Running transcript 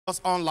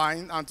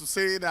online and to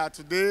say that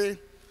today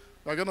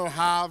we're going to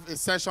have a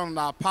session with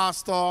our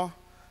pastor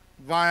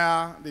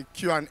via the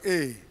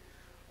Q&A.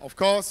 Of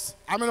course,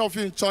 how many of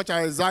you in church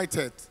are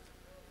excited?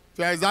 If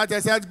you're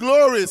excited, say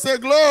glory. Say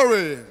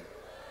glory.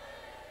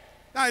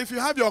 Now, if you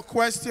have your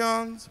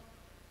questions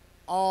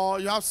or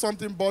you have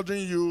something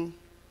bothering you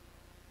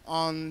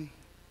on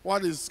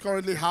what is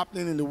currently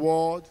happening in the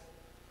world,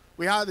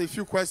 we had a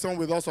few questions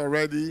with us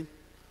already.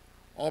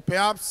 Or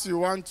perhaps you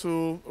want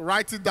to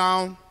write it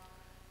down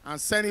and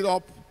send it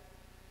up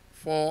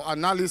for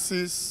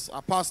analysis,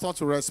 a pastor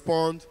to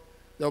respond,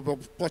 there will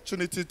be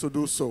opportunity to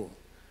do so.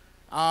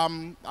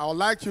 I would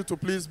like you to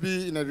please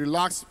be in a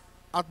relaxed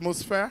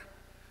atmosphere,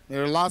 in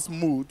a relaxed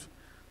mood,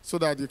 so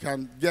that you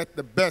can get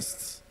the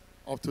best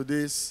of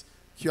today's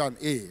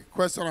Q&A,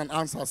 question and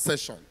answer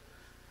session.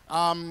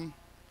 I'm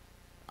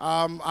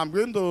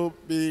going to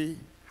be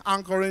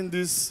anchoring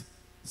this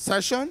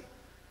session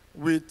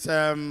with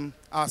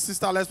our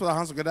sister. Let's put our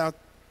hands together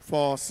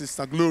for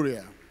Sister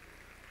Gloria.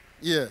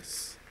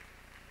 Yes.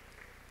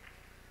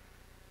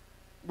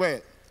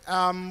 Well,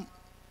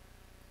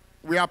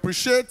 we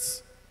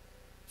appreciate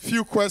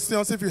few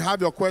questions. If you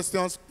have your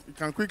questions, you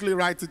can quickly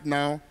write it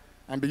now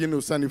and begin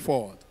to send it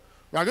forward.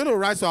 We are going to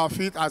rise to our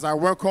feet as I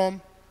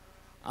welcome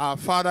our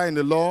Father in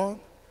the Lord,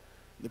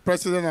 the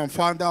President and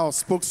Founder of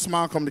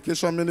Spokesman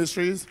Communication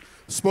Ministries,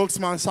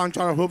 Spokesman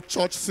Sanctuary Hope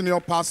Church Senior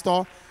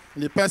Pastor,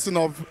 in the person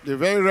of the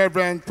very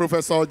Reverend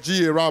Professor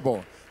G.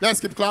 Erhabor. Let's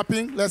keep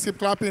clapping. Let's keep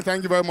clapping.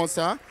 Thank you very much,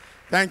 sir.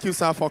 Thank you,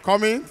 sir, for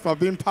coming, for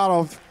being part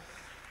of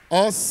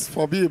us,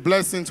 for being a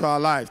blessing to our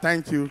life.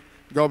 Thank you.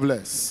 God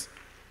bless.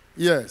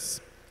 Yes.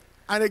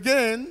 And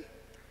again,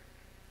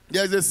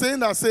 there's a saying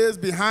that says,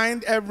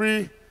 behind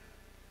every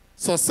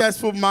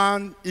successful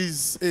man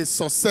is a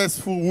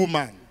successful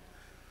woman.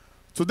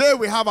 Today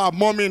we have our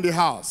mommy in the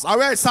house. Are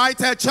we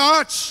excited,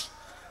 church?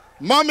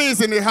 Mommy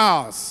is in the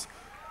house.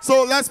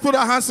 So let's put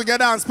our hands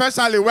together and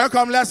specially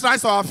welcome. Let's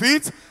rise to our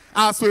feet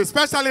as we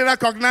especially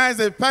recognize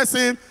the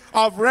person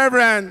of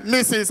Reverend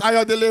Mrs.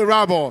 Ayodele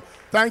Erhabor.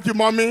 Thank you,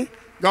 Mommy.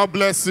 God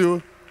bless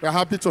you. We're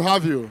happy to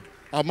have you,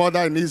 our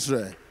mother in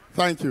Israel.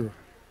 Thank you.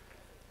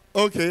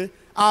 Okay.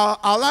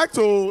 I'd like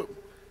to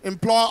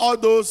implore all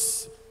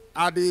those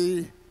at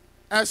the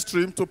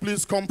extreme to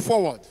please come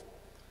forward.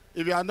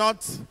 If you are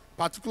not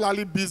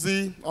particularly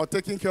busy or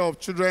taking care of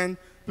children,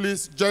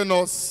 please join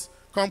us.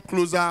 Come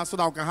closer so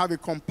that we can have a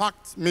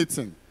compact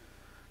meeting.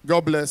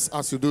 God bless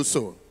as you do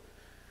so.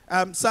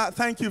 Sir,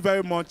 thank you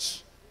very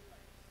much.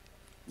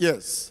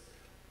 Yes.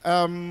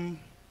 Feel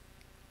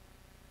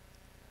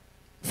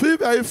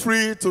very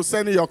free to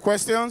send in your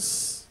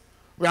questions.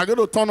 We are going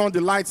to turn on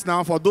the lights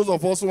now for those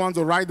of us who want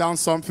to write down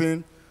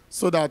something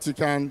so that you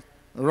can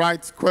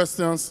write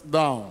questions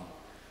down.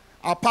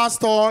 Our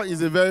pastor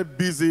is a very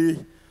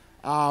busy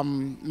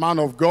man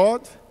of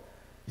God.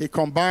 He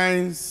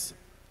combines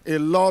a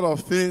lot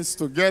of things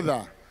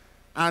together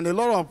and a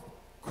lot of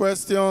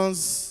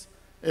questions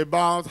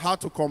about how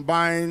to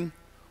combine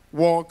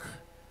work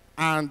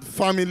and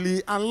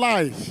family and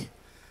life.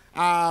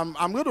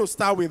 I'm going to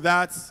start with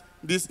that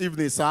this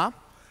evening, sir.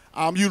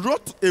 You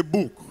wrote a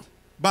book,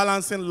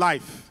 Balancing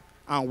Life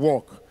and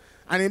Work.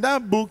 And in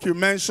that book, you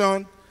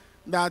mentioned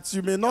that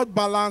you may not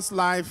balance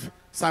life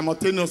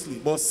simultaneously,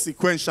 but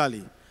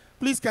sequentially.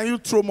 Please, can you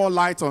throw more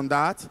light on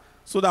that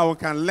so that we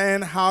can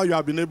learn how you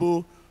have been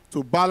able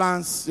to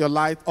balance your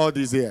life all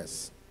these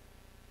years?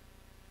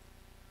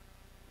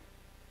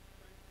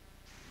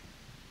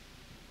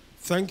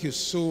 Thank you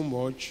so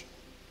much.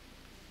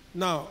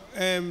 Now,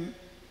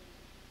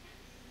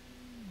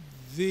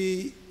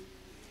 we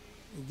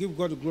give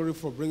God the glory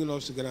for bringing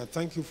us together.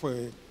 Thank you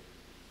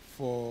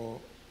for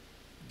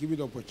giving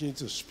the opportunity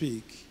to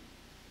speak.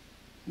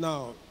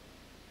 Now,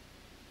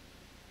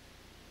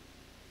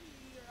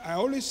 I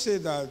always say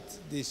that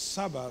the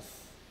Sabbath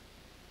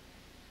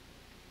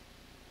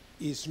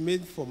is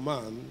made for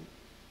man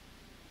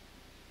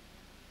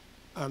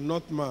and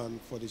not man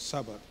for the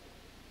Sabbath.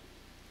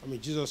 I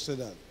mean, Jesus said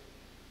that.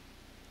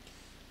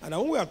 And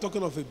when we are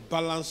talking of a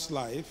balanced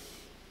life,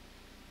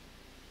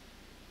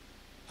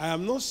 I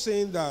am not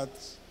saying that,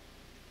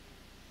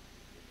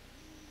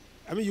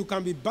 I mean, you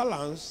can be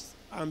balanced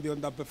and be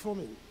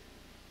underperforming.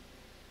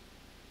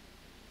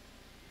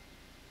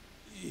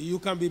 You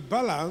can be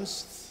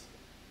balanced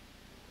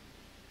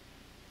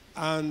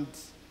and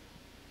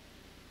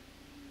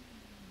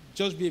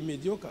just be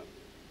mediocre.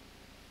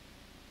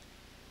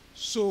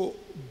 So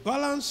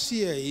balance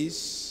here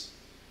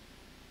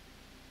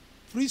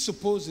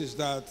presupposes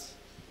that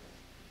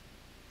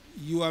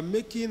you are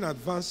making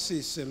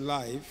advances in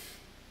life,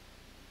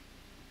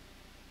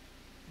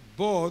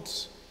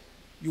 but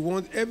you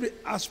want every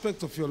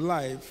aspect of your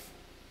life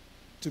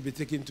to be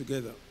taken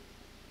together.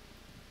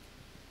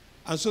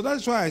 And so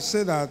that's why I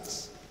say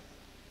that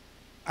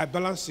I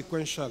balance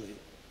sequentially.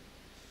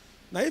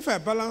 Now, if I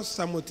balance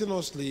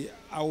simultaneously,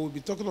 I will be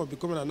talking of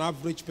becoming an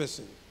average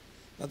person.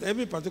 That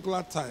every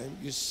particular time,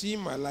 you see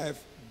my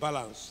life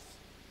balanced.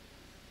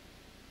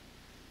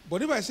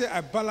 But if I say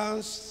I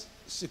balance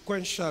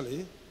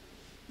sequentially,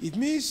 It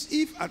means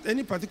if at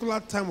any particular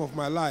time of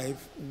my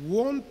life,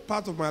 one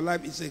part of my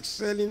life is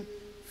excelling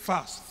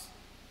fast,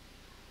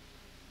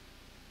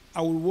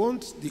 I will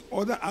want the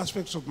other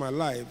aspects of my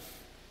life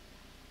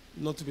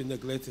not to be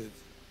neglected.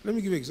 Let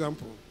me give you an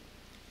example.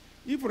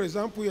 If, for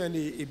example, you're in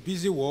a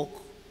busy work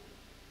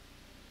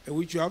in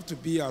which you have to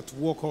be at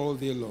work all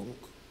day long,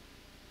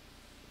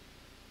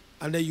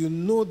 and then you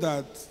know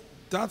that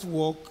that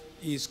work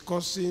is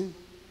causing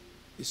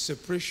a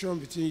separation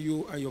between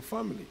you and your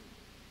family.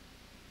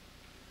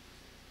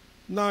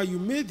 Now, you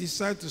may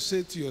decide to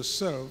say to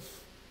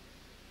yourself,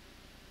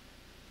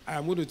 I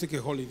am going to take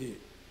a holiday.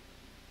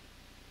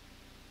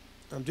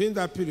 And during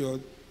that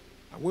period,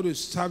 I'm going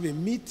to have a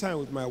me time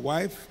with my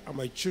wife and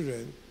my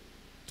children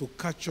to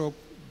catch up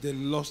the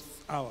lost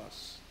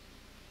hours.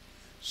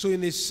 So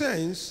in a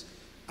sense,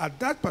 at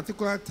that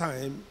particular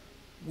time,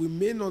 we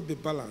may not be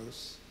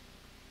balanced,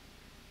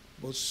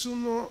 but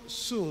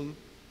soon,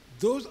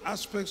 those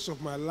aspects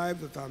of my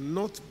life that are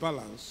not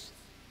balanced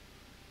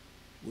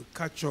will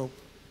catch up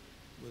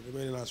with the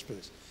remaining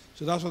aspects.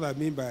 So that's what I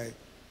mean by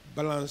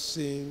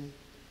balancing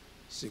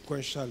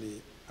sequentially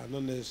and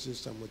not necessarily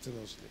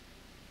simultaneously.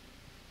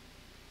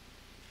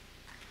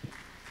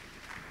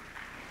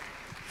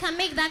 Can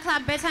make that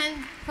clap better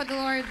for the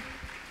Lord.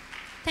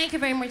 Thank you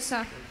very much,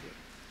 sir.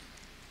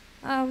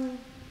 Our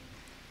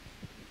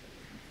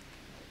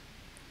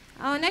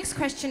next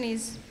question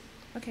is,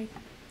 okay.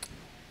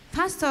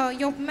 Pastor,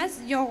 your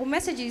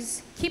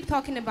messages keep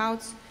talking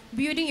about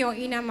building your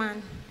inner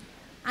man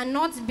and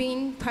not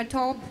being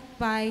perturbed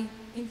by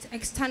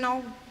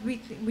external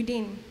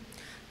within.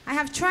 I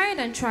have tried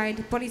and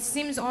tried, but it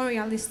seems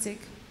unrealistic.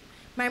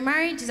 My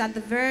marriage is at the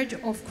verge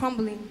of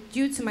crumbling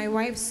due to my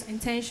wife's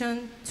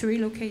intention to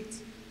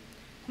relocate.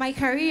 My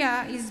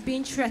career is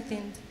being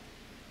threatened.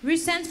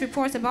 Recent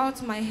reports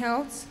about my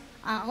health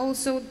are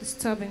also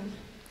disturbing.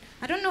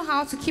 I don't know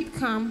how to keep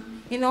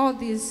calm in all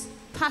this.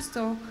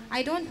 Pastor,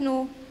 I don't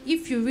know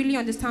if you really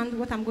understand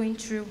what I'm going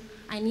through.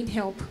 I need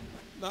help.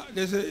 Now,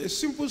 there's a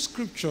simple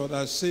scripture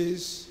that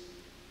says,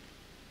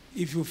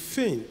 if you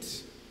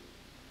faint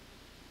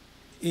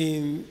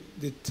in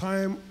the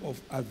time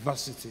of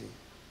adversity,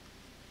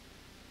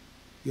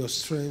 your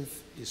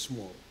strength is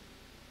small.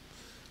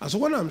 And so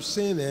what I'm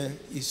saying there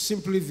is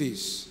simply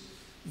this,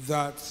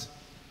 that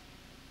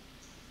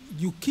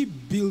you keep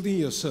building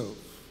yourself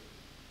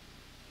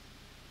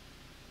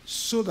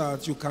so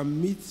that you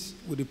can meet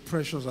with the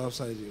pressures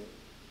outside you.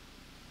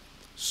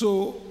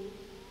 So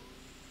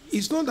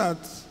it's not that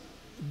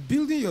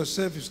building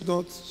yourself is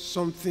not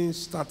something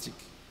static.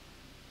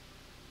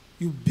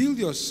 You build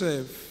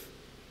yourself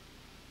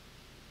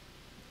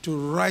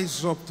to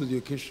rise up to the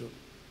occasion.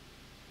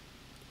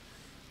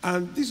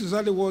 And this is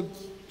exactly what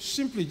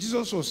simply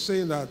Jesus was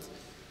saying, that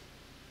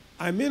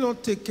I may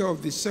not take care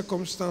of the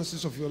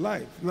circumstances of your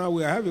life. Now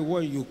we have a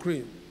war in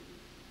Ukraine.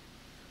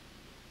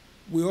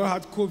 We all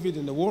had COVID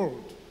in the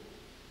world.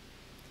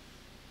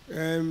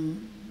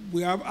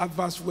 We have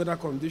adverse weather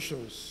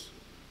conditions.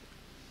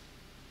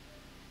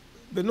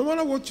 But no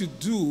matter what you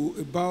do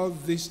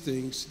about these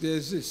things, they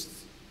exist.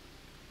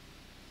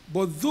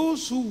 But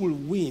those who will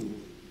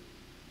win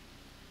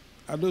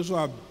are those who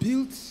are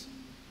built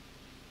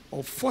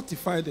or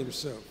fortify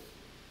themselves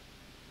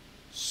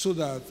so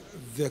that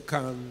they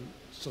can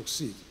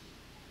succeed.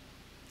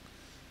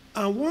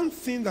 And one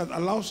thing that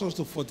allows us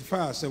to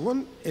fortify ourselves,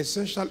 one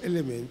essential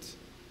element,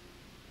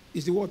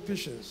 is the word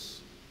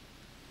patience.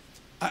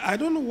 I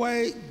don't know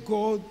why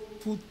God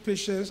put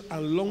patience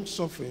and long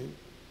suffering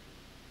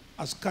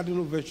as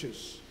cardinal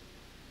virtues.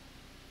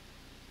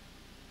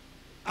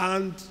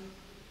 And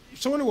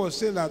someone was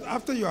saying that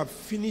after you have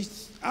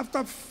finished,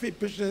 after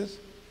patience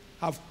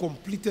have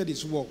completed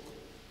its work,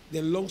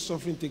 then long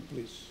suffering take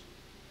place.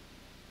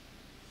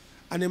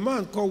 And a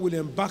man called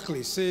William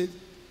Barclay said,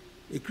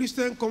 a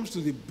Christian comes to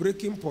the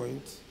breaking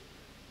point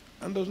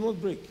and does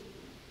not break.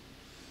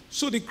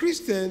 So the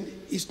Christian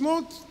is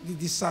not the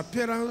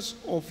disappearance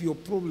of your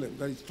problem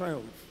that is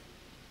triumph.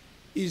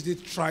 It's the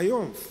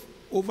triumph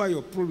over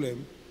your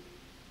problem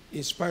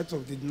in spite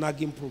of the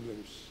nagging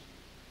problems.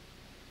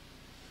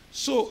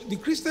 So the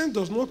Christian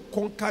does not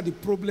conquer the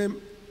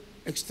problem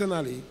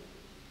externally,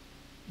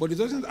 but it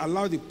doesn't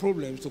allow the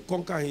problems to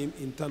conquer him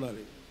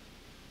internally.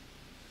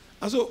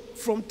 And so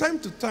from time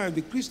to time,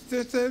 the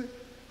Christian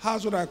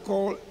has what I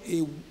call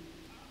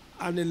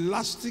an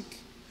elastic.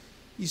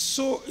 He's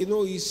so,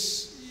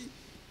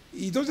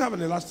 he doesn't have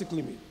an elastic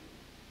limit.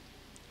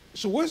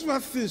 So whenever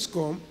things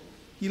come,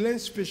 he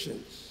learns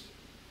patience.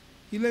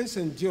 He learns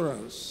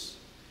endurance.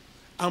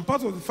 And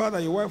part of the fact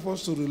that your wife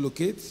wants to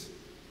relocate,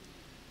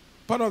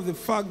 part of the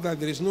fact that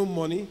there is no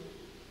money,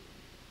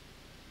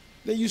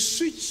 then you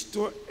switch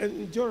to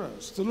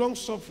endurance, to long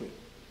suffering.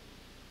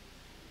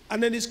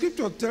 And then the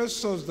scripture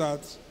tells us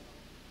that,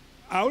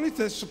 I only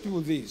tell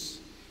people this,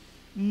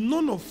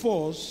 none of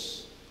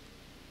us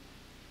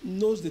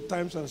knows the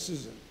times and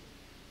seasons.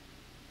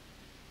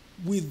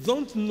 We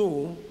don't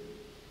know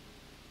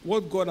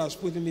what God has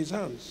put in his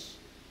hands.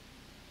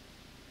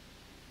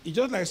 It's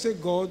just like say,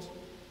 God,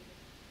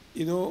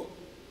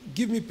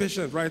 give me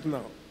patience right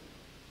now.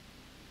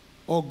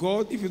 Or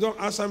God, if you don't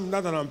answer me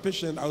now that I'm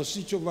patient, I'll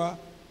switch over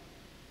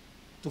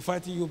to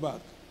fighting you back.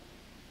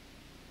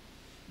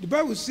 The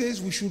Bible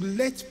says we should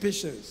let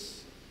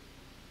patience.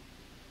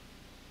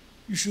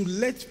 You should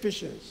let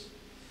patience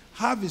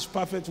have its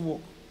perfect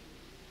work.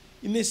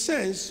 In a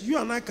sense, you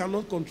and I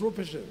cannot control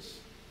patience.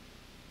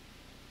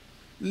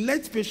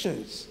 Let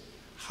patience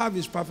have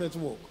its perfect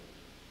work.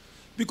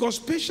 Because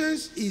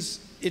patience is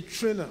a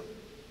trainer.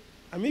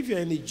 I mean, if you're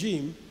in a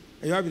gym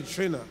and you have a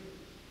trainer,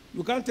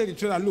 you can't tell the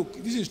trainer, look,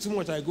 this is too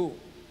much, I go.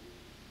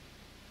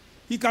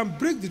 He can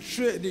break the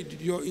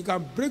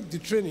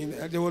training.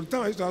 There was a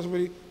time I used to have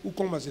somebody who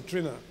come as a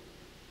trainer.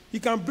 He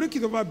can break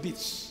it over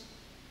bits.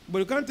 But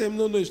you can't tell him,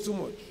 no, it's too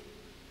much.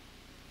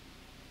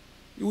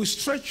 It will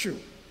stretch you.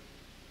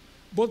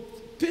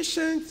 But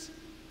patience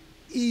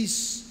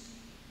is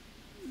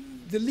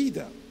the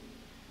leader.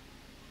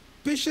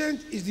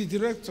 Patience is the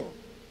director.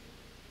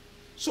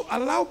 So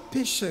allow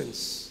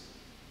patience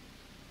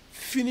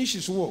finish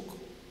his work,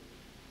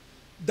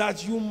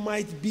 that you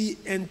might be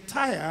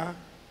entire,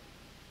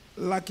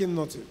 lacking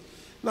nothing.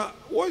 Now,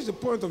 what is the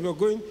point of your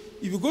going?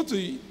 If you go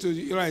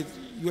to right,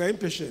 you are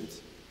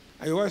impatient,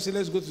 and your wife says,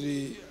 let's go to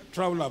the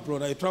travel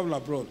abroad, and you travel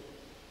abroad.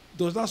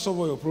 Does that solve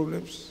all your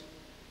problems?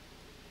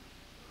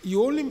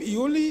 You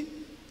only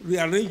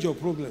rearrange your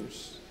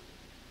problems.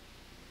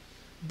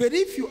 But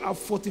if you are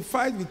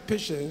fortified with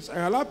patience and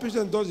allow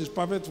patience does its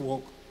perfect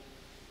work,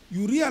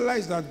 you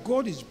realize that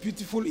God is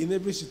beautiful in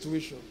every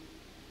situation.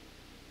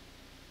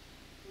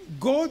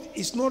 God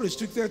is not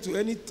restricted to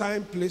any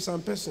time, place,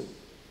 and person.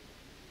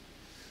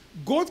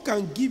 God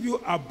can give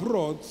you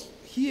abroad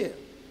here.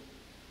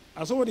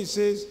 As somebody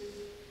says,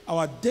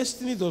 our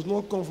destiny does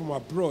not come from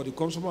abroad, it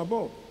comes from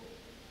above.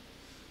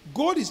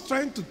 God is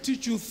trying to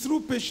teach you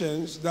through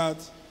patience that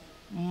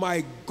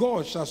my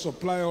God shall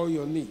supply all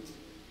your need.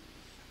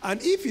 And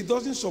if he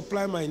doesn't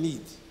supply my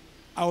need,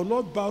 I will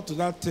not bow to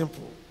that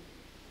temple.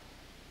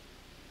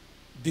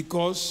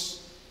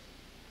 Because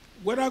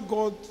whether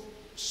God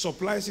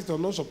supplies it or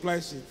not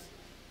supplies it,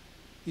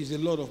 he's the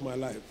Lord of my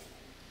life.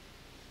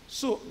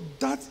 So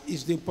that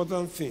is the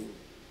important thing.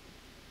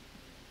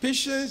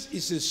 Patience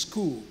is a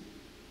school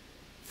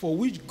for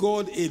which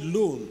God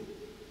alone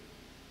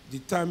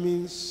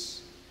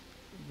determines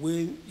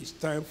when it's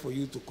time for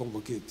you to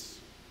convocate.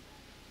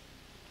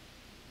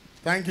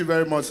 Thank you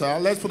very much, sir.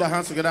 Let's put our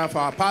hands together for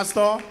our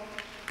pastor.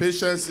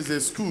 Patience is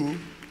a school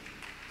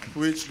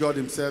which God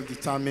himself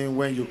determines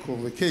when you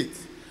convocate.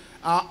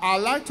 I'd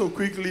like to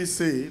quickly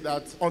say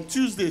that on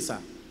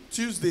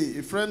Tuesday,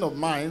 a friend of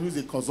mine who's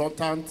a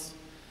consultant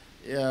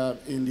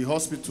in the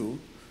hospital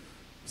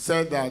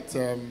said that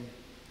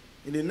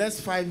in the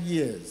next 5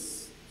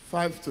 years,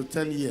 5 to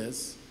 10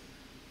 years,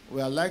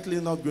 we are likely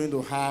not going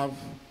to have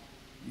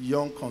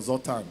young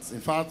consultants.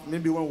 In fact,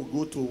 maybe when we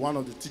go to one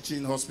of the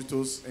teaching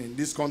hospitals in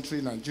this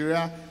country,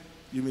 Nigeria,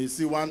 you may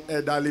see one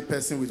elderly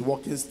person with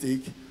walking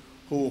stick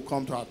who will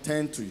come to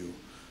attend to you.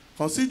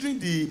 Considering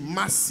the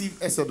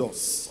massive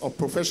exodus of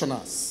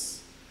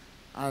professionals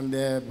and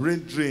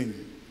brain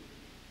drain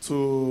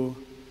to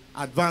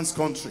advanced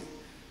country,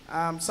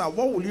 so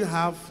what will you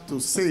have to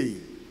say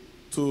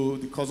to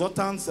the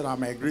consultants that are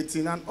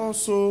migrating, and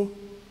also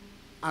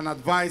an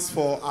advice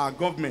for our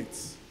government?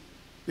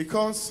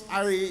 Because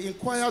I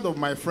inquired of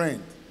my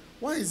friend,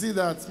 why is it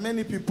that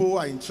many people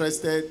are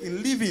interested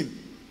in leaving?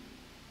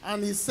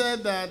 And he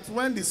said that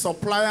when the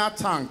supplier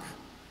tank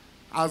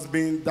has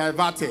been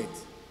diverted,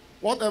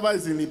 whatever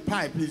is in the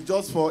pipe is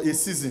just for a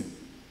season.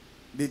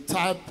 The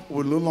tap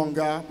will no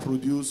longer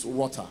produce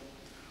water.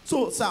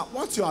 So, sir,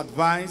 what's your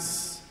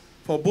advice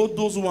for both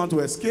those who want to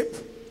escape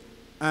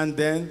and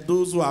then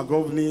those who are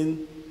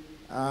governing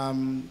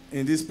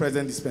in this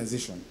present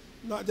dispensation?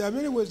 Now, there are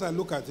many ways I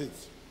look at it.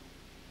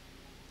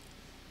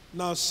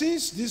 Now,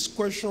 since this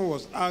question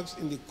was asked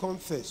in the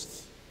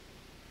context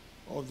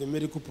of the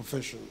medical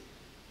profession,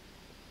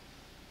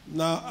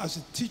 now, as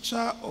a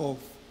teacher of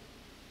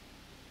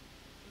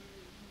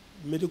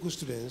medical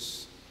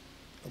students,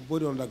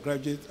 both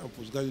undergraduate and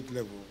postgraduate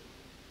level,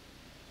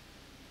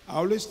 I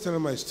always tell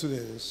my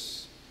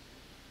students,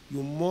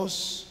 you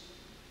must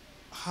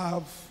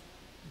have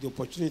the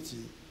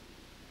opportunity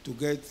to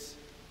get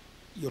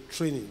your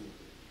training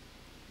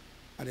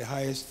at the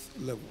highest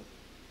level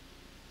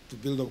to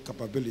build up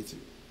capability.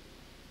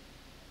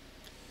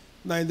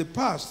 Now, in the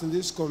past, in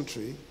this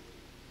country,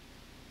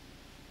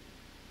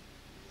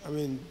 I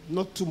mean,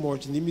 not too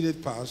much, in the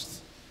immediate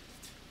past,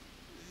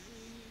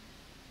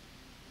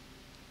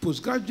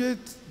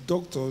 postgraduate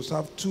doctors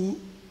have two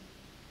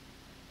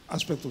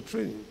aspects of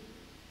training.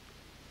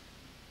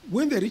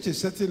 When they reach a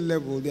certain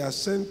level, they are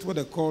sent what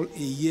they call a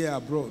year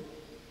abroad,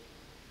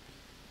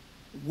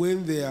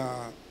 when they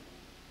are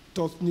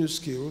taught new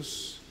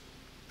skills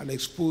and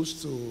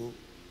exposed to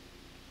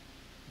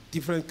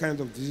different kinds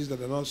of diseases that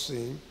they're not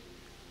seeing,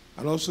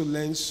 and also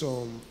learn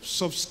some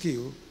soft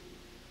skill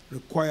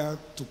required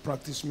to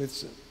practice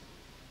medicine.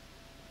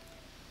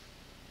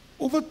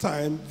 Over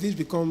time, this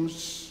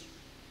becomes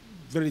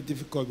very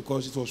difficult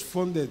because it was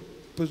funded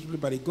principally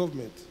by the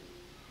government.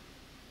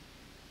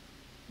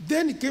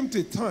 Then it came to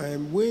a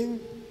time when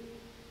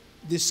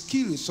the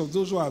skills of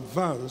those who are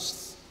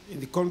advanced in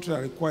the country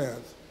are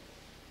required,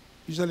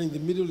 usually in the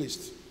Middle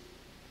East.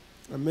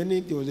 And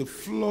there was a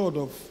flood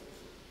of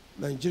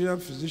Nigerian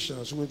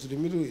physicians who went to the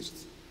Middle East.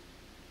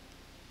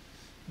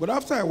 But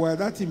after a while,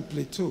 that thing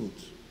plateaued,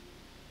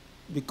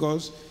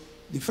 because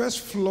the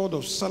first flood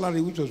of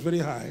salary, which was very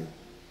high,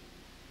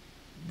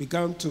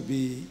 began to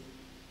be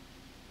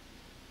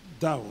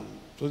down,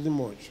 it wasn't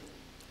much.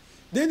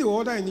 Then there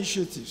were other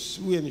initiatives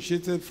we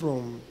initiated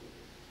from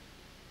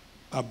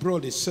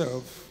abroad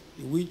itself,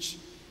 in which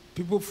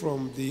people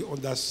from the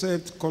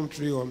underserved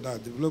country or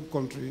underdeveloped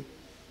country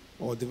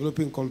or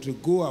developing country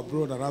go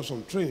abroad and have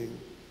some training,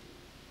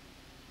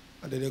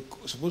 and then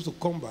they're supposed to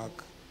come back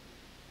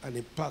and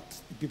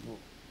impact the people.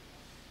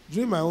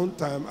 During my own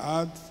time, I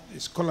had a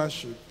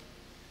scholarship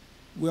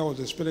where I was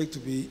expected to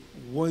be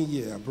 1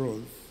 year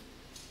abroad,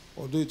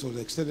 although it was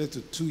extended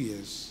to 2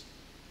 years.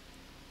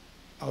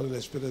 I was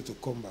expected to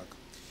come back.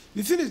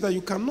 The thing is that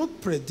you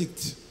cannot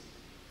predict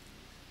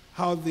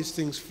how these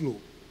things flow.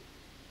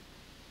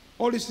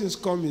 All these things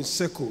come in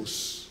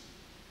circles.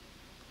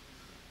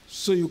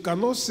 So you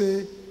cannot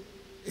say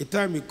a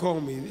time will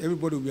come and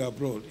everybody will be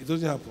abroad. It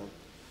doesn't happen.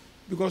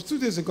 Because 2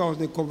 days ago I was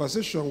in a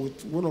conversation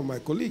with one of my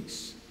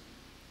colleagues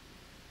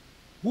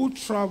who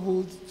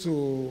traveled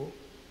to,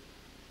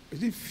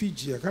 is it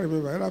Fiji? I can't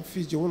remember. Either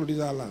Fiji or one of these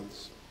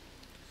islands.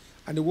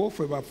 And they worked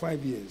for about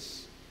 5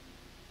 years.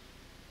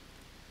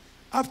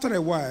 After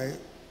a while,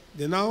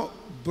 they now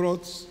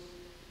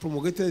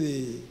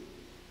promulgated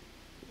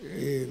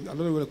I don't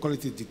know what to call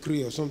it, a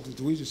decree or something,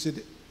 to which you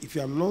said, if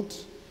you are not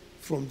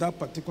from that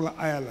particular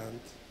island,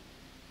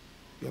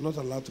 you are not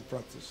allowed to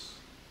practice.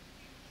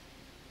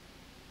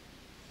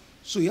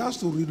 So he has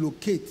to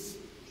relocate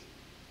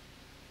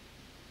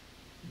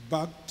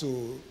back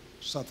to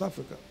South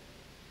Africa.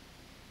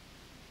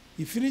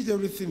 He finished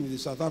everything in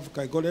South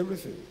Africa, he got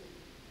everything.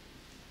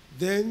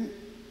 Then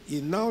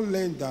he now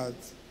learned that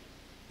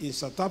in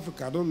South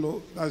Africa, I don't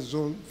know, that's his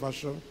own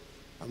version,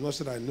 I'm not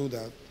sure I know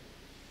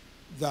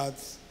that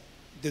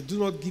they do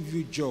not give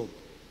you a job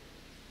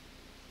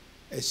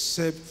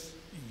except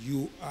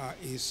you are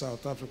in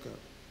South Africa.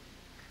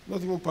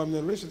 Not even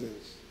permanent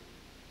residence.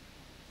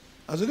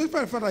 And so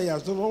despite the fact that he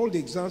has done all the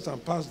exams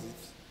and passed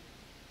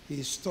it,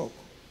 he is stuck.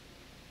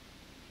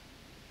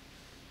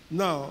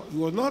 Now, he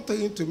was not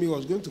talking to me, he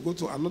was going to go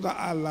to another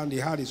island he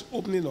had, his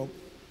opening up.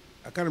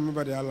 I can't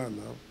remember the island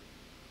now.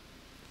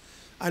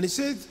 And he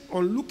said,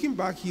 on looking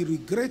back, he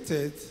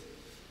regretted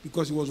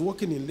because he was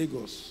working in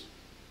Lagos.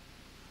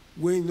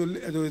 When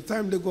at the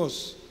time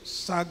Lagos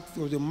sacked,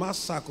 there was a mass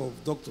sack of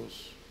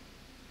doctors.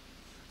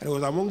 And he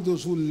was among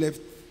those who left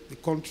the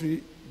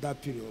country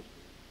that period.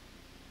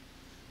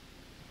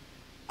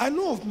 I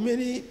know of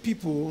many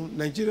people,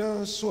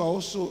 Nigerians who are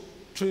also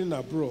training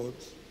abroad,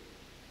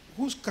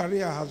 whose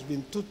career has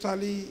been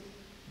totally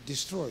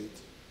destroyed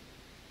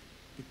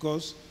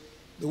because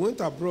they went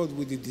abroad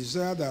with the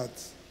desire that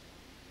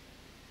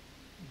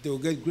they will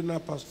get greener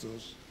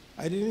pastures.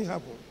 It didn't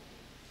happen.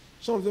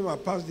 Some of them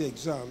have passed the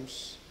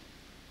exams,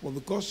 but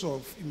because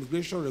of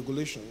immigration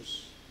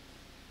regulations,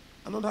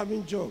 are not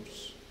having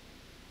jobs.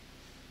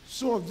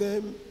 Some of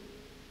them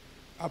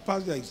have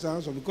passed the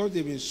exams, but because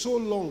they've been so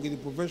long in the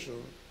profession,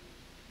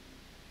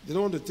 they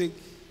don't want to take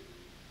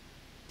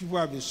people who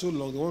have been so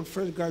long, they want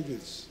fresh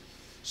graduates.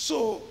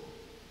 So,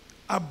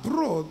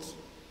 abroad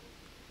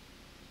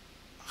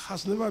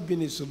has never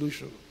been a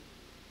solution.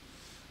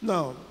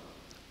 Now,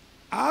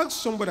 I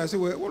asked somebody, I said,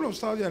 well, what of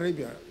Saudi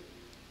Arabia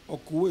or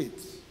Kuwait?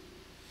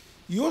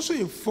 He also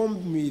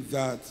informed me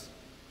that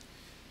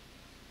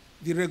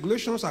the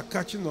regulations are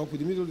catching up with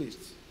the Middle East.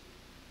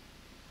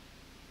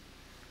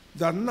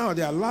 That now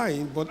they are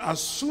lying, but as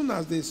soon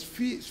as they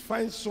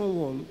find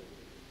someone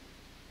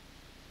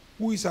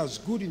who is as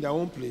good in their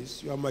own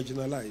place, you are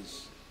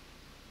marginalized.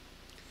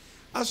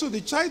 And so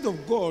the child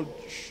of God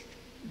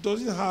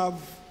doesn't have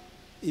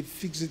a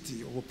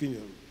fixity of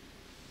opinion.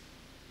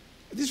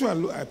 This is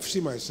where I see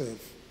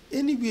myself.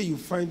 Anywhere you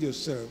find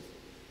yourself,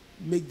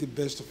 make the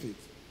best of it.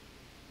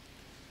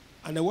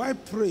 And then while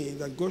praying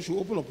that God should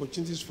open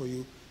opportunities for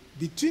you,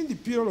 between the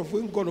period of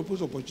when God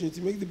opens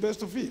opportunity, make the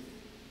best of it.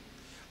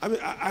 I mean,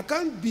 I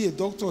can't be a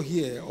doctor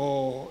here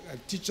or a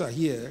teacher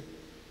here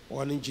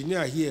or an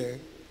engineer here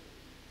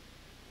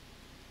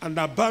and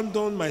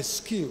abandon my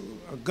skill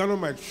and garner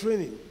my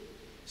training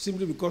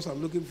simply because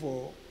I'm looking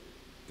for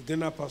a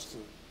greener pasture.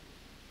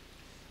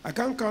 I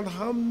can't count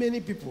how many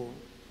people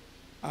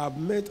I've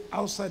met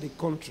outside the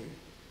country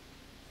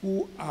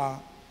who are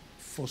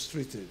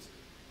frustrated.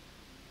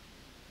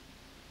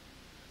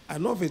 I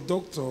know of a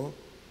doctor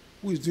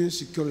who is doing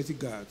security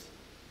guard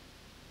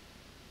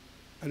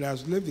and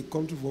has left the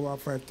country for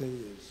over 5-10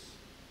 years.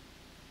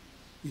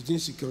 He's doing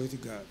security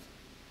guard.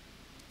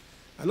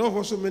 I know of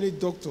also many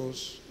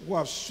doctors who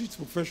have switched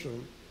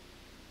profession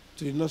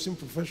to the nursing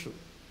profession.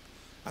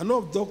 I know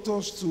of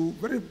doctors too,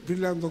 very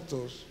brilliant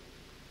doctors,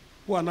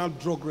 who are now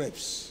drug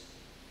reps.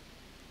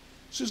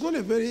 So it's not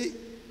a very,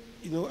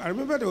 I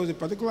remember there was a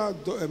particular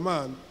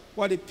man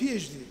who had a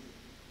PhD,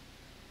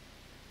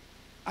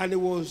 and he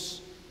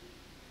was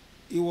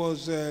he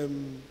was, I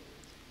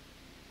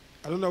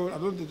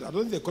don't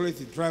think they call it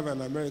a driver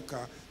in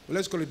America, but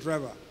let's call it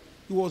driver.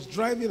 He was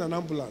driving an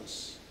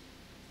ambulance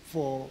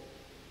for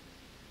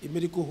a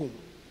medical home.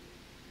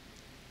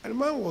 And the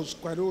man was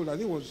quite old, I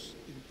think he was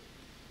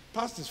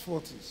past his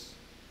 40s.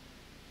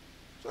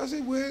 So I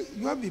said, well,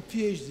 you have a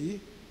PhD,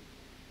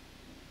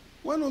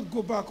 why not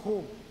go back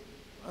home?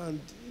 And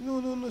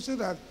no, say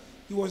that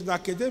he was an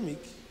academic,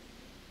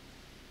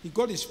 he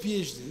got his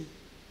PhD,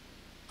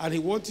 and he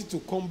wanted to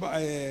come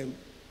back,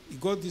 he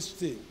got this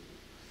thing.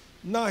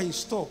 Now he's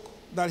stuck,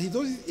 that he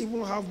doesn't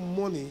even have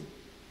money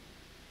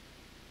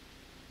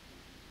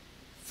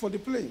for the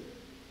plane.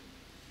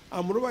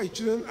 And moreover, his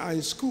children are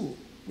in school.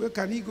 Where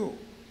can he go?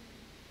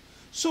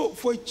 So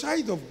for a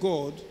child of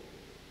God,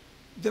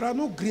 there are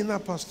no greener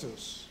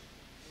pastures.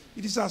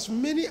 It is as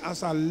many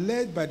as are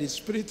led by the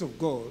Spirit of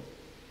God,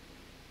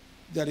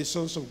 they are the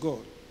sons of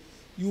God.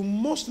 You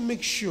must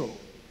make sure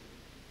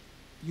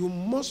you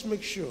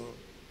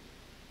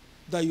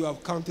that you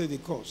have counted the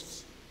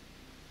costs.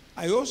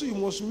 You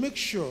must make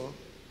sure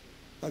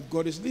that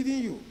God is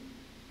leading you.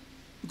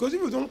 Because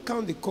if you don't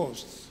count the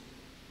costs,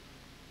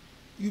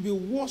 you'll be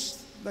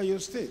worse than your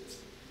state.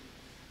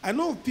 I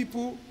know of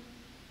people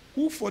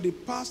who for the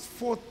past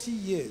 40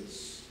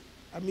 years,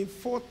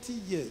 40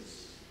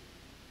 years,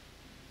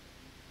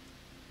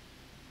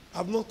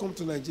 have not come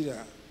to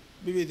Nigeria.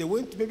 Maybe they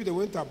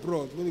went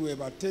abroad when they were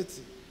about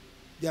 30.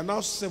 They are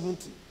now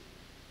 70.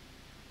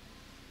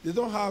 They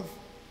don't have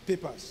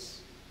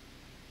papers.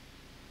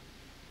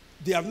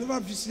 They have never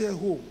visited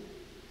home.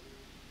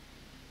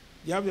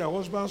 They have their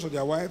husbands or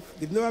their wife.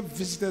 They've never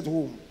visited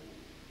home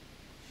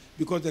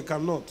because they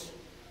cannot.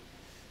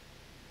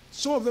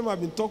 Some of them have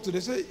been talked to. They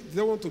say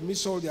they want to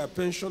miss all their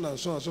pension and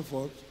so on and so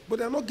forth, but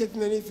they are not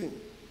getting anything.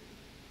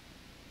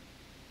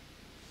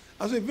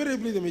 And so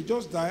invariably they may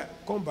just die,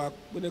 come back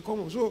when they come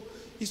home. So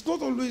it's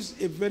not always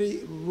a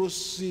very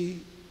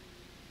rosy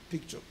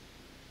picture.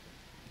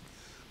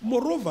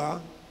 Moreover,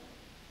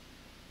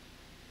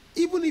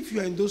 even if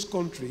you are in those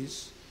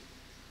countries,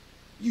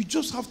 you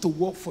just have to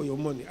work for your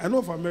money. I know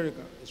of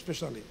America,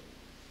 especially.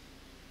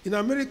 In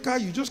America,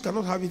 you just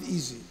cannot have it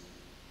easy.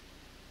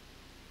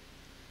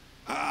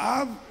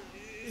 I have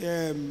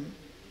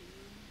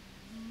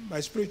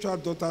my spiritual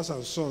daughters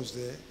and sons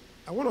there,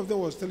 and one of them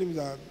was telling me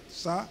that,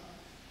 sir,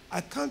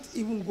 I can't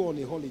even go on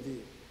a holiday.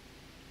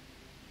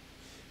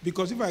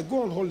 Because if I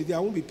go on holiday, I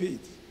won't be paid.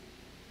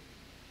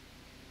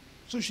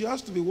 So she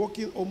has to be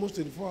working almost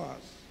 24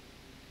 hours.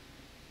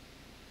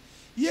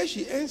 Yes,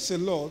 she earns a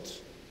lot,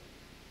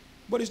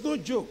 but it's no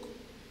joke.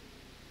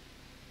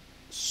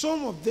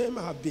 Some of them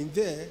have been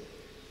there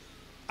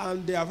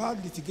and they have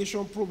had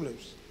litigation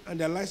problems and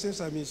their license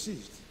has been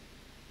seized.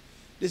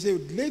 There's a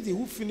lady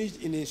who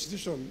finished in an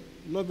institution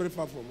not very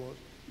far from us,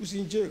 who's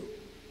in jail,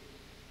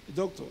 a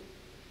doctor.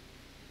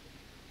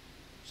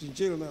 She's in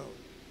jail now.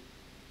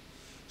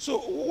 So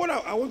what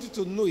I want you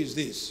to know is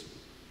this.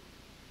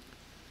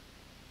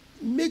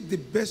 Make the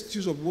best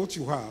use of what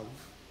you have.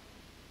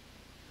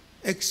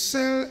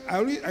 Excel,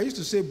 I used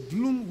to say,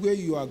 bloom where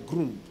you are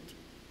groomed.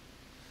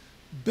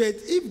 But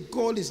if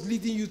God is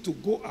leading you to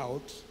go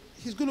out,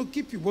 he's going to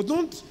keep you. But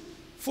don't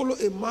follow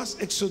a mass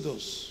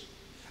exodus.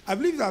 I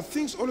believe that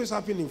things always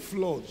happen in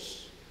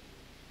floods.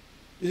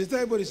 There's a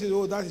time everybody says,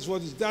 oh, that's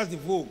the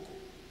vogue.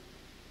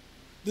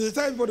 There's a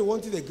time everybody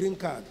wanted a green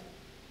card.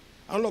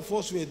 All of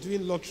us were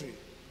doing lottery.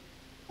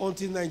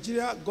 Until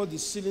Nigeria got the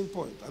ceiling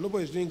point, and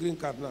nobody's doing green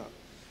card now.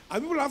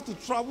 And people have to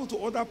travel to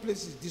other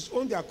places,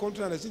 disown their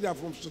country, and they say they are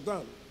from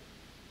Sudan,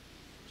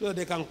 so that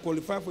they can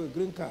qualify for a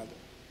green card.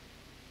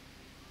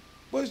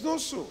 But it's not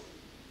so.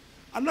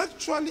 And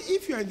actually,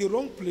 if you are in the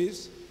wrong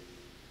place,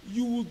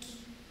 you would,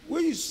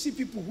 when you see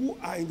people who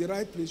are in the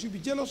right place, you'll be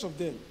jealous of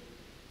them.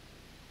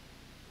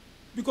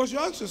 Because you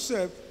ask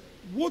yourself,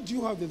 what do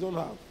you have they don't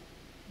have?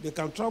 They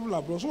can travel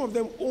abroad. Some of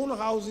them own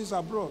houses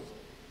abroad.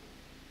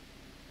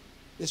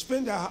 They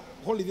spend their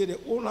holiday, they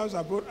own houses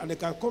abroad, and they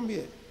can come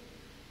here.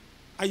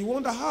 And you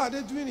wonder, how are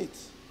they doing it?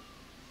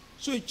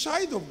 So a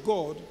child of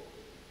God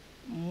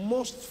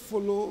must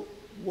follow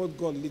what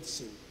God leads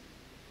him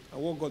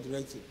and what God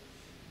directs him.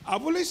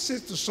 I've always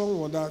said to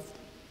someone that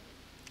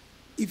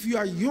if you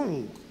are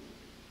young,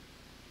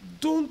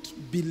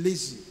 don't be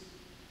lazy.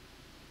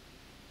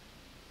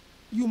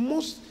 You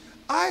must.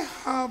 I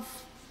have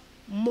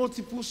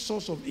multiple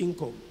sources of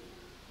income.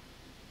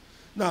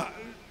 Now,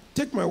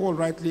 take my word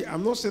rightly,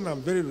 I'm not saying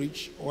I'm very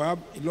rich or have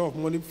a lot of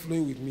money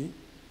flowing with me.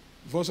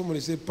 Before somebody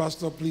say,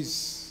 Pastor,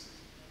 please.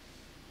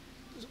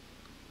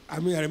 I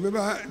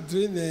remember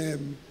during the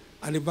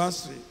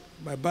anniversary,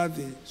 my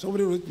birthday,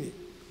 somebody wrote me,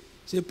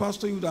 say,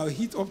 Pastor, you would have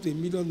hit up to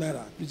 ₦1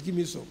 million. Please give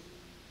me some.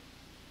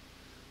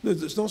 No,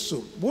 it's not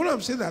so. But what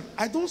I'm saying that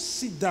I don't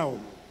sit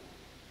down.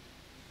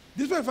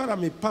 This is why I find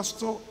I'm a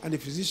pastor and a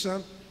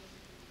physician,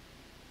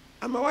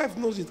 and my wife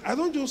knows it. I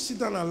don't just sit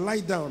down and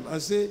lie down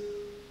and say,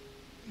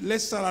 let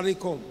salary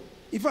come.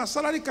 If our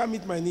salary can't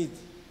meet my need,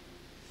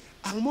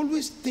 I'm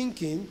always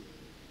thinking,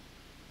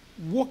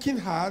 working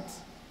hard,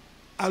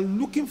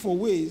 and looking for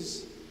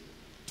ways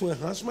to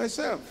enhance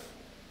myself.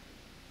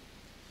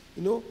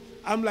 You know,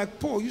 I'm like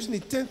Paul using the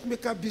tent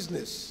maker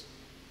business.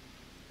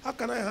 How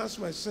can I enhance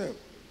myself?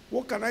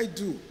 What can I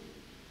do?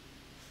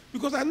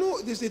 Because I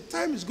know there's a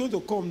time it's going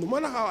to come, no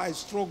matter how I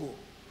struggle.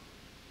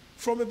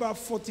 From about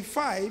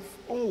 45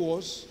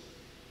 onwards,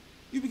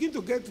 you begin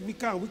to get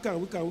weaker and weaker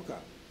and weaker and weaker.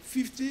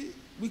 50,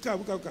 weaker and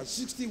weaker and weaker.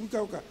 60, weaker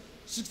and weaker.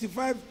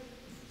 65,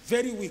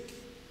 very weak.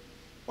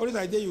 All this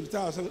idea you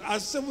retire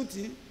at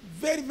 70,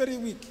 very, very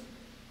weak.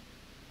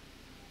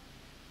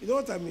 You know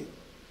what I mean?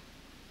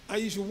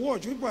 And you should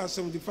watch. People at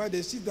 75,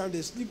 they sit down,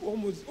 they sleep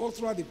almost all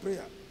throughout the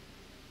prayer.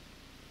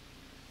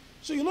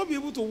 So you'll not be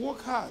able to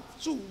work hard.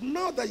 So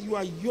now that you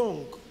are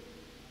young,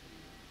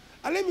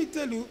 and let me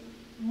tell you,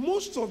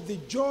 most of the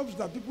jobs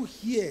that people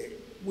here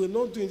will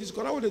not do in this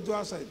country, what they do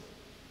outside?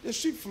 They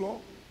sweep floor,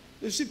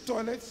 they sweep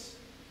toilets,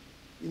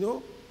 you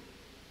know.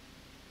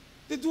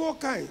 They do all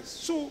kinds.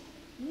 So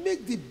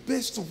make the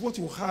best of what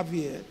you have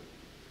here,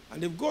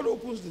 and if God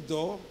opens the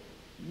door,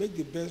 make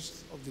the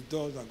best of the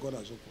doors that God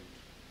has opened.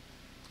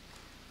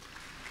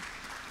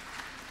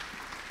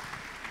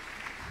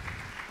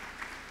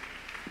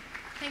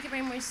 Thank you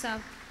very much,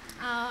 sir.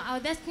 Our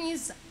destiny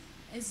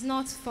is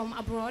not from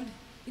abroad,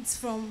 it's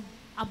from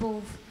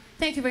above.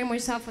 Thank you very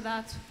much, sir, for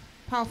that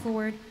powerful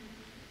word.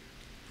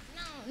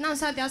 Now,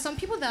 sir, there are some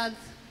people that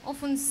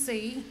often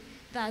say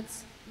that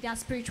their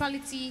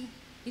spirituality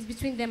is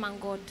between them and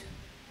God.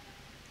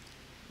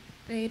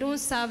 They don't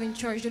serve in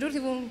church. They don't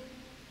even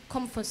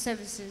come for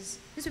services.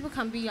 These people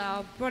can be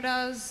our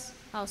brothers,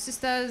 our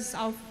sisters,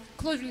 our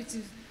close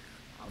relatives,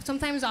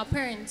 sometimes our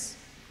parents.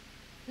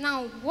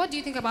 Now, what do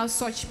you think about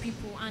such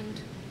people, and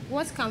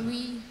what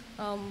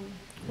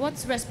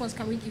response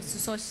can we give to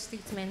such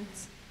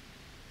statements?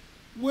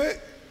 Well,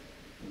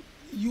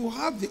 you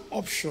have the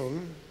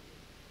option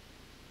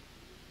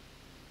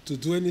to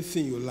do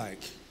anything you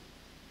like,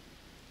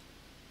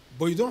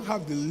 but you don't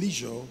have the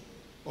leisure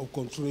of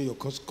controlling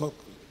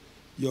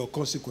your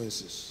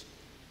consequences.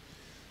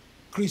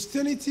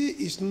 Christianity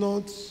is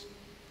not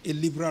a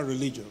liberal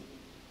religion.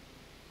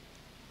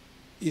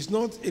 It's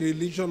not a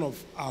religion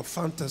of our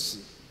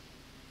fantasy.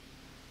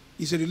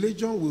 It's a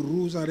religion with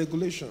rules and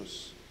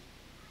regulations.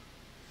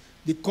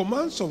 The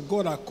commands of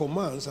God are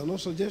commands and not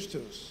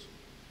suggestions.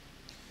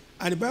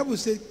 And the Bible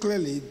says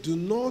clearly, do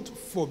not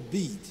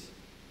forbid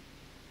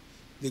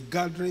the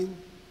gathering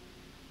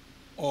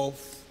of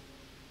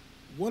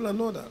one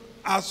another,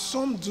 as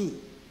some do.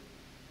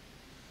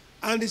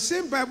 And the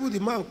same Bible the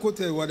man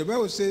quoted, where the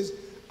Bible says,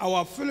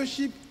 our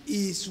fellowship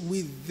is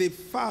with the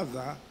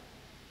Father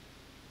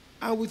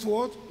and with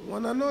what?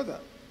 One another.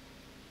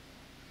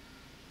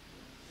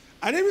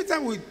 And every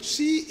time we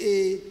see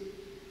a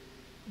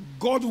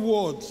God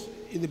word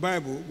in the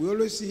Bible, we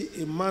always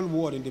see a man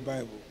word in the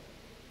Bible.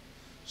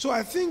 So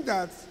I think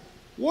that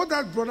what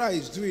that brother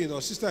is doing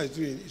or sister is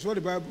doing is what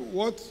the Bible,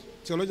 what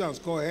theologians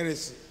call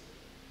heresy.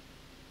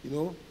 You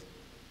know,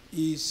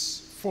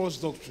 is false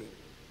doctrine.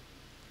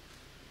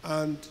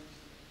 And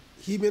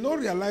he may not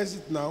realize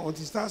it now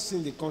until he starts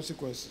seeing the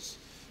consequences.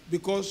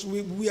 Because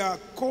we are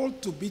called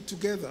to be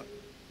together.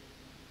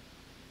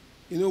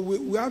 You know,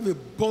 we have a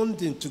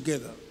bonding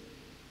together.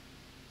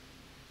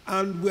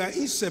 And we are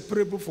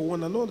inseparable for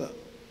one another.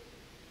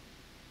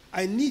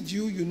 I need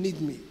you, you need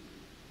me.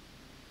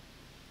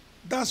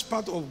 That's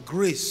part of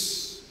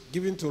grace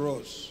given to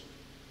us.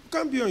 You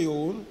can't be on your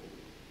own.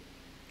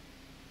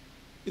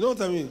 You know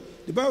what I mean?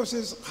 The Bible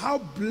says, how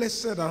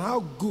blessed and how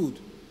good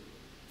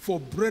for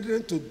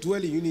brethren to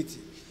dwell in unity.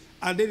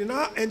 And then it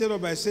now ended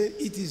up by saying,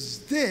 it is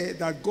there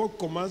that God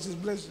commands his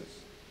blessings.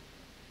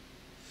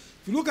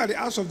 If you look at the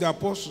Acts of the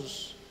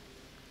Apostles,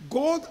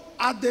 God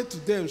added to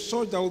them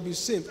such that will be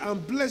saved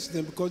and blessed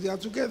them because they are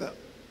together.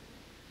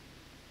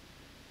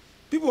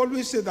 People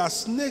always say that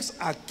snakes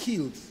are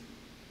killed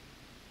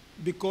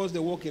because they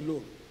walk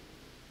alone.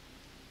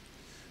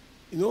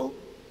 You know,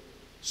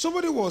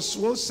 somebody once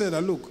said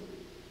that, look,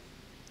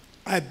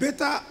 I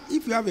better,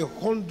 if you have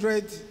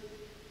 100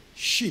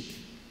 sheep,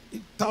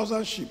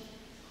 1,000 sheep,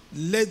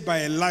 led by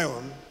a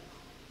lion,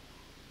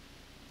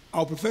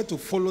 I'll prefer to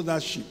follow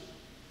that sheep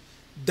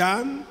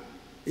than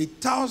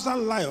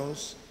 1,000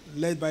 lions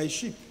led by a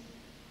sheep.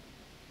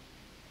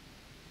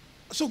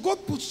 So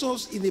God puts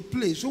us in a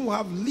place where we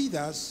have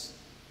leaders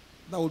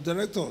that will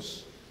direct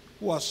us,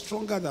 who are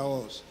stronger than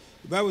us.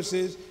 The Bible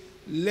says,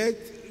 let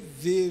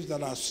those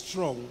that are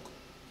strong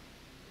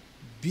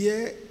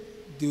bear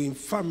the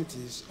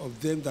infirmities of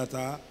them that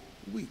are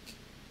weak.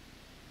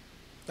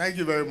 Thank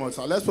you very much,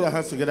 sir. Let's put our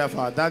hands together for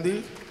our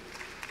daddy.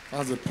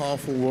 That's a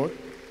powerful word.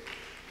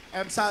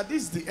 Sir,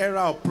 this is the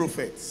era of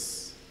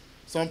prophets.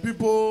 Some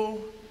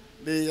people,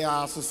 they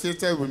are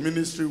associated with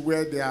ministry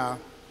where their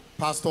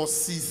pastor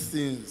sees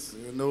things,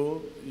 you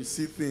know, you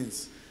see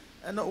things.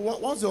 And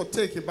what's your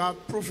take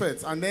about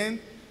prophets? And then,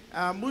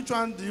 which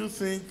one do you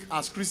think,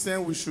 as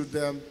Christians, we should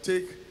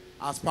take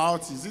as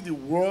priority? Is it the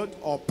word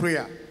or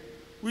prayer?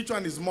 Which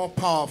one is more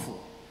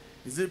powerful?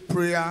 Is it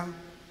prayer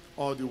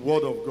or the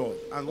word of God?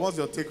 And what's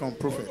your take on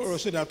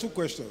prophets? So there are two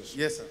questions.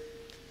 Yes, sir.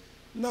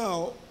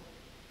 Now,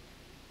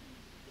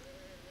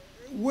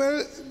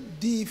 Well,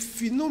 the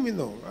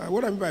phenomenon,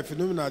 what I mean by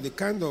phenomenon, are the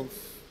kind of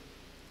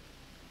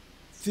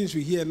things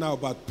we hear now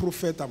about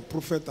prophet and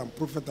prophet and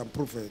prophet and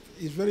prophet,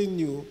 is very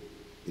new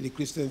in the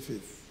Christian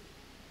faith.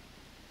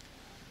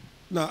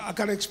 Now, I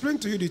can explain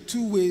to you the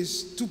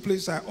two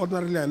places I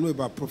ordinarily know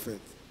about prophet.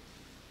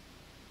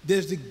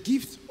 There's the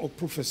gift of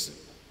prophecy,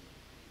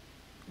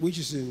 which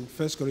is in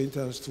 1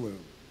 Corinthians 12.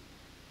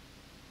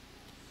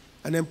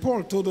 And then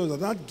Paul told us that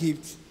that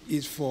gift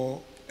is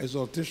for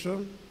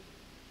exaltation,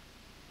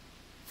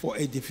 for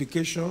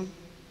edification,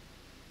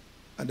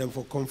 and then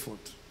for comfort.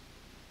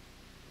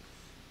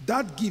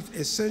 That gift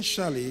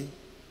essentially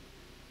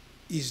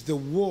is the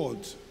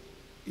word,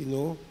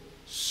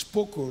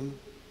 spoken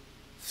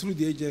through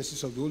the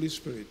agencies of the Holy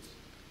Spirit,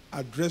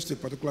 addressed to a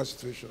particular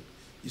situation.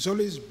 It's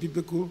always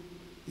biblical,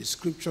 it's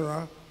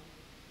scriptural,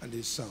 and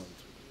it's sound.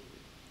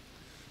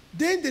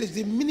 Then there is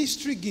the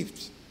ministry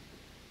gift.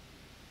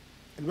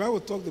 And the Bible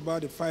talked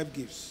about the 5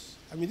 gifts.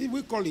 I mean,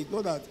 we call it,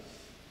 not that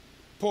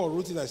Paul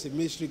wrote it as a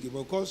ministry gift,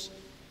 but because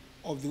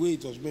of the way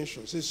it was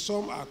mentioned. It says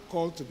some are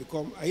called to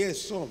become,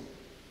 some,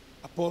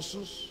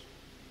 apostles,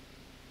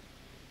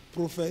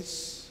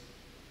 prophets,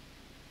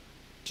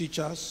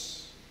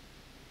 teachers,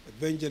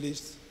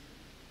 evangelists,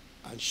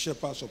 and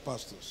shepherds or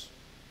pastors.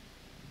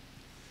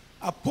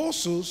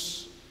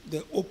 Apostles,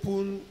 they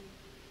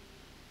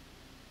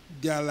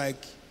are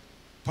like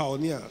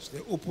pioneers. They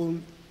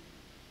open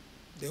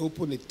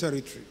a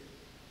territory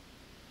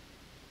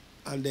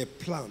and they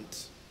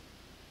plant.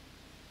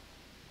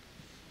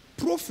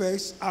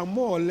 Prophets are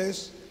more or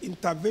less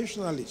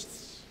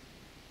interventionalists.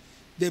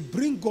 They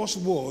bring God's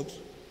word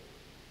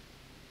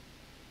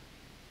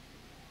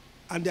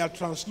and they are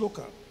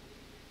translocal,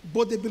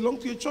 but they belong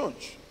to a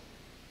church.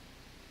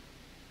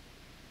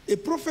 A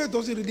prophet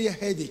doesn't really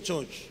head a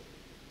church.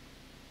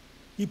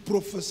 He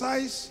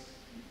prophesies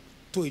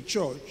to a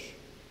church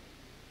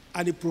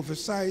and he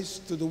prophesies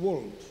to the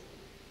world,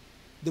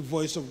 the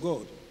voice of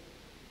God.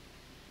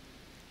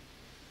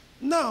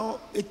 Now,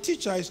 a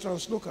teacher is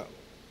translocal.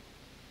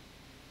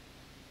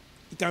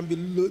 It can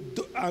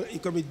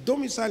be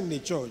domiciled in a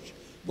church,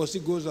 but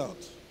still goes out.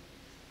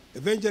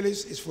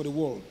 Evangelist is for the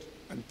world,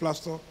 and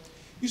pastor.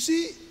 You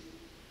see,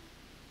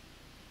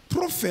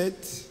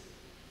 prophet,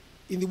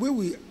 in the way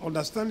we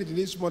understand it in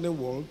this modern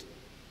world,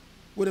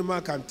 when a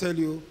man can tell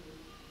you,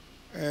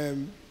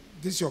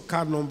 this is your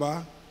card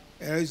number,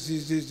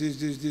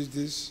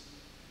 this,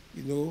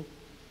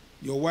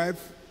 your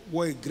wife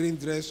wore a green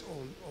dress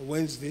on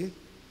Wednesday,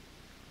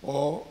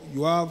 or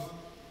you have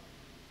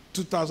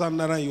 2,000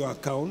 naira in your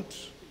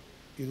account,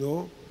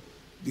 the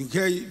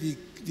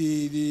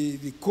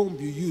comb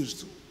you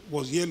used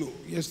was yellow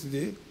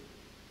yesterday,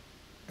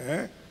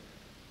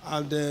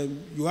 and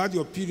you had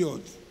your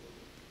period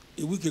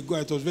a week ago,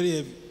 it was very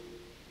heavy.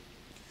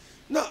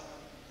 Now,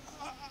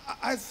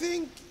 I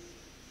think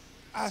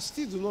I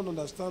still do not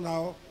understand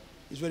how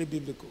it's very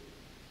biblical.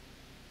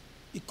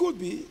 It could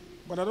be,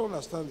 but I don't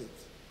understand it.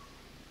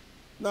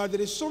 Now,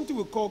 there is something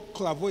we call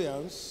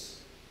clairvoyance,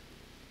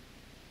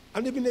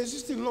 and they've been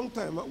existing a long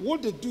time.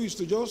 What they do is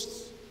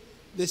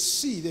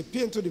they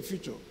peer into the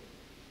future.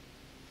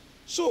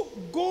 So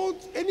God,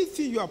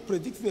 anything you are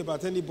predicting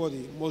about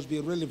anybody must be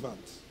relevant,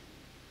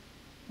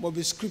 must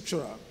be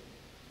scriptural.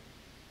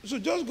 So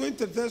just going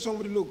to tell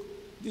somebody, look,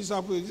 this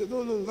happened.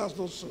 No, that's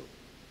not so.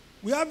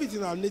 We have it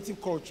in our native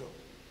culture,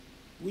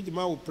 which the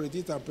man will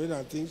predict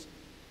and things.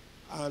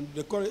 And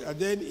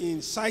then in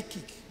the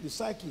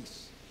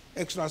psychics,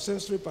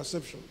 extrasensory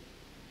perception,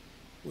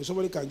 where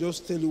somebody can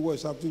just tell you what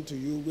is happening to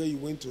you, where you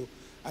went to.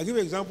 I'll give you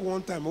an example.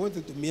 One time I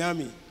went to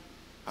Miami, and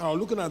I was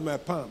looking at my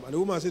palm, and the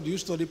woman said, do you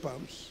study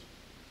palms?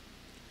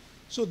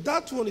 So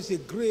that one is a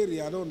gray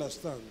area I don't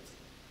understand.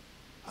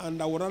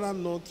 And I would rather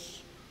not,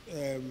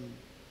 I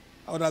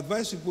would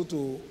advise people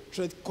to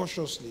tread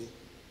cautiously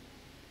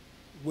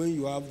when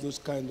you have those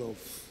kind of,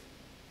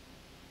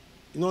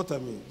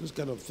 those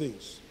kind of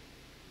things.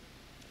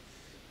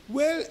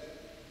 Well,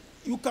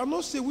 you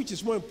cannot say which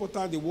is more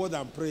important, the word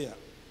and prayer.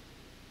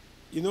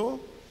 The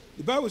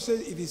Bible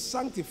says it is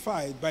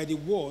sanctified by the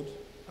word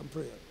and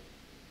prayer.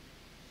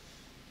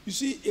 You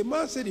see, a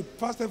man said he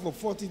fasted for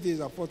 40 days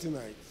and 40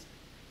 nights,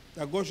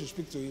 that God should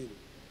speak to him.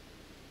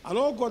 And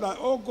all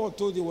God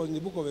told him was in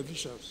the book of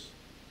Ephesians.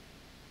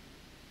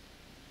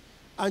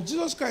 And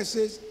Jesus Christ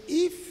says,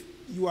 if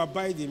you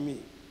abide in me,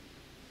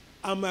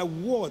 and my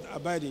word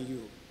abide in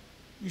you,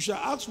 you shall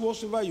ask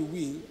whatsoever you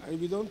will, and it will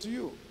be done to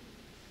you.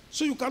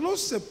 So you cannot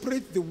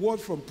separate the word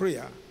from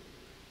prayer.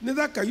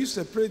 Neither can you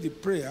separate the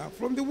prayer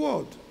from the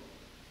word.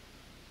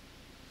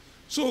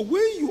 So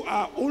when you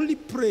are only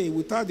praying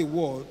without the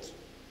word,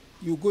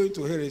 you go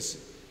into heresy.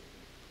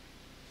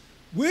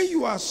 When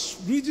you are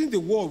reading the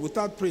word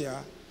without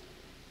prayer,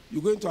 you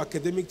go into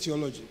academic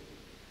theology.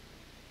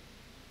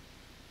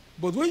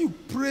 But when you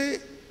pray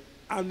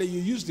and then you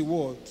use the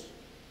word,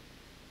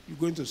 you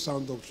go into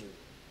sound doctrine.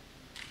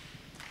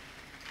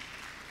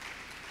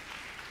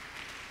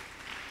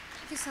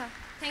 Thank you, sir.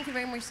 Thank you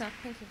very much, sir.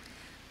 Thank you.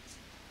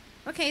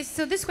 Okay,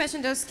 so this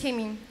question just came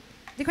in.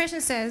 The question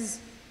says,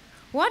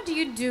 What do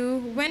you do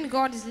when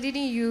God is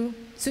leading you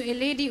to a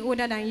lady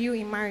older than you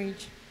in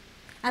marriage?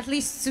 At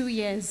least 2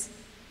 years.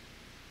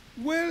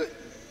 Well,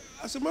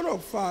 as a matter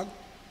of fact,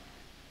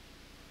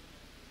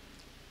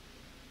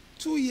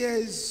 2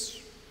 years,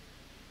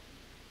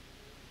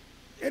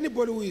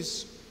 anybody who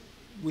is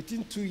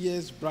within 2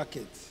 years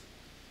bracket,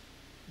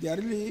 they are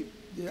really,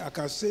 I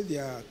can say they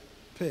are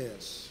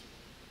pairs.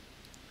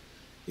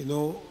 You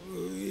know,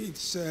 it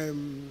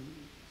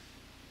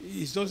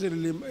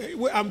doesn't really,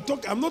 well,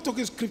 I'm not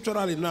talking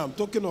scripturally now, I'm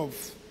talking of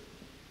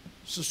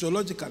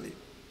sociologically,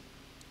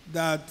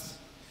 that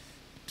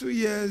 2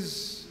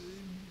 years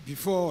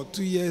before,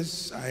 2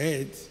 years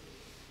ahead,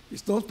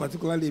 it's not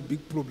particularly a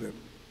big problem.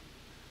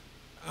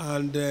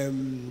 And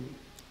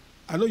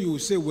I know you will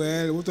say,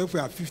 well, what if we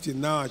are 50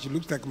 now and she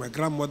looks like my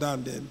grandmother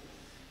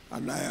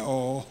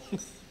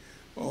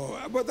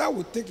but that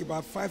would take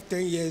about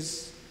 5-10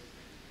 years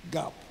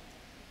gap.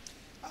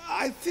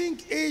 I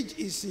think age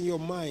is in your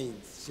mind,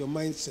 it's your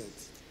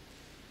mindset.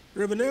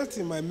 Reverend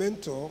Elton, my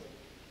mentor,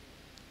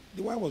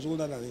 the wife was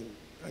older than him,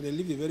 and they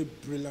lived a very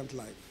brilliant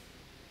life.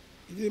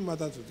 It didn't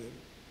matter to them.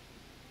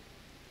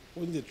 It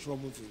wasn't a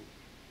trouble thing.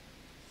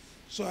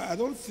 So I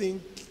don't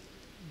think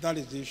that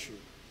is the issue.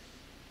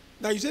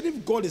 Now you said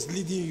if God is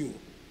leading you,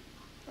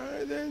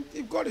 then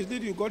if God is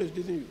leading you, God is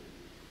leading you.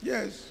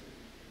 Yes.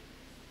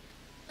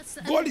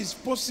 God is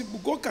possible.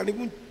 God can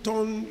even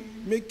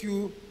make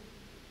you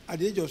at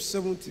the age of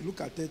 70,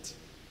 look at 30.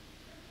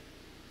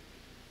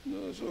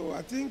 No, so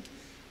I think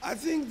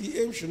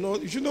the aim should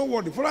not, you should know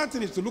what, the first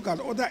thing is to look at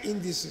other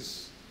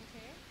indices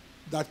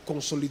that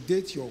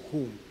consolidate your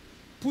home.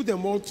 Put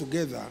them all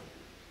together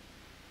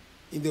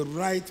in the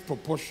right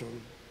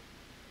proportion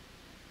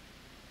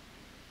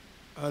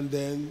and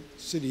then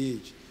see the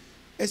age.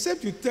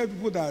 Except you tell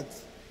people that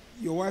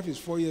your wife is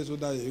 4 years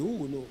older than you, who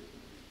will know?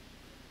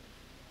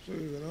 So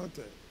you cannot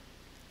tell.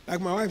 Like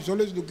my wife is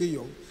always looking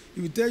young.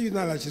 He will tell you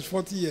now that she's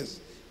 40 years.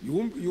 You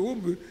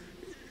won't be.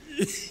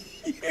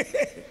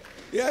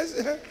 Yes,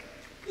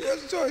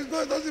 so it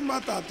doesn't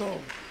matter at all.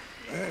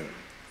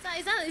 So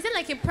is that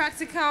like a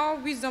practical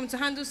wisdom to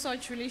handle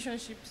such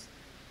relationships?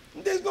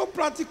 There's no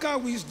practical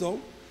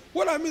wisdom.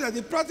 What I mean is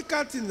the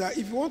practical thing that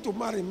if you want to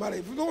marry, marry.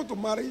 If you don't want to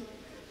marry,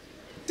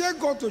 tell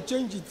God to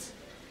change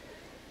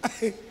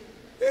it.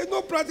 There's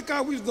no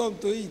practical wisdom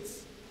to it.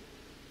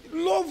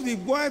 Love the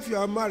wife you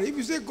are married. If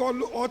you say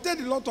God, or tell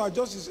the Lord to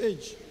adjust his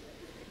age.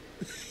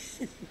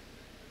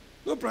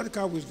 No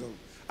practical wisdom.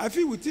 I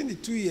feel within the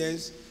 2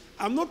 years,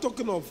 I'm not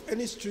talking of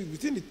any street,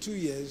 within the 2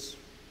 years,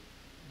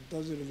 it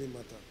doesn't really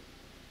matter.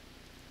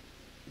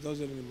 It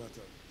doesn't really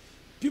matter.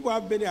 People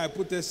have many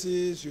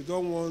hypotheses. You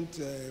don't want,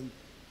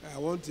 I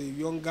want a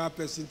younger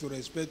person to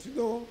respect you.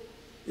 No.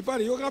 In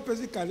fact, a younger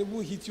person can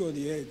even hit you on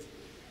the head.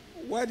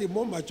 While the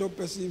more mature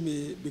person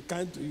may be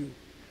kind to you.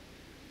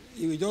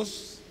 He will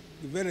just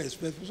be very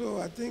respectful.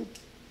 So I think,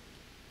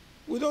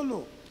 we don't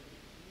know.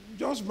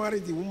 Just marry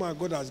the woman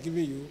God has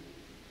given you.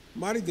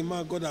 Marry the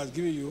man God has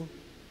given you.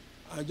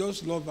 And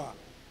just love her.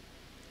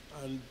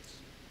 And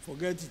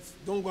forget it.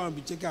 Don't go and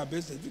be checking her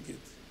birth certificate.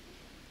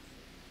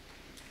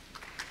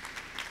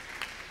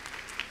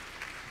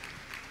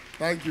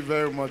 Thank you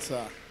very much,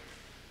 sir.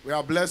 We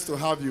are blessed to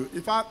have you.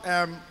 In fact,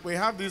 we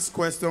have this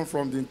question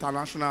from the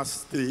international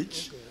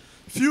stage. Okay.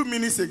 Few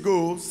minutes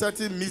ago,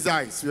 certain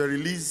missiles were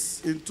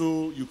released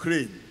into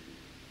Ukraine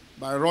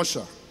by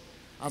Russia.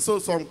 And so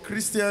some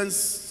Christians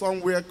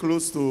somewhere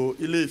close to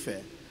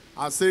Ile-Ife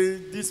are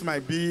saying this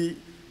might be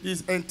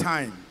this end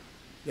time.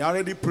 They're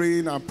already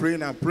praying and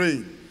praying and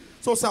praying.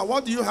 So, sir,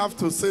 what do you have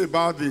to say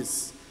about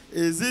this?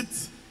 Is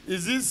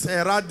this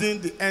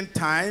heralding the end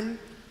time,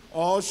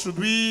 or should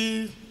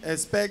we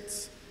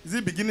expect, is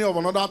it beginning of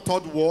another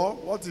third war?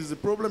 What is the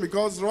problem?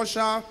 Because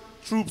Russia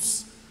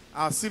troops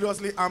are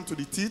seriously armed to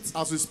the teeth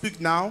as we speak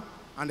now,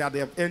 and that they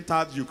have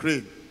entered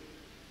Ukraine.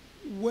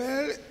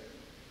 Well,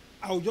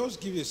 I'll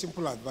just give you a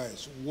simple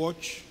advice.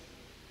 Watch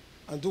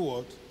and do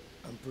what?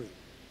 And pray.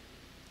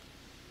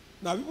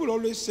 Now, people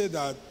always say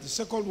that the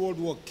Second World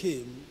War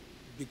came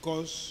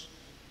because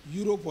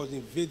Europe was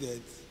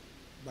invaded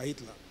by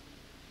Hitler.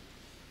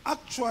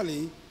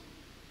 Actually,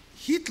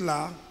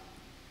 Hitler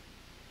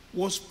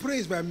was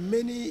praised by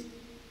many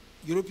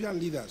European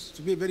leaders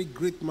to be a very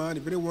great man,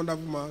 a very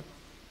wonderful man,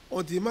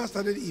 until the man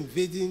started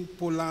invading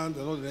Poland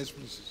and all the rest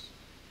places.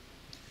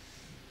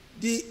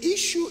 The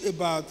issue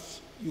about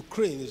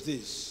Ukraine is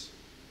this.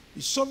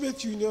 The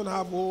Soviet Union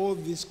have all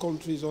these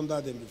countries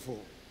under them before.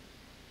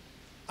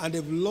 And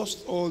they've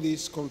lost all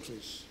these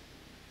countries.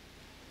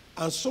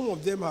 And some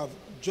of them have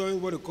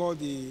joined what they call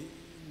the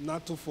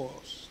NATO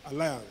force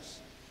alliance.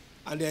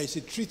 And there is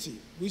a treaty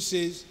which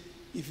says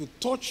if you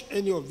touch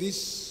any of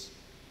these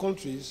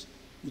countries,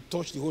 you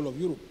touch the whole of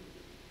Europe.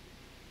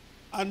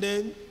 And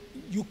then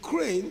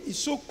Ukraine is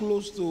so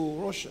close to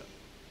Russia.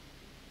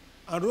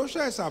 And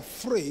Russia is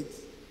afraid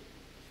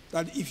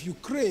that if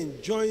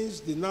Ukraine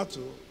joins the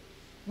NATO,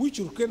 which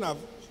Ukraine have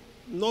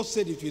not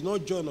said it will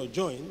not join or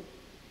join,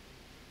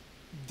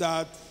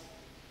 that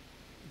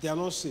they are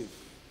not safe.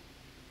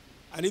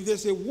 And if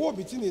there's a war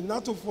between the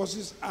NATO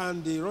forces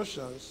and the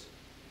Russians,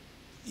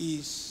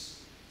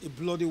 is a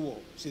bloody war.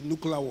 It's a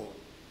nuclear war.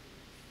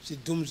 It's a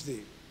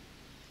doomsday.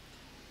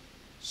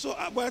 So,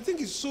 but I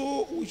think it's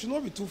so, we should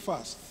not be too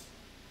fast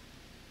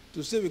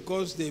to say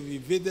because they've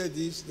invaded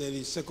this, there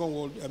is the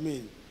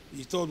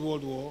Third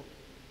World War.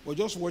 But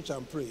just watch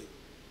and pray.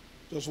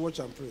 Just watch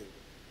and pray.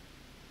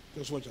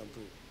 Just watch and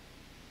pray.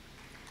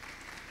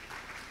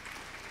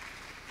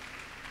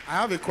 I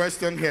have a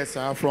question here,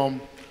 sir,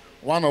 from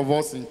one of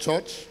us in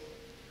church.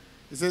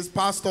 He says,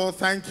 Pastor,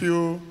 thank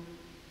you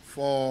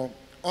for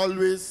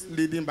always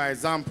leading by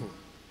example.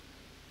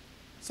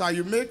 So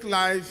you make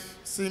life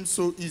seem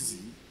so easy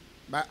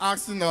by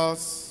asking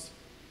us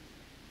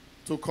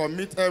to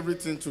commit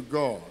everything to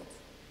God.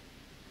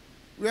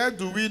 Where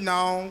do we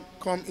now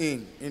come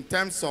in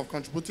terms of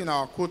contributing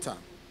our quota?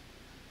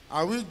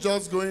 Are we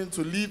just going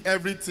to leave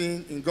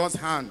everything in God's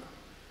hand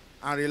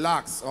and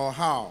relax, or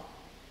how?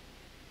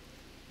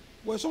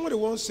 Well, somebody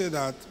once said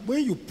that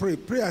when you pray,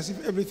 pray as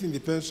if everything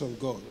depends on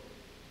God.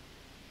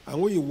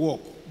 And when you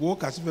walk,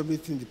 walk as if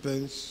everything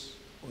depends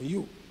on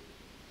you.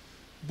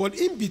 But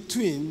in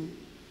between,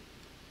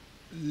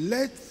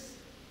 let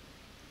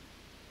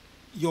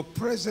your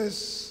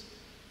presence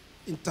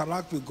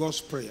interact with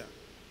God's prayer.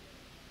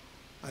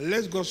 And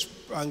let God's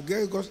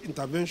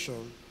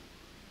intervention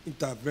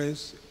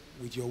intervenes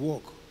with your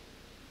work.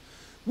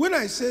 When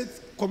I said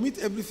commit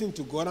everything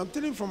to God, I'm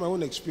telling you from my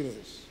own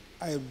experience.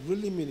 I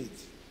really mean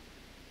it.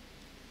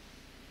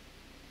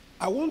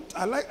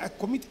 I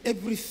commit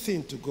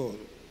everything to God.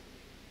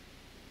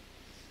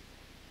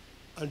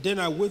 And then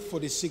I wait for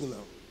the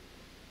signal.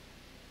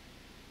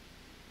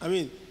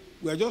 We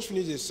are just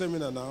finished a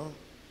seminar now.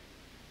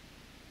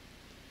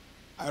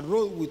 I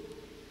wrote with,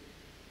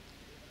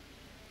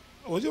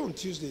 was it on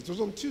Tuesday? It was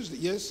on Tuesday,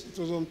 yes, it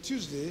was on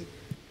Tuesday.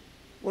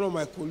 One of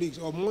my colleagues,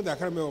 or Monday, I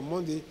can't remember, on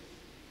Monday,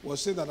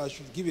 was saying that I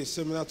should give a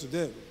seminar to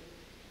them.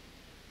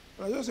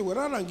 And I just said, well,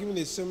 rather than giving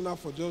a seminar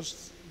for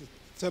just the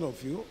 10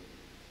 of you,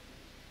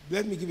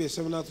 let me give a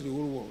seminar to the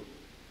whole world.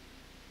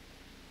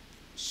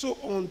 So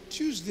on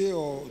Tuesday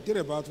or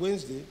thereabout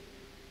Wednesday,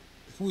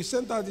 we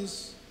sent out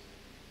this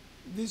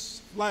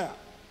flyer.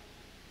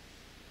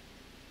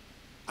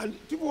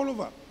 And people all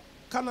over,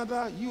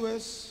 Canada,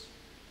 US,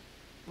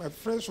 my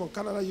friends from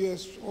Canada,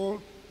 US,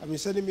 all have been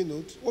sending me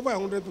notes. Over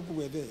 100 people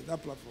were there,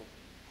 that platform.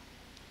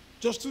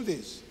 Just 2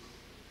 days.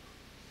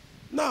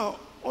 Now,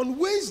 on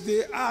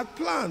Wednesday, I had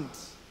planned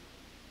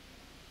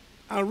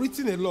and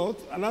written a lot,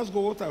 and asked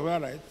God what I will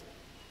write.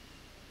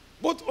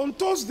 But on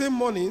Thursday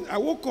morning, I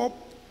woke up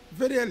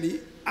very early,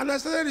 and I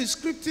started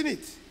scripting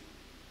it.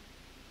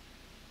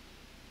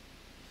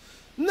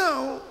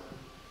 Now,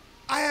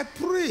 I had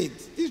prayed,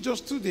 this is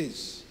just 2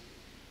 days.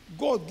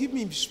 God, give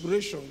me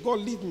inspiration. God,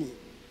 lead me.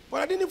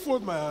 But I didn't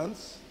fold my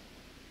hands.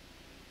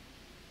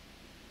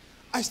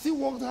 I still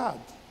worked hard.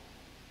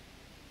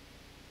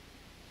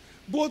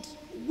 But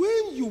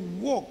when you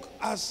walk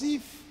as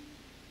if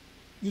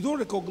you don't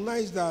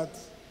recognize that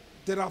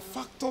there are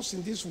factors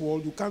in this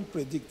world you can't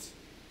predict,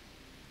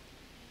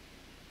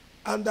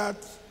 and that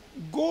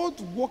God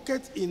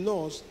worketh in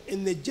us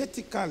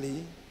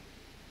energetically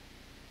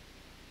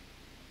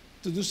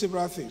to do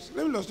several things.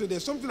 Let me illustrate.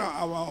 There's something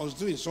I was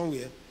doing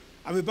somewhere.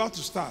 I'm about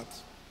to start.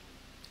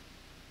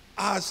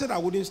 I said I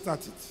wouldn't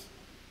start it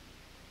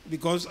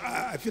because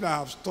I feel I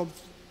have stopped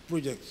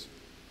projects.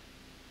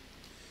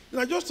 And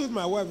I just told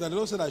my wife that the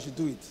Lord said I should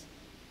do it.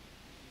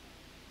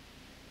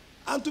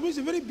 And to me, it's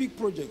a very big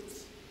project.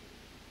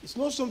 It's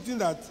not something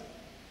that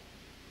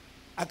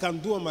I can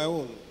do on my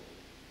own.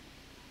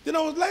 Then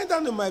I was lying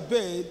down in my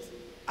bed,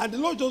 and the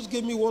Lord just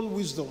gave me one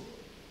wisdom.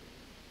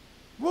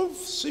 One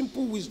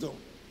simple wisdom.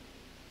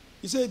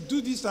 He said, do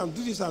this and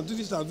do this and do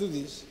this and do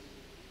this.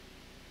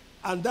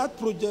 And that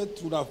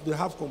project would have been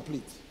half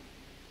complete.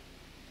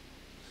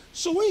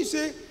 So when you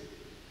say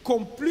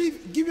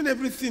complete, giving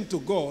everything to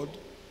God,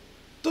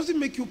 doesn't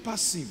make you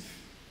passive.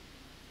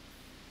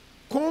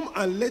 Come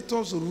and let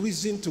us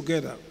reason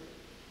together.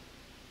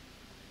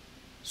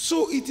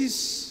 So it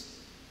is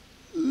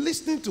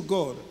listening to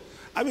God.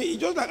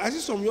 It's just like I see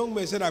some young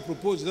men said, I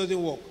propose, it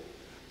doesn't work.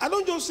 I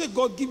don't just say,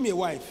 God, give me a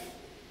wife.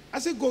 I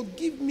say, God,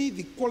 give me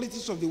the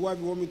qualities of the wife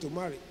you want me to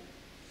marry.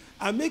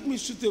 And make me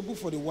suitable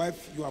for the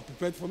wife you are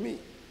prepared for me.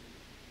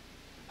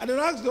 And then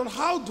I ask God,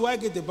 how do I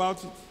get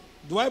about it?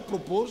 Do I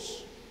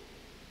propose?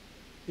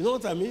 You know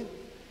what I mean?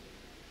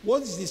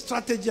 What is the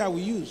strategy I will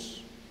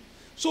use?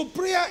 So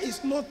prayer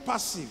is not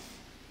passive.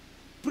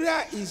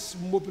 Prayer is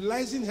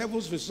mobilizing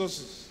heaven's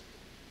resources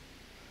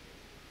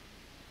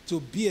to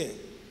bear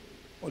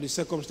on the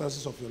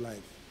circumstances of your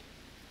life.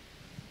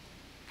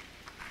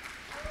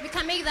 We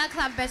can make that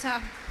clap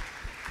better.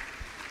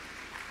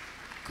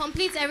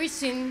 Complete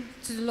everything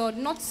to the Lord,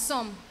 not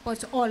some,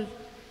 but all.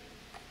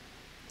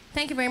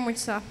 Thank you very much,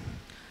 sir.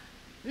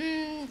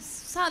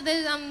 Sir,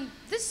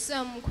 this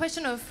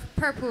question of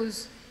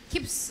purpose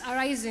keeps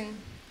arising.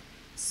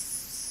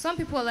 Some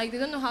people are like, they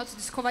don't know how to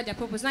discover their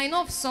purpose. Now, I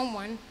know of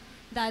someone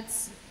that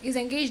is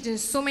engaged in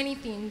so many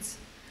things,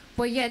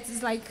 but yet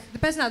it's like the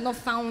person has not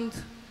found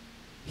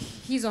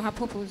his or her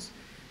purpose.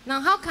 Now,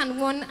 how can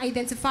one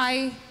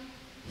identify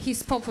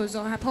his purpose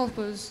or her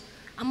purpose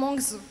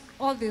amongst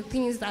all the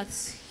things that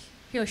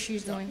he or she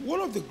is doing? One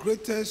of the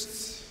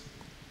greatest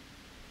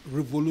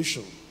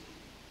revolution,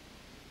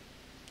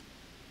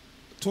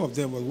 two of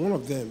them, but one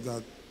of them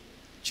that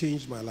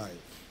changed my life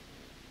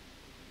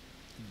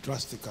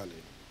drastically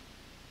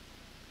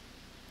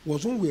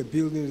was when we were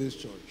building this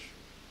church.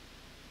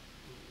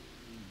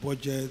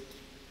 Budget,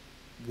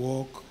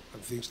 work,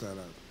 and things like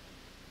that.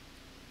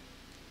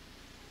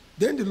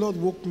 Then the Lord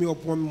woke me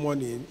up one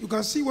morning. You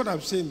can see what I'm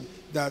saying,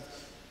 that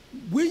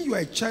when you are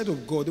a child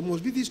of God, there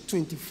must be this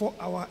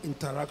 24-hour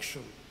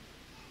interaction.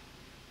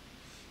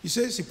 He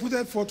says, he put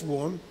that forth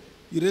one,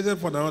 he raised it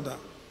for another.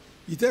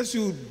 He tells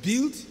you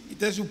build, he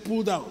tells you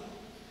pull down.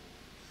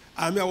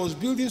 I was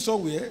building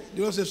somewhere,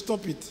 the Lord said,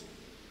 stop it.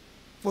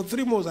 For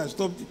 3 months I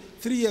stopped it.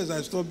 3 years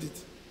I stopped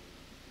it.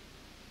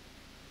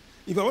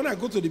 When I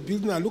go to the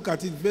building, I look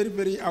at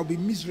it I'll be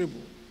miserable.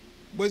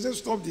 But he said,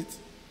 stop it.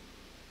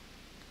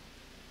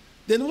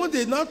 Then one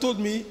day now told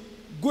me,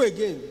 go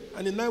again.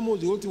 And in 9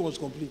 months, the whole thing was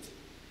complete.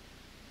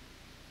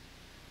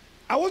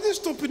 I wasn't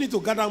stopping it to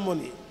gather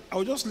money. I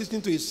was just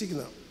listening to a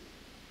signal.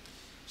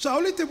 So I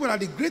only tell you that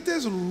the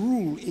greatest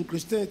rule in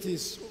Christianity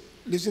is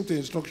listening to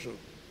instruction.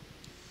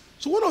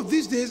 So one of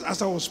these days,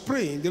 as I was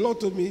praying, the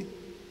Lord told me,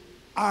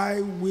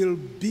 I will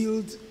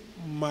build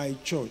my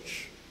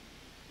church,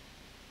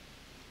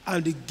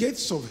 and the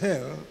gates of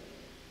hell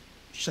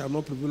shall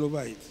not prevail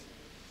over it.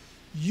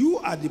 You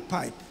are the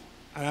pipe,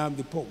 I am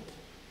the pump.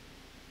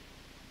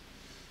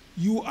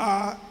 You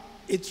are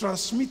a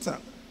transmitter,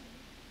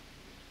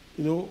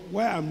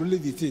 where I'm really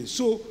the thing.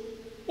 So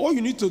all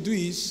you need to do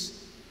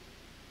is,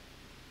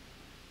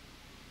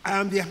 I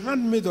am the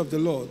handmaid of the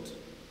Lord.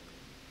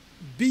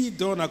 Be it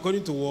done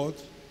according to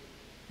what?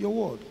 Your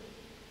word.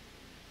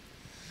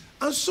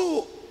 And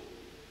so,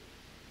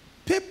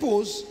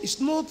 purpose is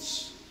not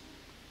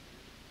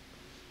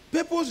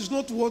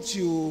what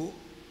you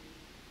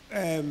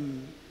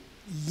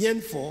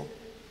yearn for,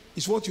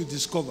 it's what you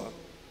discover.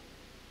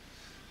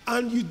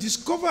 And you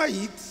discover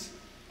it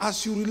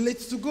as you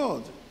relate to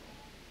God.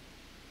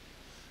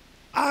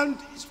 And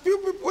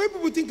when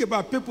people think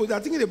about purpose, they're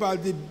thinking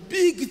about the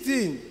big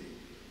thing.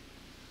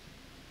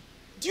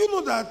 Do you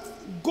know that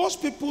God's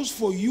purpose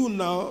for you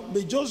now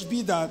may just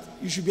be that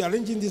you should be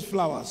arranging these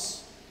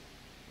flowers?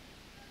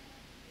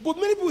 But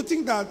many people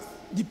think that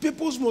the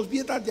purpose must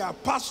be that they are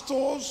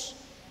pastors,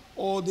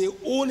 or they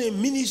own a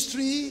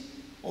ministry,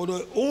 or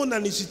they own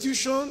an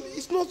institution.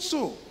 It's not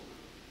so.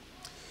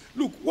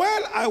 Look,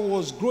 while I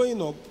was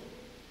growing up,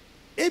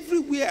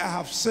 everywhere I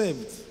have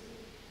served,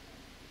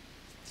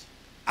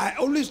 I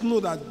always know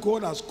that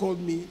God has called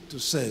me to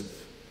serve.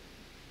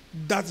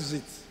 That is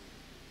it.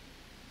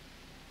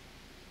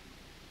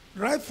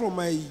 Right from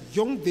my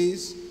young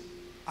days,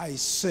 I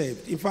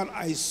served. In fact,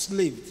 I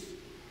slaved.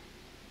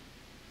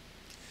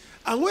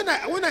 And when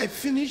I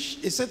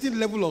finish a certain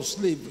level of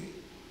slavery,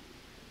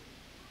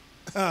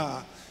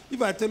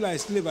 if I tell you I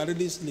slave, I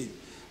really slave.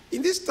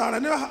 In this town, I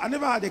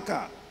never had a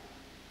car.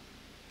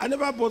 I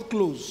never bought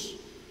clothes.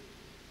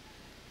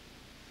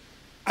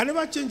 I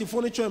never changed the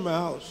furniture in my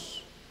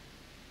house.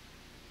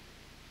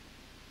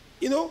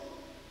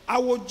 I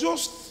was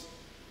just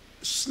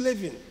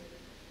slaving.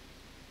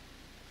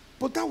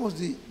 But that was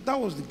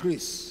the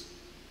grace.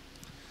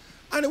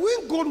 And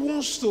when God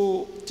wants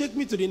to take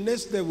me to the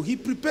next level, he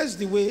prepares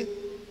the way,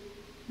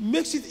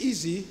 makes it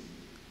easy,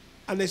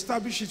 and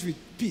establishes it with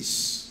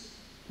peace.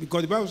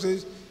 Because the Bible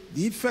says,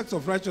 the effect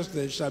of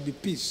righteousness shall be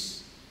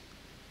peace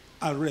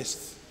and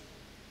rest.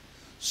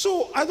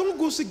 So I don't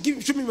go say,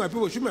 show me my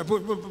people, show me my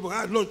people.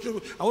 I want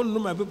to know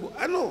my people.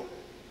 I know.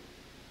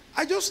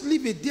 I just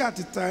live a day at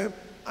a time,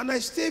 and I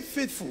stay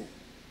faithful.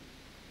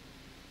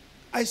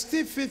 I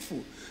stay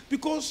faithful.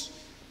 Because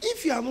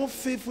if you are not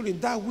faithful in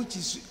that which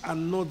is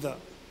another,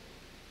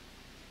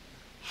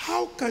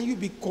 how can you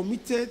be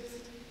committed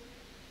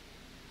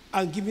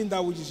and giving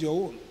that which is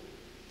your own?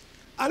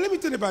 And let me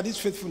tell you about this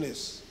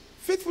faithfulness.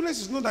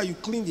 Faithfulness is not that you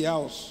clean the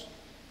house,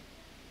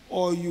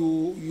 or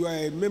you are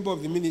a member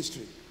of the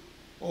ministry,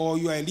 or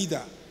you are a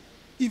leader.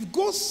 If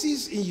God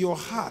sees in your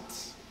heart,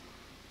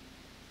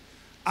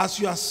 as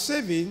you are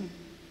serving,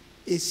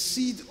 a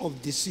seed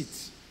of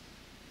deceit,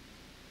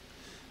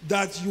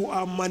 that you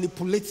are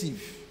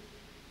manipulative,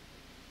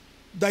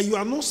 that you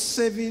are not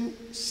serving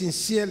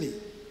sincerely,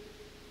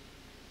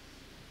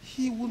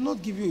 he will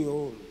not give you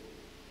your own.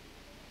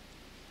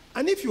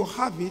 And if you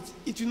have it,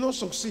 it will not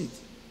succeed.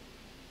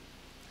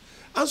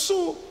 And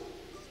so,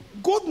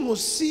 God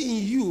must see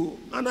in you,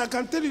 and I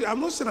can tell you, I'm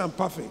not saying I'm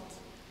perfect.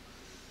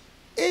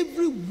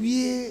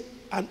 Everywhere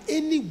and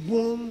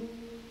anyone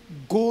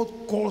God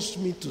calls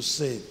me to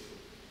serve,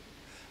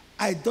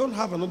 I don't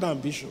have another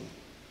ambition.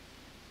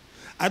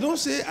 I don't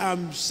say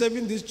I'm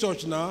serving this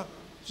church now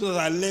so that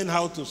I learn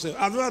how to serve.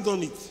 I've never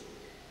done it.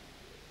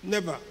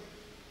 Never.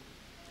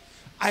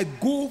 I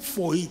go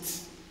for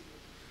it.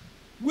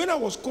 When I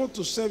was called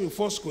to serve in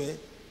Foursquare,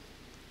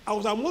 I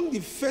was among the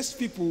first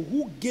people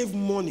who gave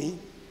money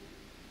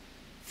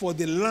for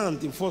the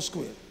land in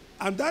Foursquare.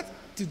 And that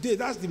today,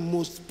 that's the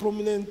most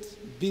prominent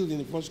building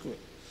in Foursquare.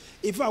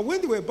 In fact,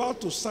 when they were about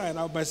to sign,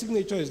 my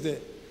signature is there.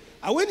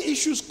 And when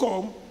issues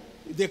come,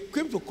 they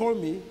came to call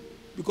me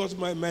because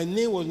my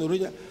name was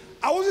Norwegian.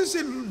 I wasn't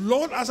saying,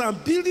 Lord, as I'm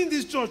building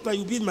this church, that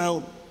you build my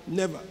own.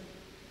 Never.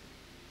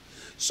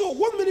 So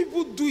what many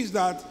people do is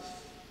that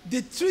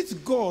they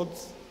treat God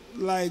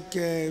like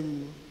as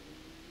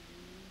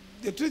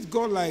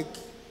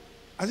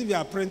if you're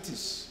an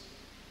apprentice.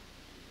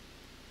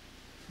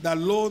 That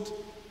Lord,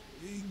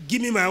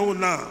 give me my own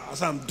now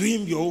as I'm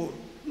doing your own.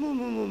 No,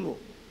 no, no, no.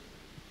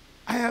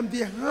 I am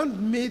the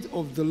handmaid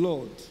of the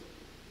Lord.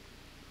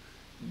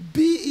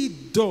 Be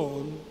it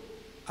done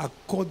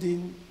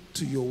according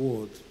to your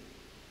word.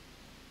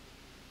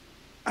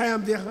 I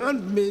am the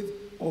handmaid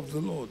of the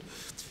Lord.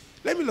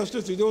 Let me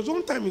illustrate to you. There was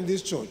one time in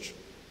this church,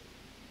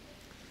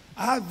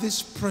 I had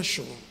this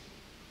pressure,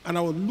 and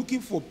I was looking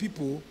for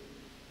people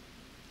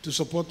to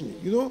support me.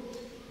 You know,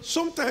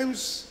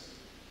 sometimes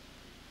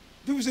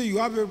people say you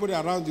have everybody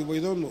around you, but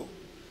you don't know.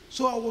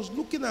 So I was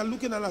looking, and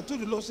I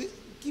told the Lord, say,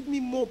 give me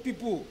more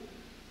people.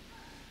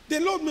 The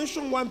Lord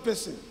mentioned one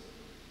person.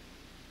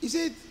 He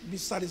said, be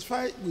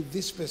satisfied with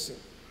this person.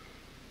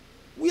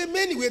 We are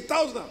many, we are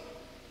thousands.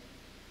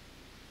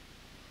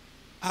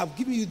 I have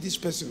given you this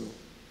person.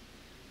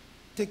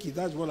 Take it,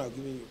 that's what I've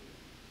given you.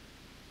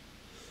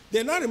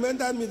 They now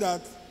reminded me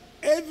that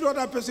every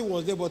other person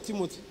was there but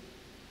Timothy.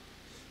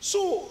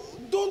 So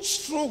don't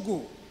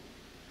struggle.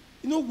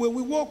 You know, when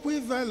we walk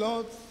with the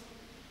Lord,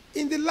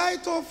 in the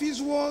light of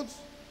his word,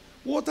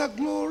 what a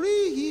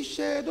glory he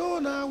shed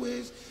on our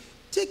ways.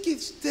 Take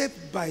it step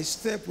by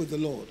step with the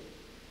Lord.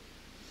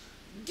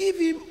 Give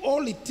him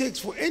all it takes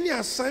for any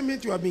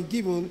assignment you have been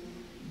given,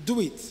 do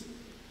it.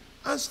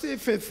 And stay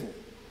faithful.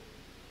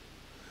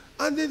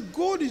 And then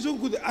God is so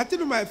good. I tell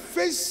you, my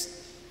first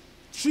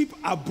trip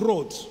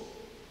abroad,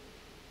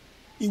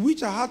 in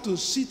which I had to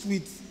sit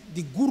with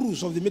the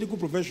gurus of the medical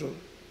profession,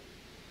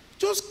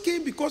 just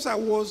came because I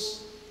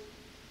was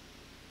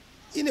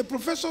in a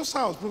professor's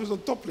house, Professor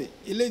Topley,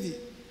 a lady,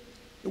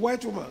 a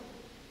white woman.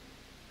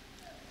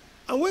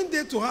 I went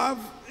there to have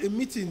a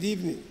meeting in the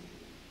evening.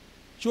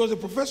 She was a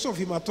professor of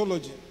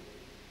hematology.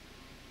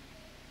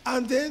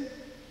 And then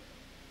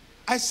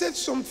I said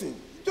something,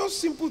 just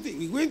simple thing.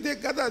 We went there,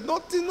 gathered,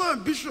 nothing, no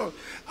ambition.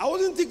 I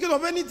wasn't thinking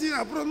of anything,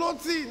 I brought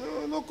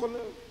nothing, no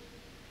connect.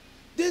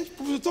 Then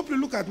Professor Topley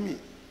looked at me.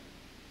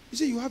 He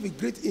said, you have a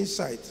great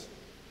insight.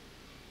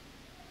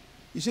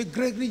 He said,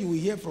 Gregory, you will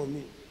hear from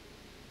me.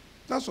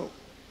 That's all.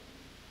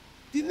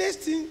 The next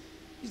thing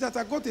is that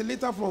I got a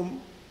letter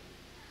from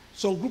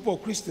some group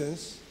of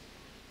Christians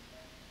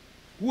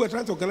who were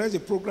trying to organize a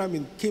program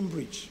in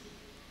Cambridge.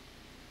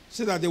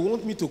 Said that they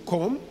want me to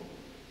come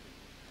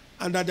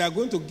and that they are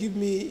going to give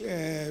me,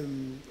 I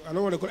don't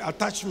know what they call it,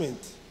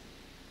 attachment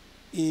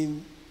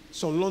in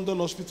some London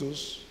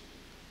hospitals,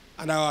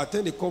 and I will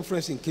attend a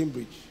conference in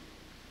Cambridge.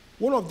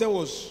 One of them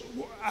was,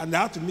 and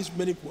I had to miss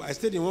many people. I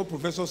stayed in one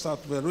professor's house,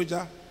 Professor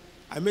Roger.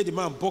 I met a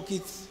man,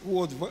 Bucket, who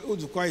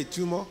was quite a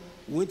tumor,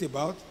 went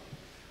about.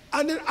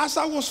 And then as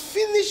I was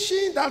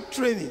finishing that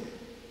training,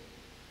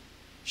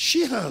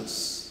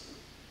 Shehans,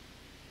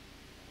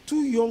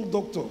 two young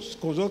doctors,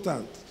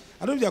 consultants,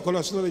 I don't know if they are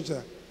called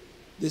a,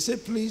 they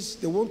said, please,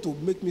 they want to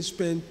make me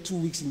spend 2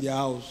 weeks in their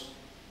house.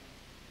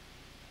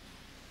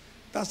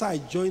 That's how I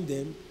joined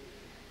them.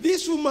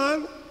 This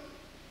woman,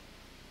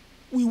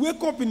 we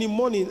wake up in the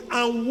morning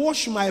and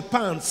wash my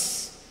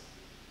pants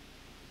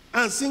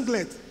and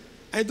singlet.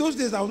 And those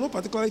days, I was not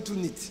particularly too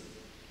neat.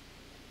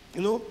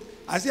 You know,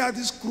 I still had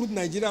this crude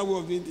Nigerian way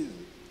of doing this.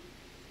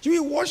 She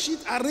will wash it,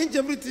 arrange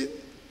everything,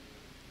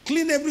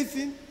 clean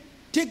everything,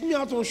 take me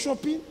out on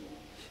shopping.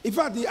 In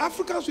fact, the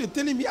Africans were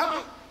telling me,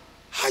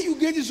 how you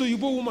get this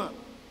Oyibo woman?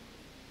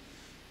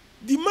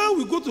 The man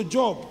will go to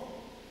job.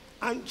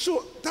 And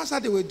so that's how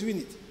they were doing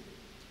it.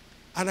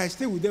 And I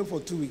stayed with them for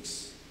 2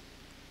 weeks.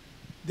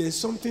 Then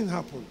something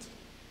happened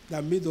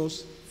that made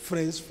us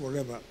friends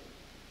forever.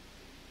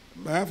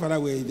 My father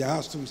were in their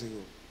house 2 weeks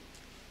ago.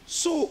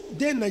 So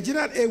then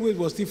Nigerian Airways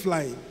was still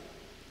flying.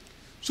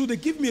 So they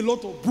give me a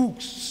lot of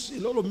books, a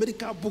lot of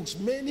medical books,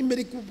 many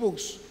medical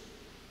books.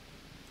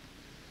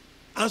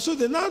 And so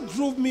they now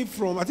drove me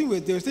from, I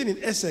think they were staying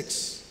in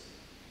Essex,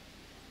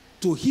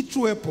 to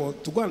Heathrow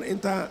Airport to go and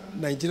enter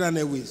Nigerian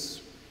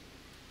Airways.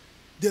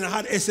 Then I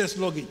had excess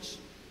luggage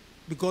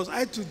because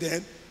I took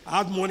them, I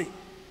had money.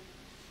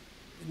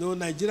 You know,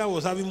 Nigeria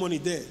was having money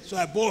there. So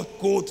I bought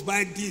coats,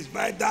 buy this,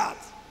 buy that,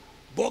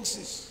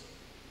 boxes.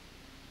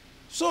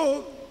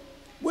 So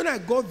when I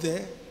got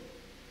there,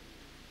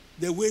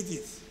 they weighed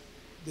it.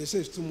 They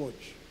said it's too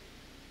much,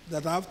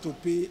 that I have to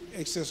pay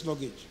excess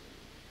luggage.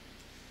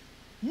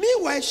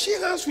 Meanwhile,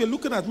 Shehans were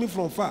looking at me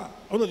from far.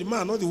 Oh no, the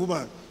man, not the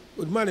woman,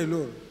 but the man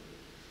alone.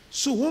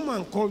 So one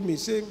man called me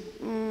saying,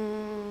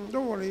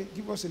 don't worry,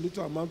 give us a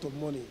little amount of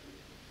money.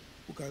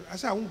 I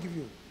said, I won't give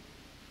you.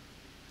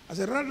 I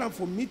said, rather than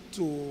for me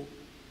to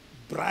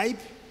bribe,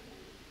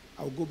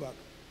 I'll go back.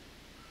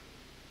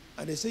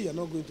 And they say, you're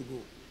not going to go.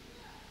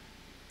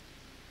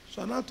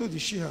 So I now told the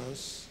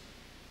Shehans,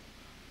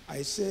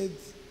 I said,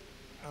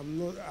 I'm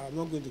not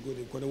going to go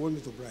there because they want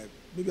me to bribe.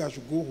 Maybe I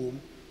should go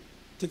home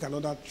take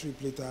another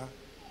trip later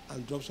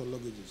and drop some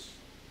luggages.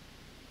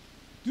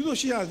 Do you know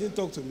she hasn't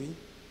talked to me?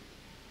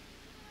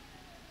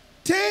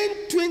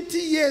 10, 20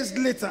 years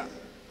later,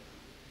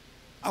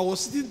 I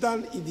was sitting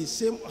down in the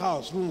same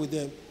house room with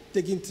them,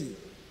 taking tea.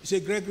 He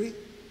said, Gregory, he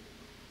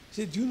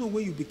said, do you know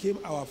when you became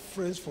our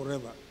friends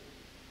forever?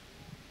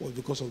 It was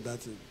because of that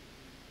thing.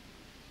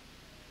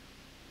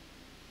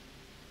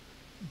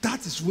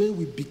 That is when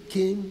we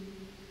became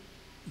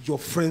your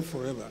friend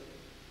forever.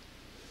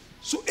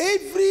 So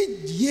every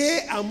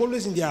year, I'm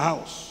always in their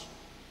house.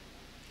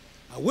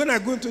 And when I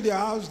go into their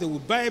house, they will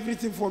buy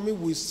everything for me.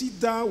 We sit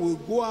down, we'll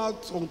go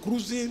out on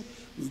cruising,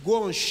 we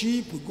go on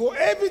ship, we go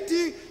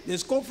everything.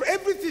 There's comfort,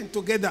 everything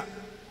together.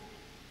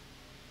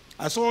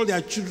 I saw all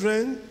their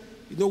children,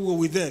 we were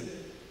with them.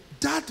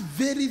 That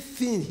very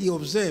thing he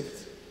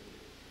observed,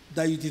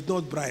 that you did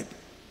not bribe.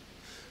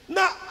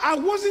 Now, I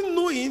wasn't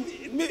knowing,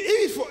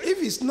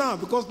 if it's now,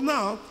 because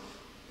now,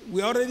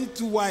 we're already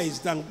too wise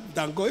than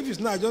God. If it's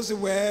now, I just say,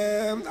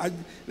 well,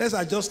 let's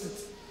adjust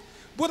it.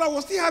 But I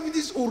was still having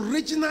this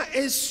original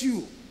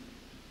SU.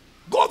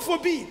 God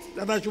forbid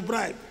that I should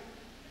bribe.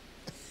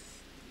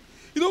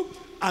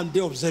 And they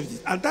observed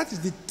it. And that is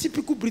the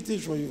typical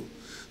British for you.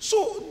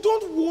 So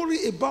don't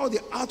worry about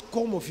the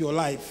outcome of your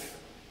life.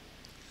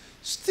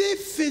 Stay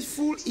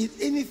faithful in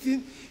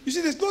anything. You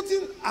see, there's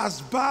nothing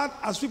as bad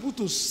as people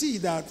to see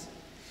that.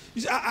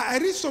 You see, I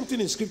read something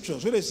in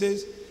scriptures where it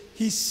says,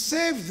 he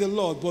served the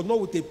Lord, but not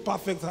with a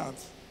perfect heart.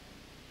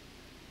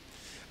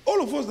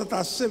 All of us that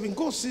are serving,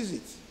 God sees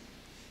it.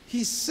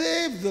 He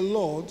served the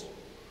Lord,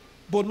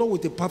 but not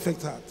with a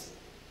perfect heart.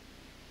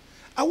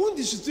 I want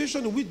the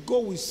situation in which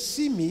God will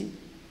see me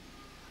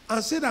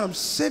and say that I'm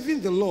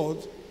serving the Lord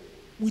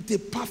with a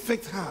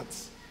perfect heart.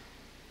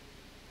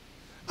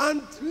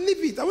 And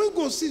leave it. And when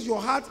God sees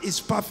your heart is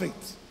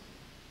perfect,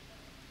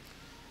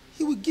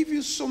 he will give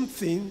you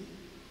something,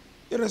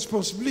 a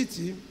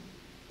responsibility,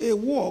 a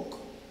work,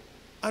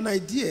 an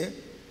idea.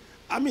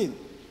 I mean,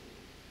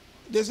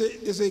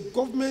 there's a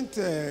government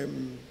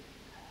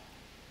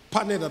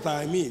panel that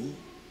I'm in.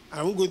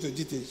 I won't go into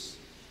details.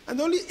 And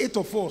only 8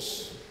 of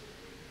us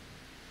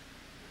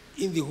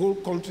in the whole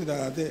country that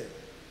are there.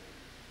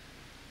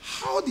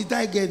 How did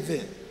I get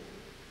there?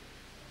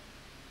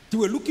 They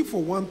were looking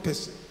for one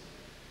person.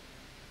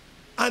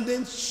 And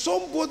then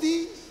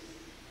somebody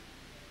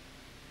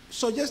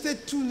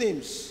suggested 2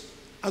 names.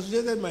 I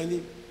suggested my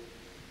name.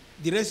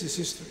 The rest is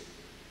history.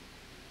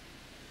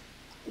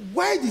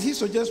 Why did he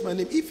suggest my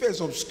name? If it's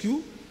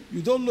obscure,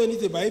 you don't know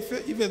anything about it,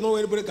 if it's not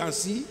anybody can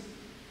see.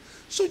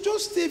 So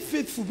just stay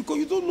faithful because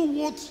you don't know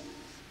what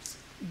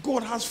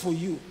God has for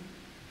you.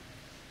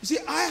 You see,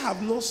 I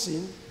have not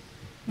seen,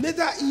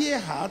 neither ear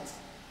heard,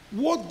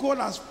 what God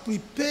has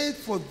prepared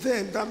for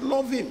them that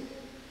love him.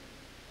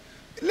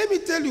 Let me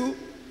tell you,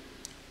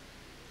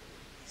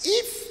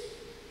 if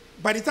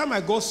by the time I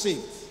got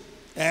saved,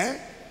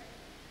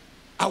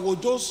 I was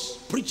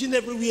just preaching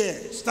everywhere,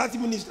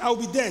 starting ministry, I will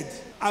be dead.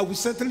 I will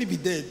certainly be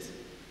dead.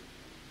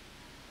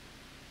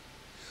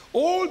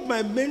 All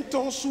my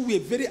mentors who were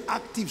very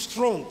active,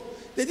 strong,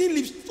 they didn't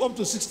live up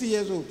to 60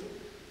 years old.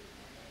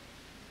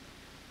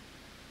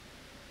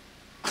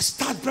 I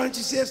start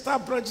branches here,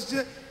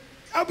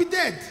 I'll be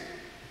dead.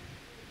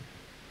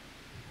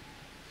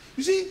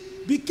 You see,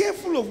 be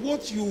careful of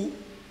what you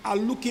are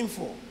looking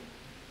for.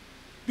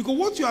 Because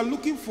what you are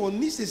looking for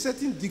needs a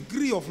certain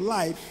degree of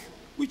life,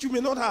 which you may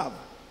not have.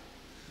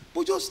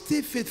 But just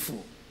stay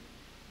faithful.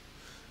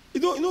 You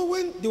know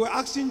when they were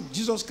asking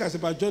Jesus Christ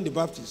about John the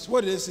Baptist,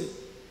 what did they say?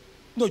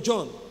 No,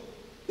 John.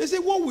 They say,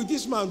 what will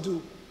this man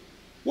do?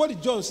 What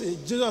did John say?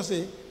 Jesus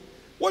say,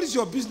 what is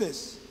your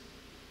business?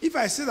 If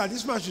I say that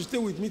this man should stay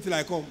with me till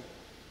I come,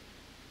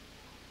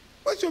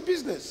 what's your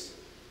business?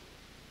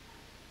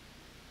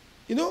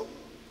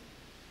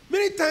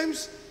 Many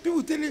times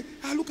people tell you,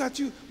 look at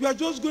you, you are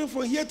just going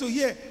from here to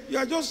here.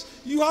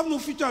 You have no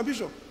future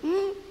ambition.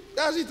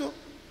 That's it.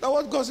 That's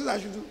what God says I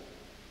should do.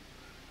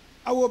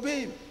 I will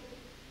obey him.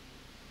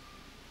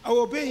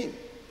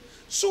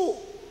 So,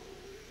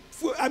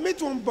 I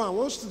met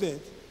one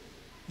student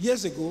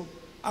years ago.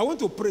 I went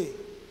to pray.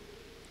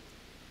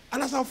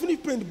 And as I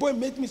finished praying, the boy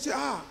met me and said,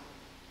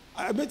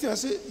 I met him.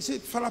 He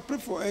said, Father, pray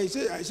for him. He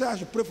said, I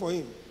should pray for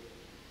him.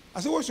 I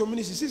said, what's your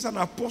ministry? He says, an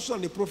apostle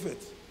and a prophet.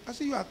 I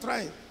said, you are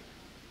trying.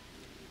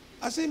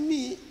 I said,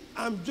 me,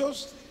 I'm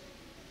just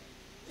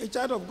a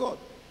child of God.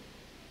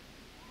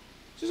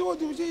 She said, what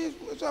do you say?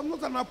 I said, I'm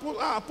not an apostle.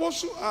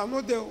 Apostle, I'm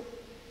not there.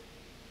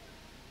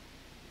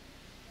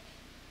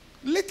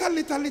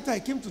 Later, he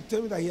came to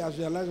tell me that he has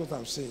realized what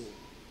I'm saying.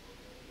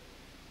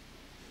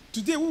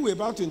 Today, we were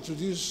about to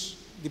introduce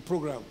the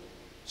program.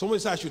 Somebody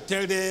said I should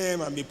tell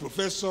them I'm a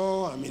professor,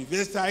 I'm a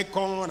university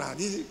icon, and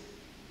this.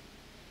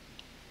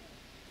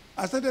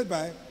 I started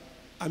by,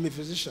 I'm a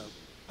physician,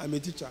 I'm a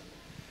teacher.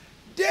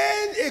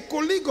 Then a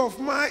colleague of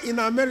mine in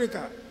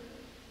America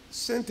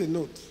sent a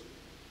note.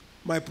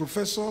 My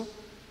professor,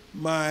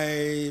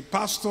 my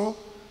pastor,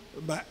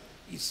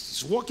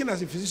 he's working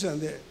as a physician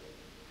there.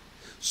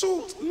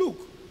 So, look,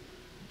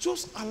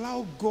 just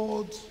allow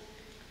God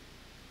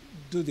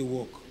do the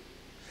work.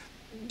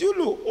 Do you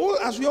know,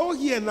 as we are all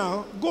here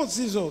now, God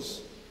sees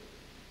us.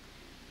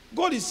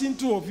 God is seeing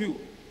two of you.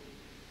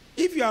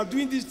 If you are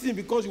doing this thing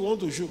because you want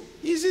to show,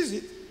 He sees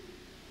it.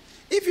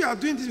 If you are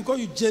doing this because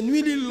you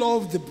genuinely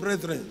love the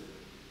brethren,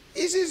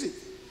 He sees it.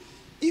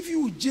 If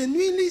you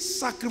genuinely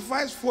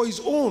sacrifice for His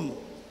own,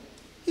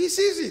 He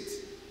sees it.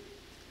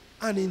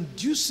 And in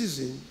due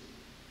season,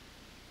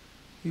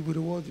 He will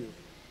reward you.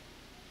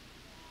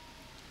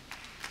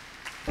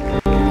 If you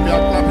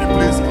are clapping,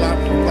 please clap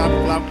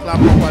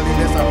properly.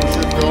 Let's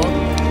appreciate God.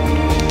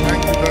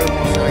 Thank you very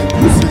much. In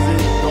due season,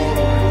 God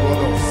will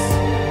reward us.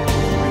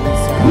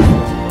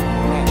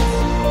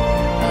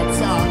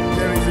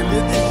 There is a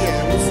lady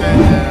here who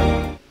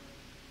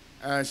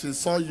said she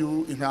saw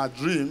you in her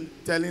dream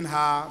telling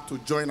her to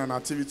join an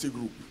activity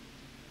group.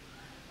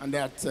 And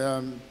that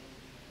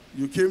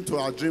you came to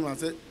her dream and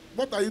said,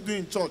 what are you doing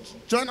in church?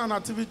 Join an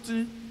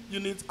activity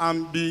unit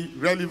and be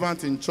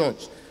relevant in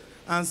church.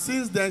 And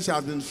since then, she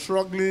has been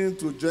struggling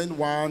to join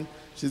one.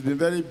 She's been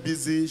very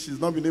busy. She's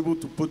not been able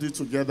to put it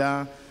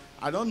together.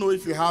 I don't know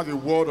if you have a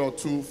word or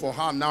two for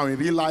her now in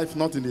real life,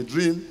 not in a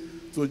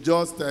dream, to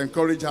just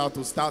encourage her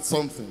to start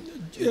something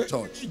in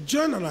church.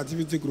 Join an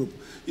activity group.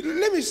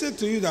 Let me say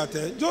to you that,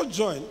 just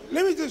join.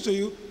 Let me say to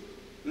you,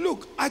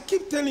 look, I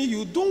keep telling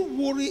you, don't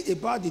worry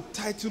about the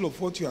title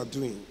of what you are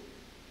doing.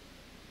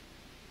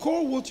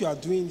 Call what you are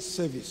doing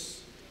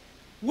service.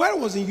 When I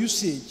was in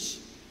usage,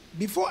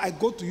 before I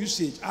got to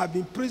usage, I've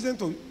been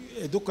president of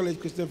Edo College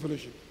Christian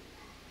Fellowship.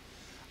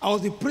 I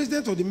was the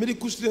president of the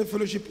Medical Student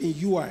Fellowship in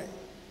UI.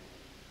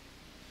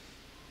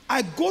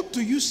 I got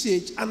to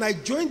usage and I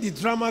joined the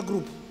drama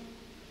group.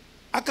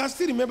 I can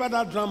still remember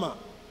that drama.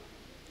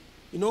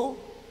 You know,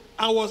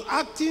 I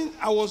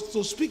was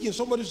to speak in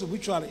somebody's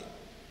obituary.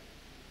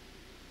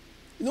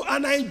 You know,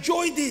 and I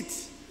enjoyed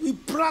it. We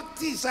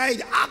practiced, I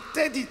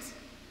acted it.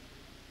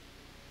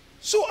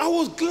 So I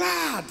was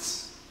glad.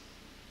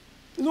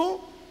 You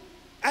know,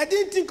 I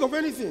didn't think of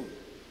anything.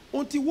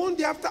 Until one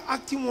day after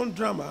acting one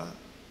drama,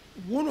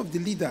 one of the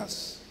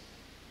leaders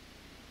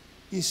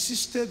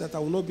insisted that I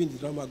will not be in the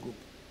drama group.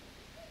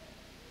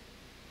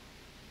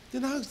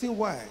 Then I asked him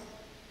why.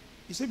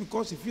 He said,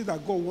 because he feels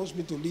that God wants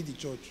me to lead the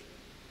church,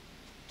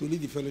 to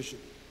lead the fellowship.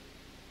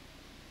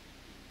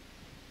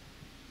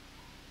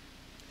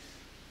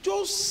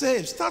 Just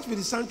serve. Start with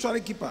the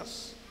sanctuary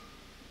keepers.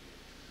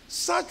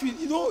 Start with,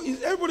 you know,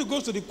 everybody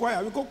goes to the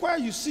choir. Because choir,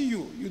 you see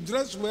you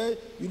dress well,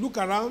 you look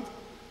around,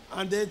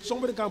 and then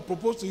somebody can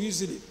propose to you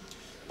easily.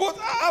 But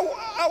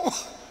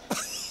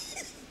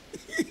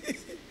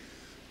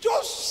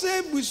just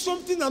serve with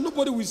something that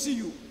nobody will see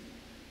you.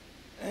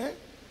 Eh?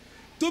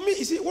 To me,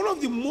 you see, one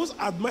of the most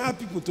admired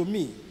people to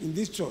me in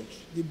this church,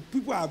 the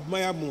people I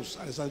admire most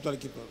are the sanctuary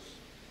keepers.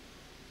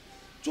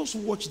 Just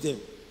watch them.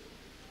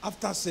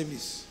 After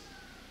service,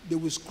 they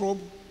will scrub,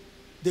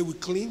 they will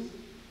clean.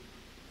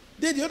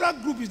 Then the other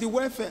group is the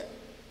welfare.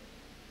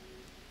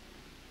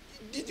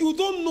 You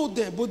don't know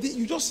them, but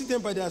you just see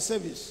them by their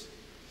service.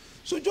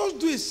 So just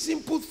do a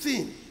simple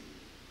thing,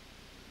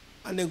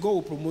 and then God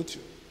will promote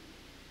you.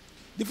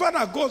 The fact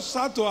that God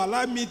started to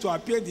allow me to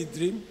appear in the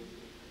dream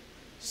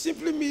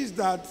simply means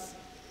that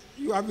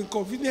you have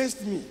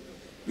inconvenienced me.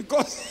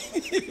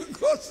 Because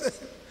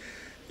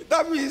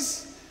that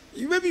means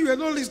maybe you were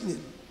not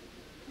listening.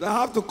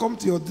 I have to come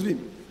to your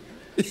dream.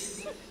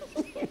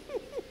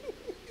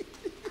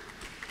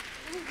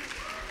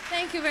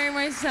 Thank you very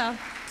much, sir.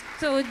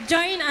 So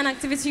join an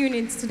activity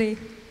unit today.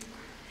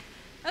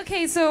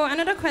 Okay, so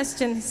another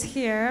question is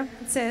here.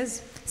 It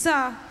says,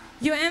 sir,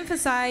 you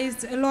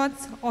emphasized a lot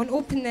on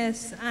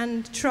openness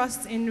and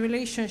trust in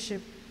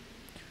relationship.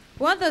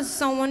 What does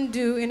someone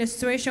do in a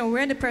situation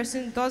where the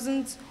person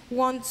doesn't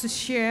want to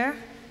share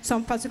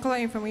some particular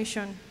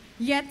information,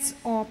 yet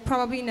or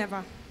probably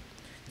never,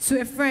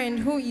 to a friend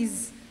who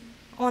is,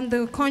 on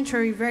the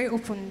contrary, very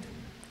open?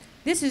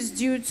 This is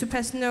due to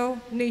personal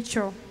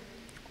nature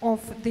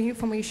of the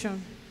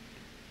information.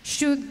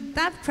 Should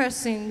that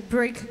person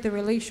break the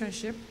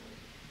relationship?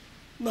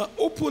 Now,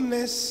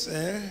 openness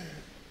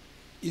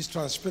is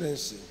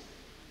transparency.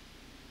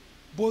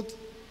 But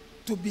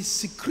to be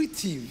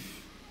secretive,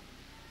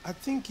 I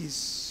think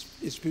is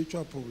a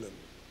spiritual problem.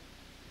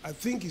 I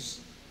think it's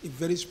a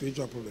very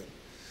spiritual problem.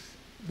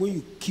 When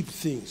you keep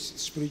things,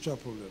 it's a spiritual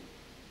problem.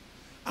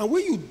 And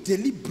when you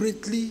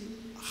deliberately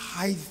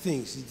hide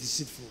things, it's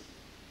deceitful.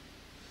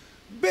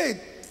 But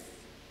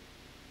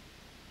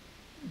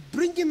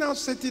bringing out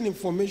certain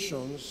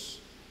informations,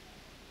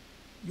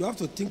 you have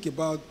to think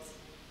about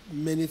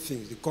many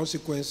things, the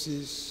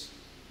consequences,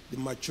 the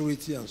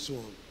maturity, and so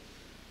on.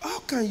 How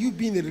can you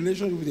be in a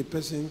relationship with a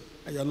person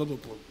and you're not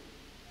open?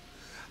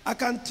 I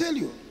can tell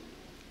you,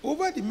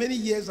 over the many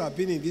years I've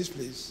been in this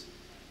place,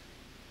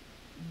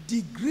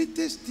 the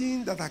greatest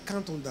thing that I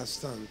can't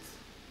understand,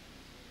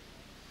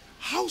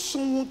 how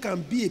someone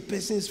can be a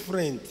person's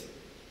friend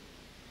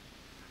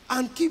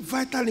and keep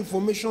vital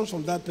information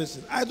from that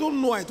person. I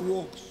don't know how it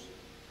works.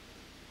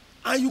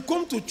 And you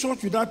come to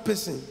church with that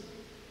person,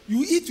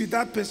 you eat with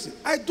that person.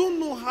 I don't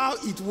know how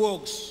it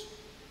works.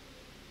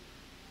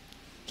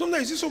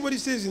 Sometimes you see somebody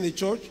says in the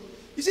church,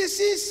 He said,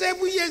 since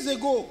 7 years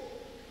ago,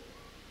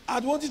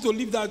 I'd wanted to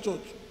leave that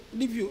church.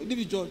 Leave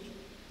the church.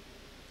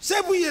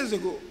 7 years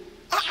ago.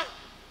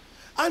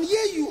 And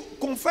here you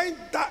confine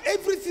that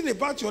everything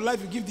about your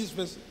life you give this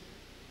person.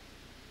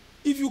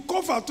 If you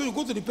cough at all, you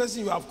go to the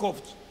person you have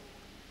coughed.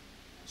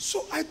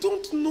 So I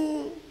don't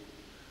know.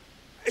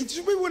 It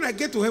should be when I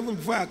get to heaven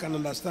before I can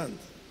understand.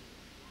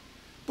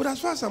 But as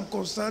far as I'm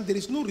concerned, there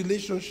is no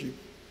relationship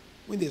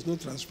when there's no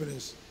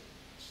transparency.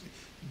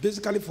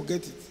 Basically,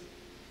 forget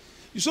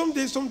it.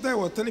 Sometimes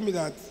was telling me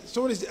that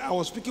I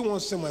was speaking one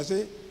sermon.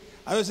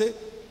 I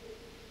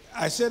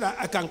said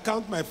I can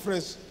count my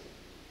friends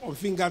on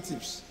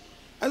fingertips.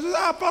 I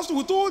said, Pastor,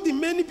 with all the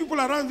many people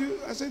around you,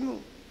 I said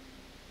no.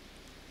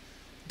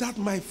 That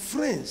my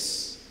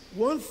friends,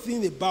 one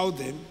thing about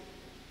them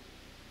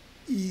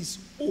is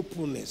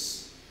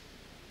openness.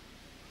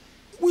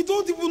 We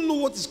don't even know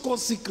what is called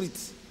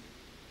secret.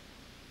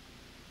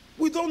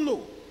 We don't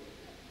know.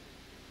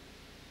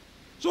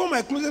 So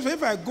my closest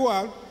friends, if I go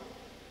out,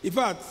 in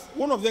fact,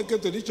 one of them came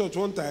to the church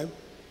one time,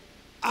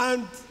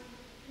 and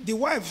the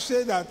wife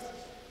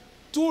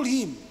told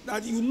him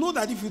that you know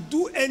that if you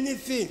do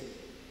anything,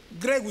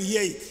 Greg will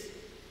hear it.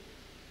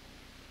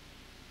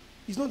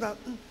 It's not that,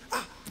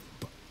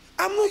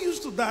 I'm not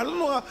used to that.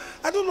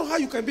 I don't know how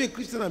you can be a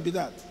Christian and be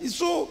that. It's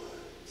so,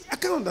 I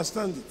can't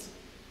understand it.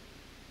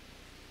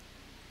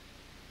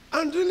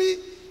 And really,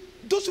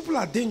 those people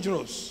are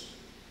dangerous.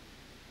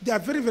 They are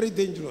very, very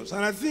dangerous.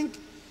 And I think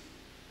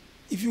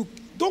if you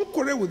don't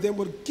quarrel with them,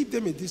 but keep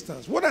them a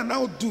distance. What I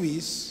now do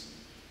is,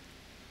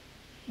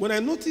 when I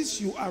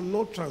notice you are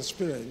not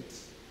transparent,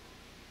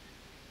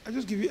 I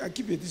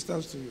keep a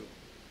distance to you.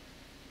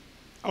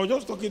 I was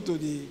just talking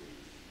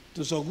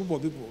to some group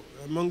of people,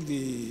 among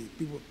the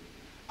people.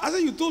 I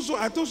said,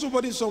 I told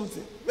somebody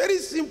something, very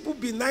simple,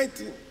 benign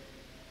thing.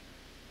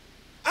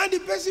 And the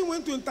person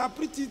went to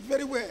interpret it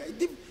very well,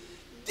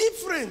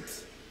 different.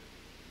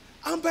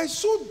 And by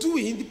so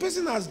doing, the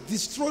person has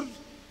destroyed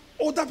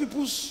other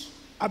people's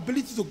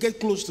ability to get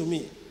close to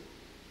me.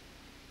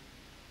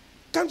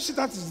 Can't you see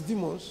that is the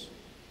demons?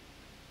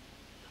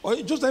 Or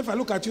just if I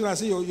look at you and I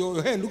say,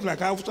 your hair look like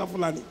Hausa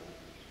Fulani.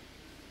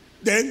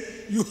 Then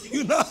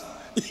you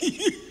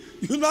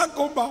now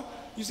come back,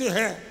 you say,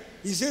 hey,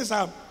 he says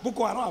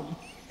Boko Haram.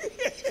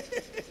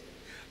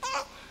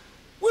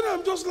 When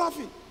I'm just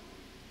laughing.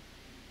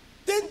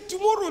 Then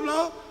tomorrow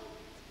now,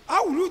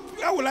 how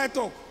will I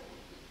talk?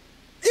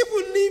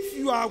 Even if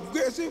you are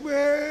going to say,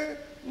 well,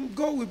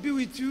 God will be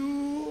with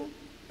you,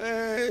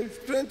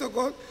 strength of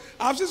God.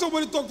 I've seen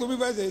somebody talk to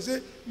me and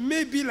say,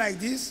 maybe like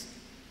this.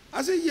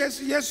 I say,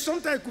 yes,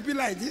 sometimes it could be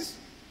like this.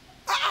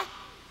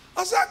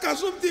 I say, how can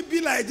something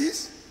be like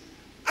this?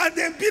 And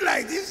then be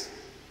like this?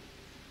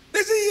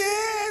 They say,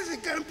 yes,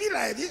 it can be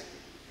like this.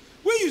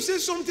 When you say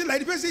something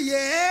like this, they say,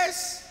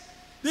 yes.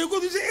 They go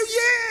to say,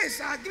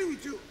 yes, I agree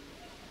with you.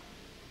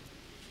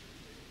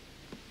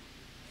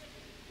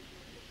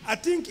 I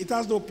think it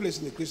has no place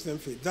in the Christian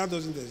faith. That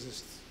doesn't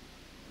exist.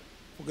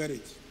 Forget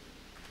it.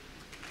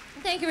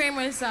 Thank you very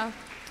much, sir.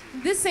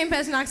 This same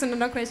person asked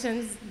another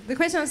question. The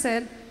question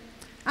said,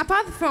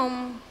 apart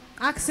from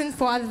asking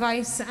for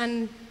advice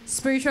and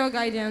spiritual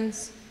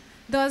guidance,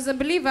 does a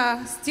believer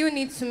still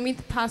need to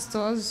meet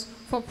pastors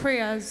for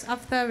prayers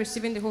after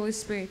receiving the Holy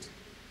Spirit?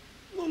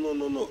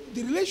 No.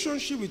 The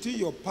relationship between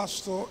your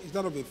pastor is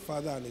that of a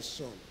father and a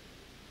son,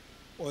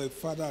 or a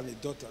father and a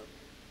daughter,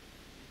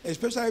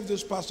 especially if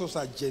those pastors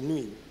are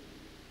genuine.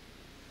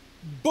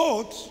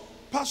 But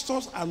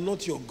pastors are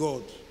not your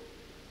God.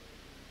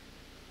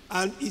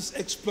 And it's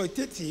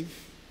exploitative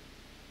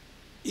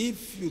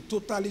if you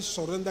totally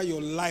surrender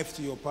your life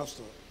to your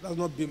pastor. That's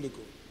not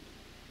biblical.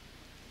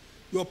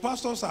 Your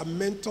pastors are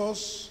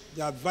mentors,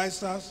 they're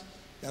advisors,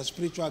 they're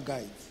spiritual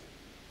guides.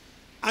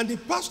 And the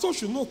pastor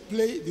should not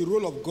play the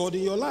role of God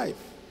in your life.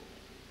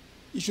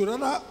 He should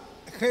rather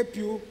help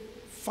you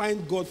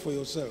find God for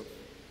yourself.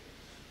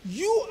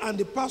 You and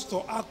the pastor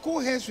are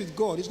co-heirs with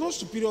God. He's not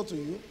superior to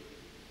you,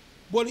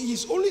 but he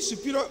is only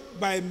superior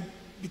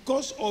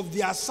because of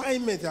the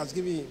assignment he has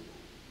given him.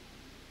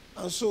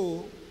 And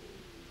so,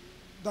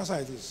 that's how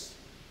it is.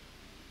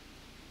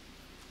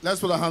 Let's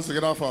put our hands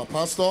together for our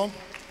pastor.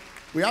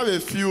 We have a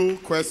few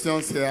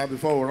questions here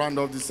before we round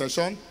off this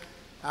session.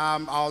 I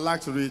would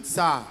like to read.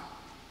 Sir,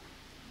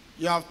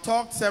 you have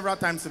talked several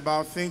times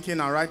about thinking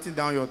and writing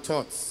down your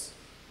thoughts.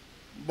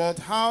 But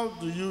how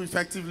do you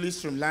effectively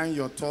streamline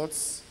your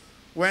thoughts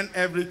when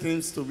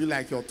everything seems to be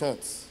like your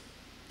thoughts?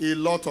 A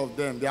lot of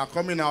them, they are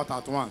coming out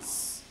at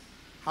once.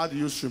 How do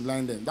you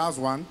streamline them? That's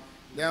one.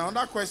 Then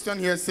another question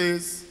here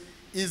says,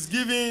 is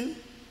giving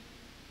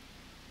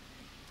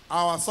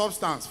our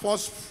substance,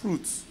 first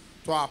fruits,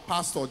 to our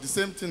pastor the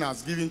same thing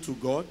as giving to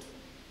God?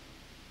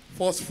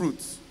 First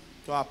fruits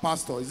to our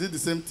pastor, is it the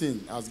same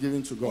thing as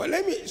giving to God?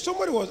 Well,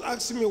 somebody was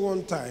asking me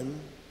one time,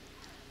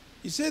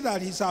 he said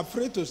that he's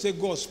afraid to say,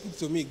 God speak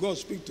to me, God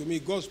speak to me,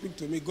 God speak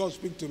to me, God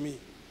speak to me.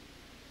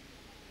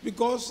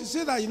 Because he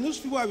said that he knows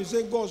people have been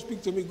saying, God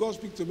speak to me, God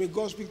speak to me,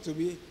 God speak to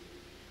me.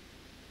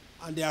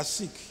 And they are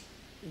sick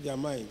in their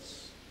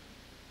minds.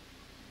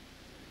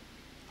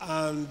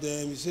 And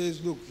he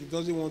says, look, he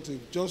doesn't want to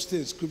just stay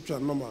in scripture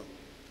normal.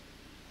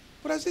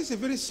 But I say it's a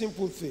very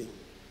simple thing.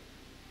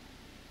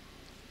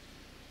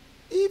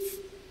 If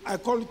I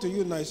call it to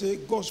you and I say,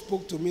 God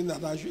spoke to me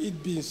that I should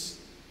eat beans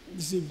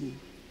this evening,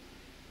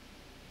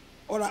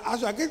 or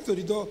as I get to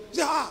the door,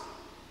 say,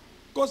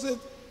 God said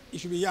it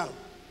should be yam.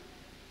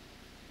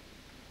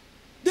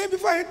 Then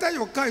before I enter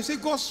your car, you say,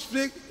 God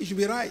spoke it should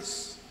be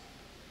rice.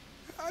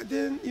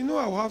 Then I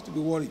will have to be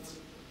worried.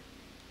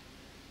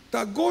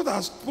 That God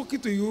has spoken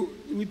to you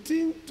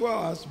within 2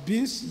 hours,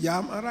 beans,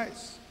 yam, and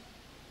rice.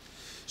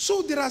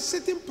 So there are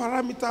certain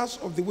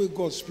parameters of the way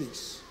God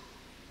speaks.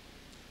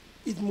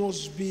 It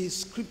must be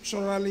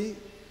scripturally.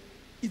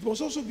 It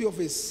must also be of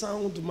a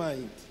sound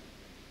mind.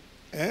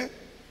 And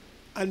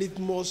it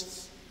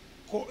must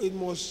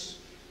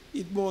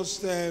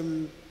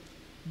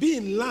be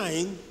in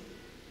line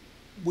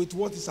with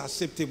what is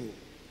acceptable.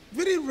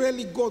 Very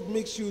rarely God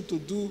makes you to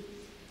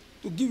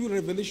give you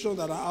revelations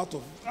that are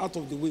out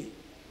of the way.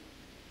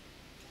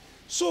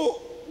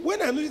 So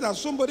when I notice that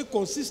somebody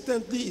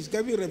consistently is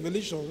giving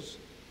revelations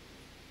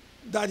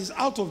that is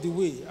out of the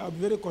way, I'll be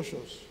very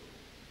cautious.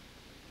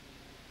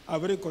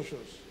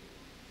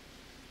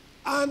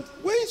 And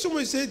when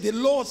somebody says, the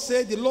Lord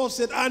said,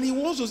 and he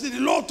wants to say, the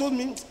Lord told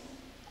me,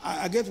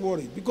 I get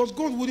worried, because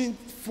God wouldn't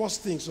force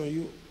things on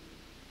you.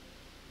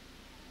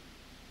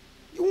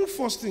 He won't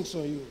force things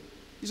on you.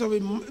 It's of a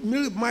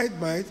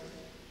might,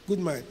 good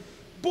mind.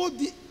 But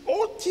the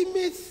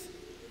ultimate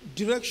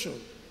direction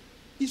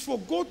is for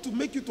God to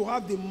make you to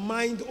have the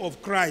mind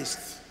of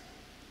Christ.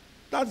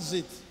 That's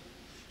it.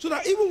 So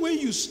that even when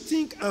you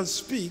think and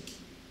speak,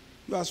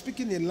 you are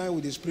speaking in line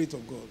with the Spirit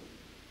of God.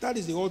 That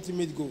is the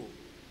ultimate goal.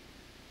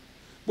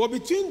 But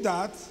between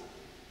that,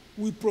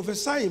 we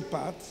prophesy in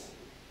part,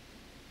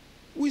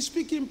 we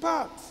speak in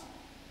part.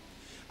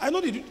 I know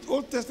the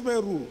Old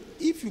Testament rule.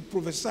 If you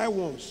prophesy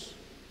once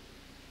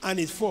and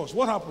it falls,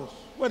 what happens?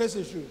 What does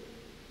it show?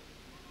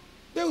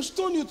 They will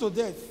stone you to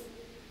death.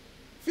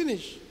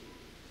 Finish.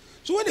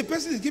 So when a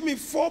person is giving me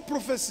 4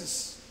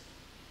 prophecies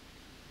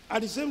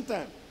at the same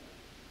time,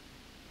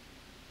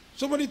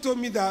 somebody told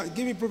me that,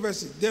 give me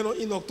prophecy. Then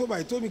in October,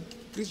 he told me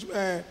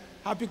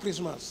Happy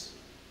Christmas.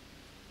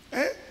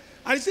 And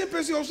the same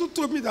person also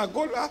told me that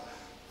God,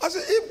 I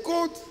said, if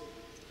God,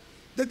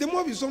 that there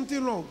must be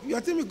something wrong. You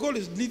are telling me God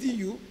is leading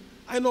you,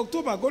 and in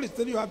October, God is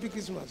telling you Happy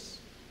Christmas.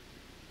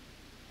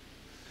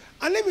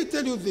 And let me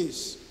tell you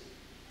this.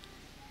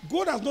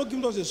 God has not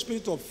given us a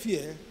spirit of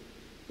fear,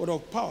 but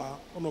of power,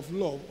 and of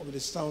love, and of a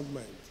sound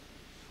mind.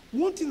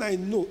 One thing I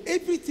know,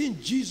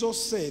 everything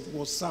Jesus said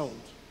was sound.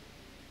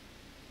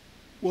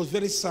 Was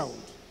very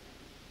sound.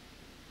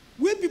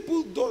 When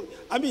people don't,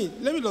 let me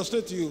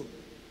illustrate to you.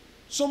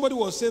 Somebody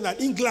was saying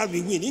that England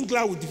will win.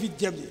 England will defeat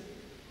Germany.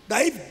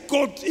 That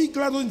if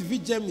England don't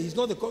defeat Germany, it's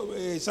not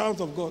the sound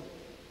of God.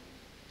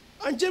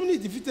 And Germany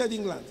defeated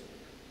England.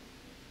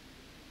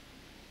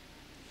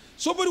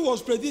 Somebody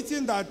was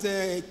predicting that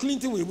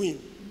Clinton will win.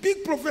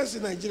 Big prophets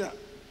in Nigeria.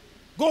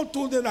 God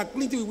told them that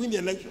Clinton will win the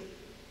election.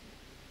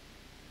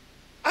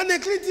 And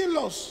then Clinton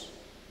lost.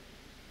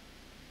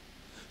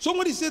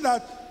 Somebody said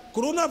that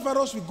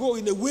coronavirus will go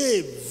in a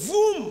wave.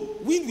 Boom!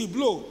 Wind will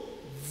blow.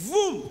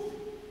 Boom!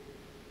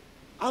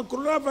 And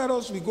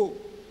coronavirus will go.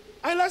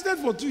 I lasted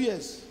for 2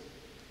 years.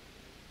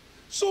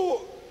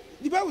 So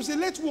the Bible says,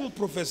 let one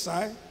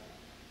prophesy,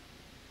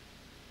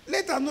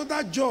 let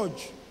another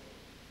judge.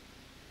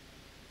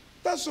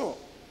 That's all.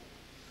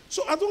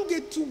 So I don't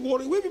get too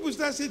worried. When people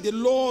start saying, the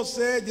Lord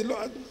said, the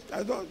Lord,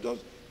 I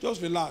don't,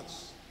 just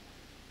relax.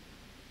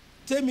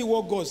 Tell me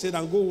what God said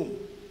and go home.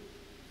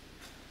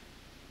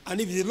 And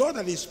if the Lord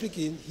that is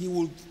speaking, he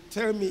will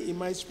tell me in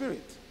my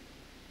spirit.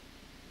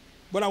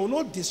 But I will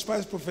not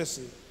despise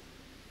prophecy.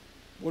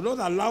 I will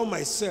not allow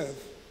myself,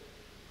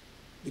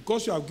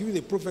 because you have given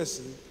a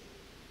prophecy,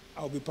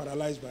 I will be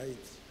paralyzed by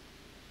it.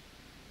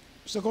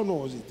 Second one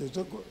was it?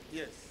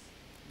 Yes.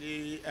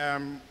 The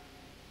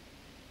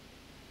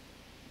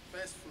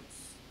first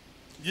fruits.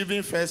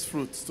 Giving first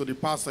fruits to the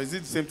pastor, is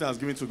it the same thing as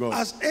giving to God?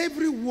 As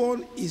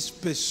everyone is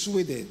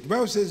persuaded, the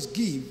Bible says,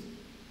 give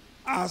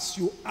as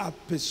you are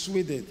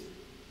persuaded.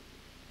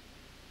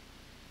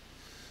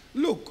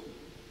 Look,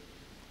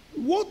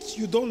 what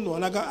you don't know,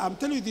 and I'm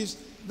telling you this,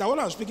 that what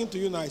I'm speaking to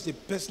you now is a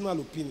personal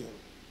opinion.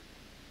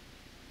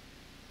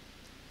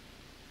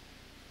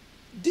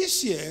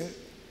 This year,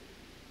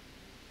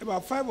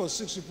 about 5 or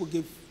 6 people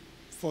gave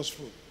first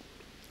fruit,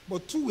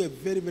 but 2 were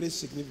very, very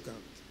significant,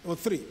 or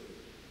 3.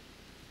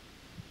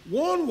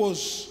 One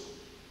was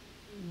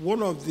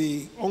one of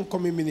the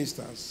oncoming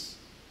ministers,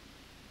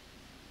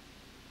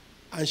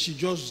 and she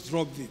just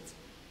dropped it.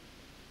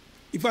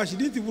 In fact, she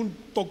didn't even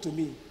talk to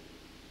me.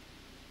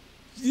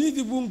 She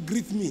didn't even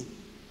greet me.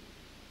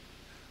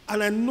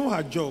 And I know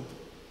her job.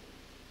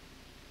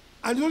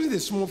 And it wasn't a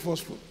small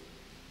first fruit.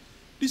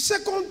 The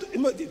second,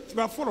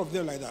 about 4 of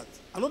them like that.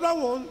 Another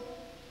one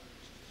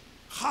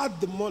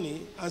had the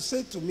money and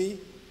said to me,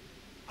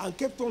 and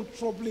kept on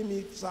troubling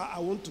me, sir, I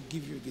want to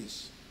give you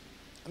this.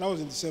 And that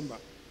was in December.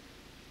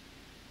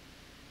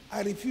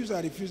 I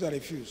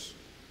refused.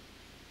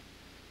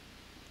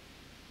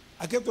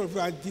 I kept on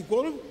referring, and it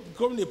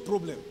became a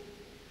problem.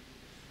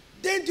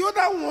 Then the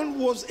other one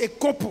was a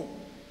couple.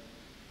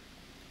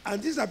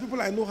 And these are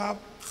people I know have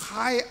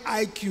high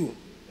IQ.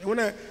 And when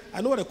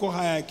I know what I call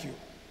high IQ.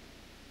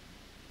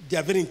 They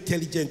are very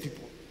intelligent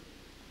people.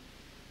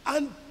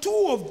 And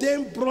two of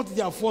them brought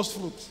their first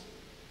fruit.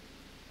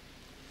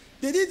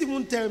 They didn't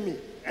even tell me.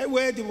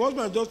 Well, the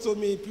husband just told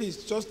me,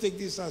 please, just take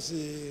this as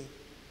a...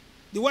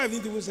 The wife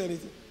didn't even say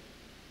anything.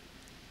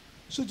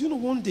 So do you know,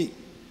 one day,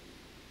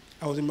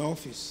 I was in my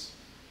office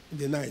in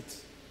the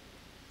night.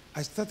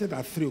 I started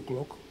at 3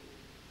 o'clock.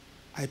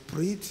 I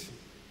prayed.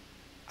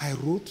 I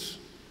wrote.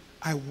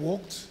 I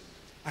walked.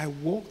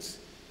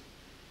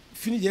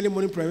 Finished the early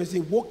morning prayer,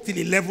 walked till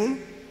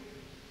 11.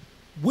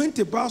 Went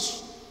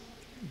about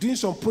doing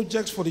some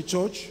projects for the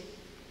church.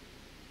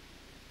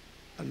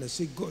 And I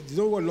said, God, you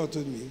know what the Lord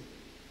told me?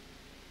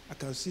 I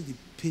can see the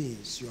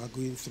pains you are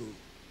going through.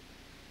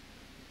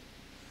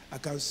 I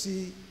can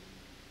see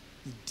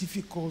the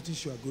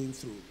difficulties you are going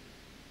through.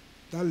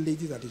 That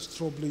lady that is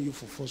troubling you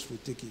for forceful,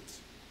 take it.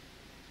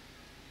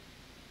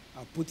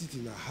 I put it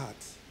in her heart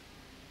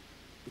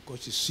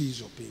because she sees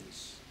your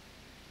pains.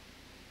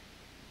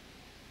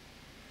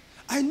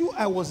 I knew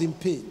I was in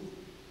pain.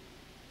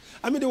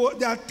 I mean,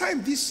 there are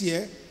times this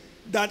year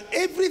that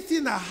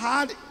everything I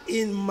had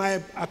in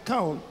my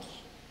account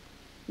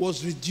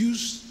was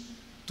reduced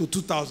to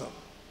 2,000,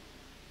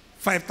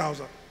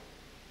 5,000.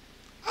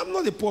 I'm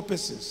not a poor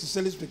person,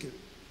 sincerely speaking.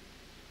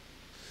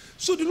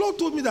 So the Lord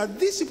told me that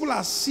these people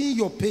are seeing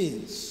your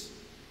pains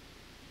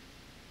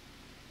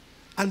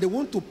and they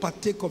want to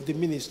partake of the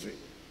ministry.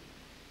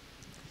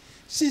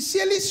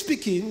 Sincerely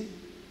speaking,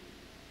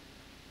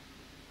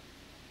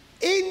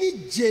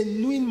 any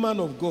genuine man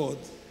of God,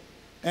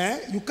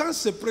 you can't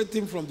separate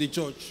him from the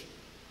church,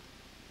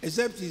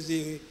 except he's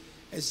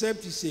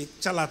a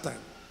charlatan.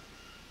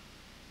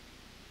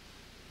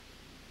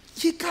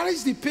 He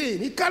carries the pain.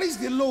 He carries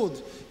the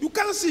load. You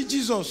can't see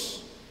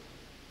Jesus.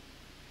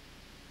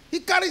 He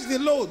carries the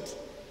load.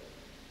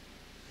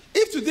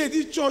 If today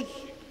this church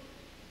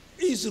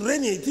is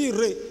raining,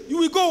 you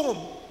will go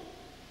home.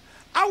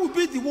 I will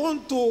be the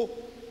one to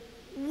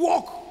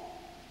walk,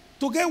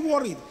 to get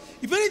worried.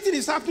 If anything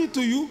is happening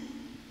to you,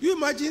 you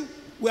imagine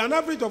we're an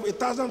average of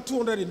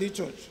 1,200 in this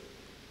church.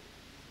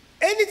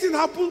 Anything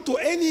happen to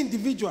any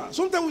individual,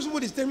 sometimes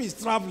somebody is telling me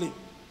he's traveling,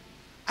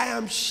 I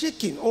am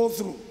shaking all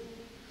through.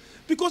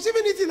 Because if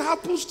anything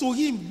happens to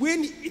him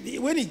when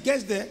he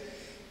gets there,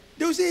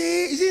 they will say,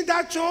 hey, is he in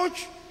that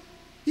church?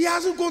 He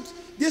hasn't got,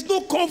 there's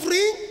no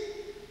covering.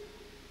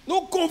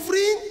 No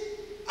covering.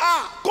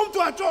 Come to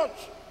our church.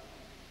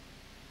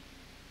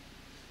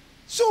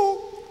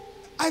 So,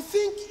 I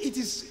think it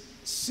is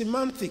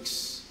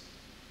semantics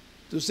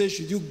to say,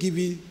 should you give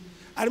it?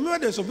 I remember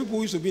there's some people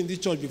who used to be in this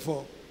church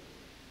before.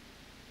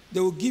 They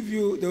will give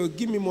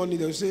me money,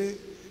 they will say,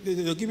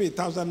 they'll give me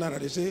 1,000 naira.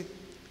 They say,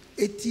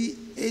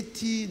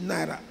 80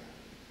 naira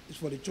is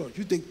for the church.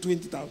 You take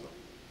 20,000.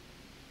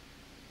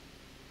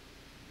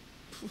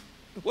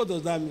 What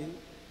does that mean?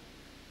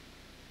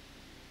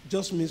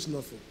 Just means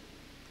nothing.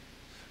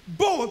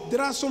 But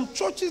there are some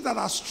churches that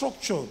are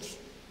structured,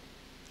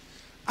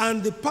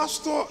 and the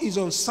pastor is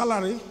on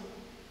salary,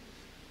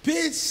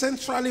 paid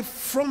centrally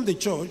from the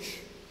church,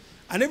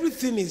 and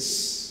everything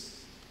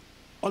is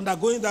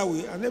undergoing that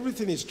way, and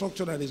everything is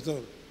structured and is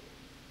done.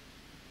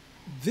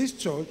 This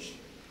church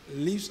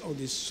lives on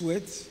the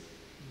sweat,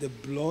 the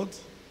blood,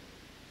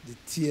 the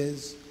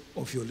tears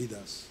of your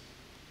leaders.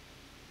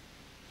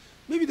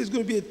 Maybe there's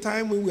going to be a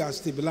time when we are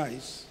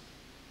stabilized.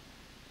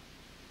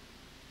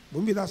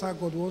 Maybe that's how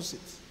God wants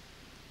it.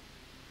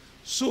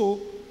 So,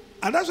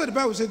 and that's why the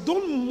Bible says,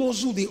 don't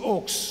muzzle the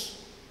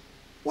ox.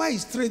 Why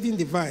is trading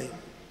the vine?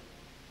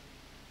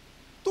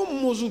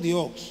 Don't muzzle the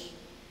ox.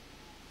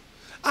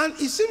 And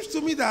it seems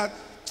to me that,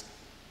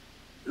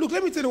 look,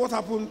 let me tell you what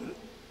happened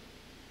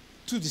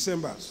 2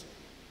 Decembers.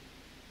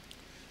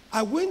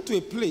 I went to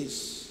a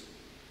place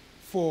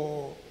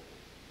for,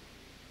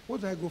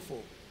 what did I go for?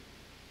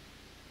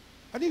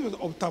 I think it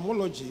was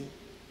ophthalmology.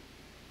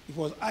 It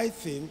was eye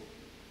thing.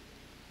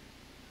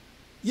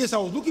 Yes, I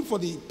was looking for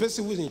the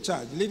person who was in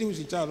charge, the lady who was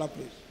in charge of that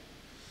place.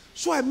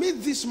 So I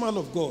met this man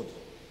of God.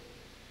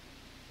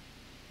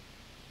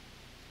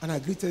 And I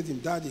greeted him,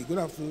 Daddy, good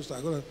afternoon,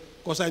 sir.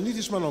 Because I knew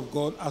this man of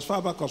God as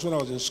far back as when I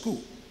was in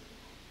school.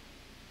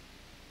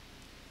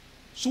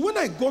 So when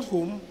I got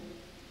home,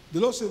 the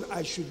Lord said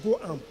I should go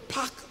and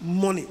pack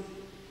money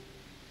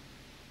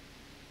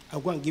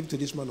and go and give to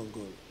this man of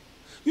God.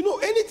 You know,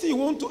 anything you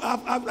want to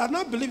have, I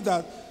now believe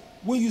that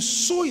when you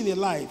sow in a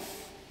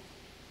life,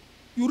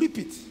 you reap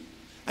it.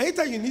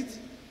 Anytime you need,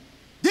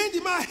 then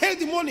the man held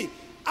the money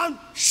and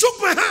shook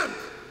my hand,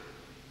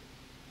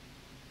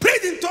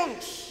 prayed in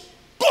tongues.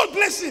 God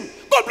bless him.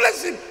 God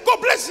bless him. God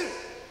bless him.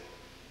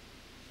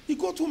 He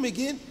got home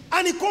again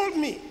and he called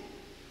me.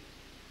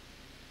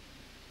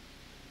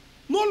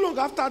 No long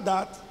after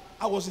that,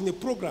 I was in a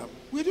program.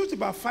 We were just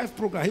about 5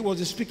 programs. He was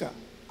the speaker.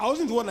 I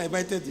wasn't the one that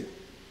invited him.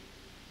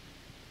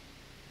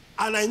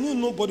 And I knew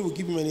nobody would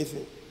give him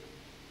anything.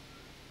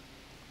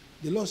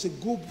 The Lord said,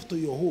 go to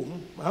your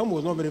home. My home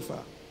was not very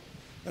far.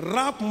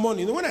 Wrap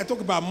money. When I talk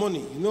about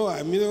money,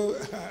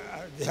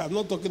 I'm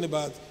not talking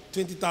about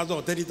 20,000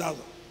 or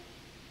 30,000.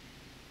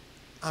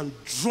 And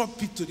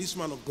drop it to this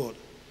man of God.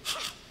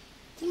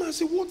 The man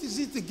said, what is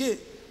it again?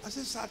 I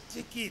said, sir,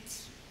 take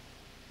it.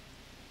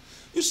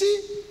 You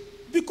see,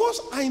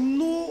 because I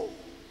know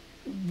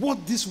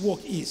what this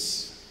work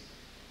is,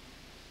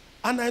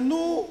 and I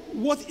know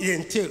what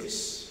it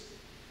entails,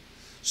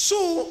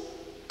 so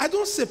I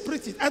don't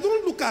separate it. I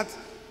don't look at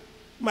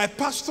my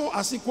pastor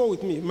as equal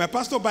with me. My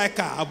pastor buy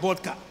car, I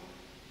bought car.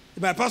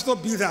 My pastor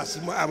build house,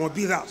 I will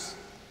build house.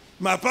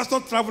 My pastor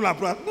travel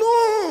abroad.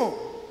 No,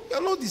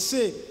 you're not the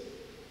same.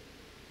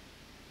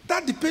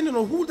 That depending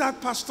on who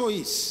that pastor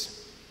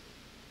is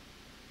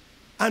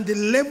and the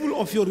level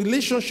of your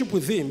relationship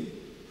with him.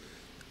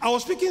 I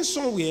was speaking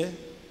somewhere,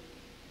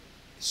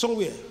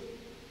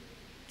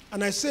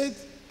 and I said,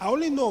 I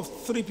only know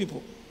of 3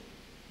 people.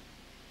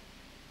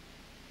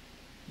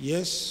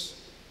 Yes,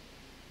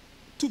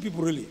 2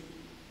 people really,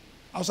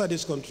 outside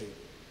this country.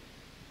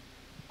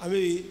 I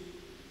mean,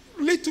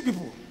 really 2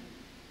 people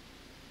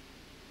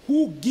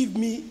who give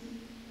me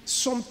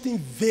something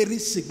very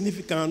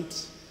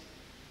significant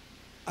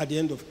at the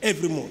end of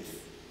every month.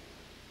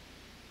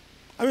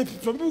 I mean,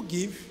 some people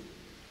give,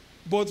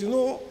 but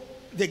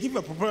they give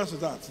a proportion to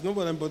that.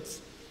 But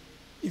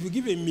if you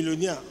give a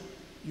millionaire,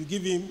 you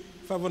give him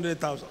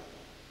 500,000.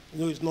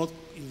 It's not,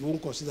 you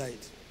won't consider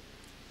it.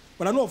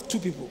 But I know of 2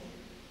 people.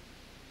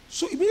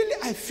 So immediately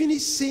I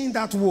finished saying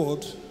that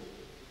word,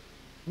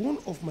 one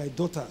of my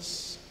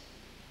daughters,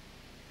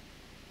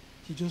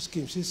 he just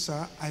came, said,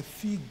 sir, I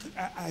feel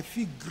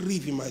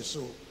grief in my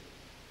soul.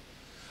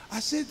 I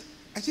said,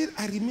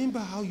 I remember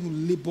how you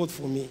labored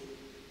for me.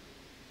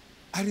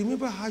 I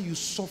remember how you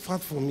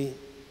suffered for me.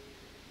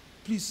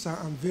 Please, sir,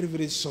 I'm very,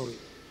 very sorry.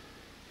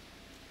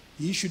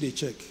 He issued a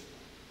check.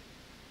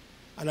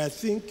 And I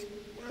think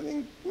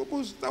that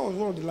was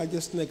one of the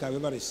largest check I've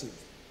ever received.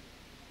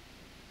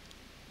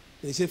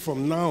 They said,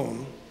 from now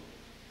on,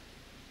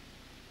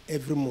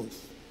 every month,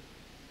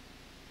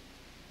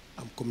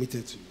 I'm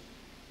committed to you.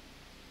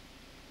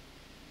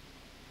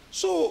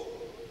 So,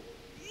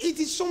 it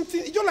is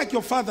something, just like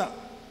your father.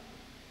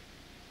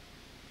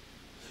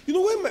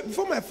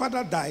 Before my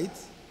father died,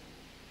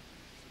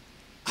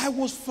 I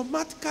was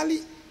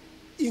fanatically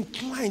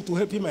inclined to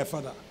help my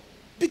father.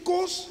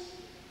 Because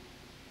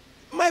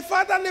my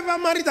father never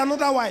married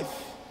another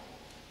wife.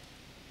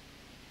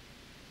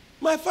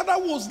 My father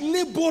was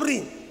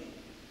laboring.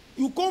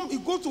 You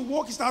go to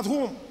work, he's at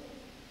home.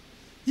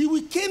 He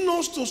became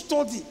us to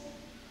study.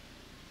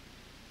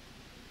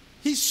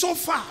 He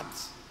suffered.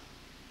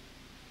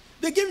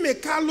 They gave me a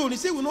car loan. He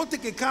said, we'll not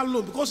take a car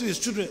loan because of his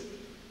children.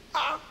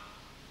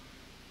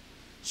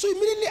 So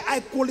immediately I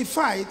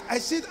qualified. I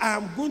said, I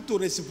am going to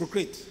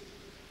reciprocate.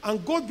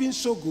 And God being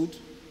so good,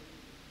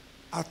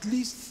 at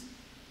least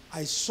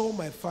I saw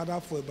my father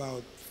for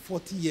about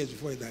 40 years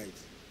before he died.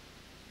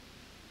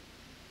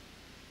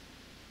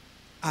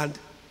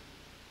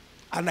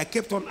 And I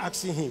kept on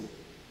asking him,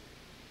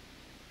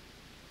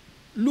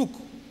 look,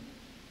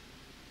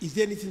 is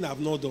there anything I've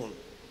not done?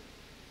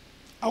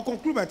 I'll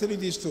conclude by telling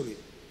this story.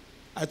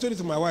 I told it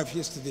to my wife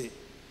yesterday,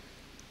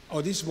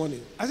 or this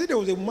morning. I said there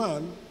was a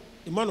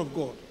man of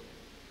God.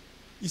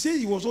 He said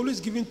he was always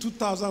giving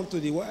 2,000 to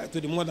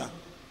the mother.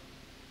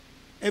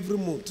 Every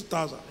month,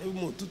 2,000.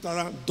 Every month,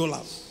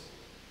 $2,000.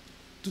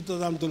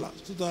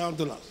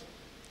 $2,000.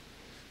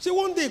 So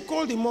one day he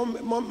called the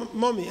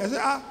mommy. I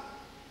said,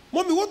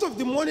 Mommy, what of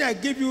the money I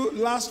gave you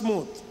last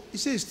month? He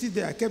said, it's still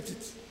there, I kept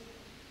it.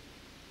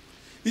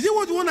 He said,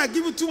 what the one I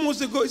gave you 2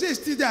 months ago? He said,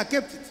 it's still there, I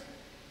kept it.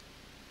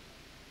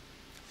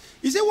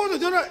 He said, what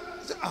the other?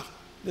 He said,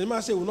 The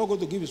man said, we're not going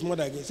to give his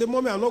mother again. He said,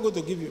 Mommy, I'm not going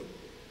to give you.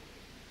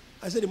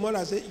 I said, the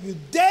mother said, you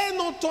dare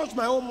not touch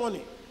my own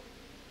money.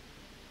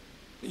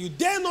 You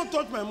dare not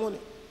touch my money.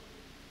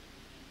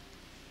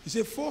 He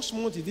said, first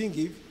month he didn't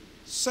give,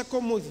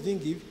 second month he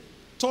didn't give,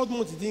 third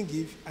month he didn't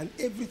give, and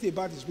everything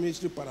about his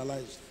ministry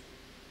paralyzed.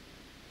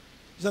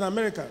 He's an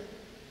American.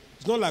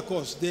 It's not like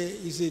us.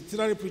 He's a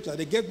tertiary preacher.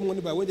 They get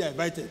money by when they are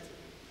invited. He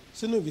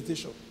said, no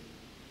invitation.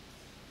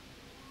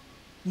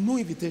 No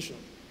invitation.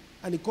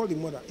 And he called the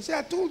mother. He said,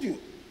 I told you,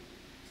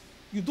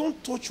 you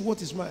don't touch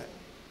what is mine.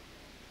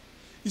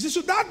 He said,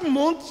 so that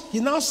month, he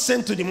now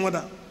sent to the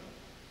mother.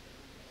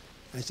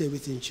 I said,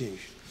 everything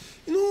changed.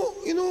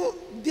 You know,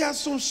 there are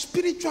some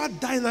spiritual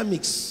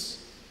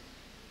dynamics.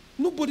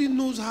 Nobody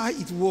knows how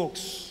it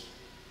works.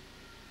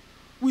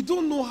 We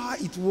don't know how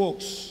it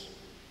works.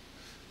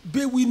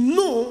 But we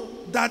know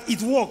that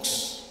it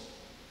works.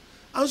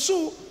 And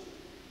so,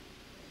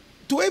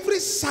 to every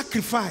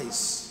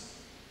sacrifice,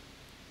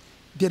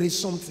 there is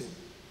something.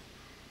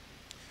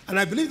 And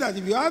I believe that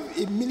if you have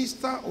a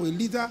minister or a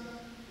leader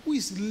who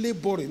is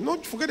laboring,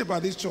 not forget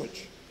about this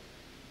church,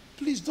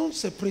 please don't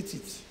separate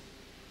it.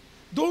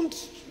 Don't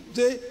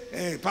say,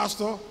 hey,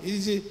 Pastor,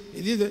 give.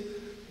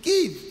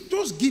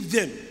 Just give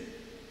them.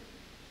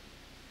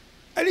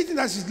 Anything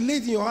that is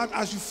laid in your heart,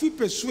 as you feel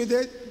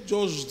persuaded,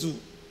 just do.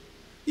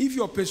 If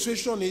your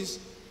persuasion is,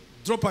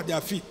 drop at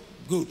their feet.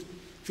 Good.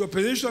 If your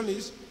position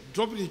is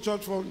drop in the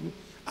church from,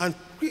 and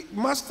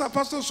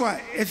pastors who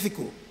are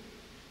ethical,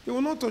 they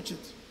will not touch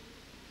it.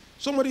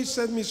 Somebody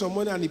sent me some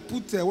money and he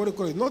put, what do you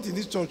call it, not in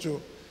this church,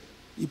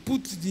 he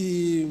put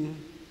the,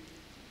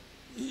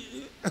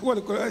 what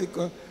do you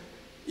call it,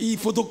 he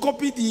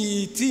photocopied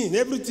the thing,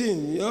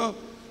 everything,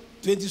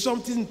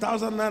 20-something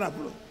thousand naira.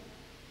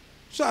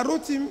 So I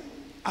wrote him,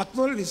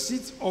 acknowledge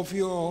receipt of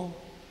your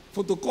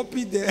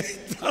photocopy there.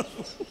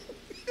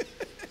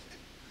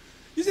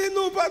 He said,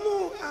 no, but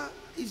no,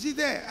 is it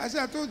there? I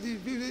said, I told you,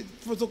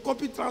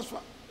 photocopy transfer.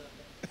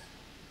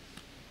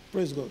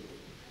 Praise God.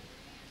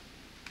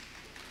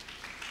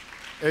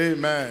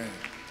 Amen.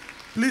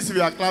 Please, if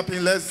you are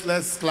clapping,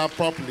 let's clap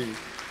properly.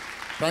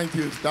 Thank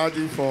you,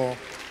 Daddy, for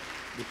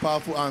the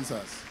powerful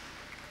answers.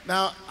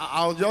 Now,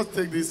 I'll just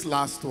take this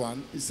last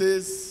one. It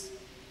says,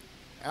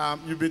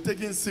 you've been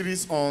taking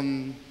series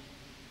on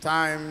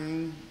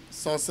time,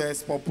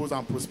 success, purpose,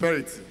 and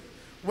prosperity.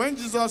 When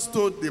Jesus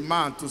told the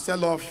man to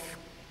sell off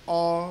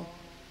all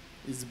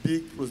his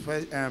big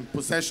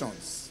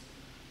possessions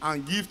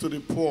and give to the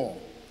poor,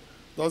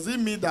 does it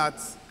mean that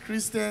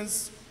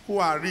Christians who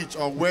are rich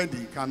or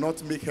wealthy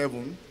cannot make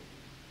heaven?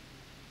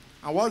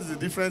 And what is the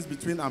difference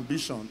between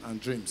ambition and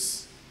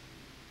dreams?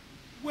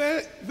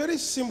 Well, very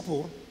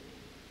simple.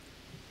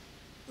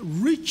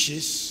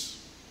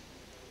 Riches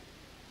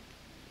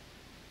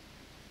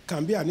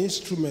can be an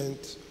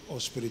instrument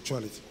of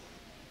spirituality.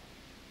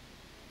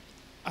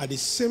 At the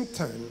same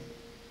time,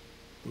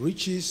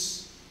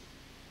 riches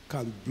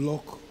can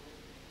block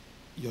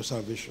your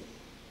salvation.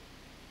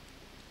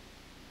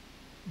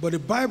 But the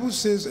Bible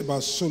says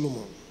about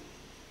Solomon,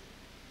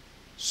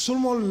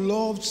 Solomon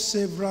loved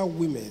several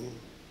women,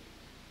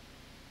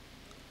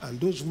 and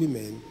those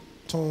women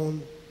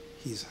turned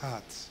his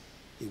heart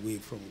away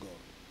from God.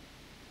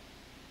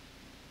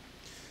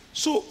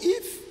 So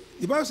if,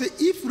 the Bible says,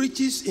 if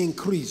riches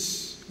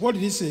increase, what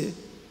did he say?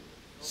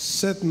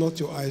 Set not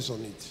your eyes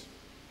on it.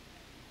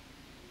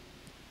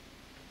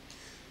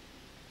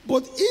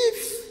 But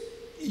if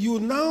you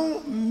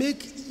now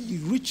make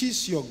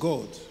riches your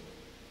God,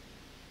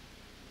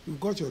 you've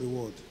got your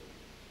reward.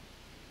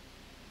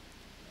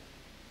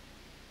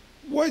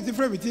 What is the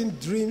difference between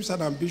dreams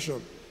and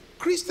ambition?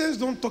 Christians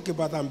don't talk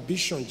about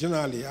ambition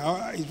generally.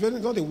 It's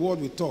not a word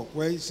we talk,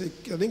 where it's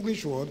an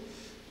English word,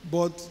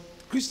 but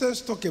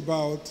Christians talk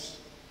about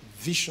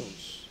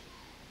visions.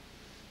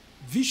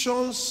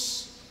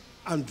 Visions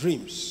and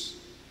dreams.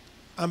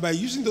 And by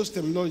using those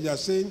terminology, they are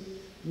saying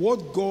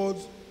what God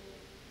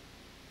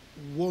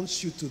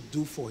wants you to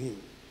do for him.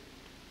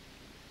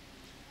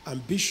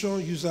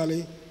 Ambition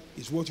usually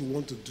is what you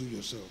want to do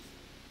yourself.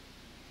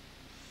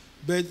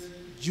 But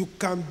you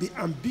can be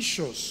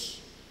ambitious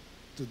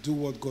to do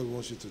what God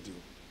wants you to do.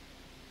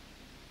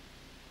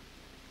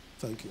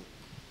 Thank you.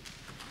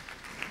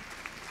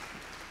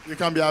 You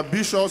can be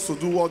ambitious to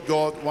do what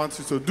God wants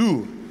you to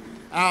do.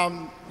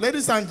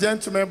 Ladies and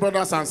gentlemen,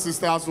 brothers and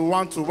sisters, we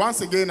want to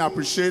once again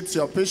appreciate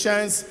your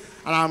patience,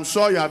 and I'm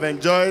sure you have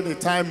enjoyed the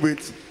time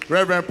with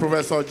Reverend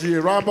Professor G.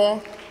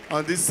 Erhabor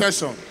on this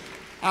session.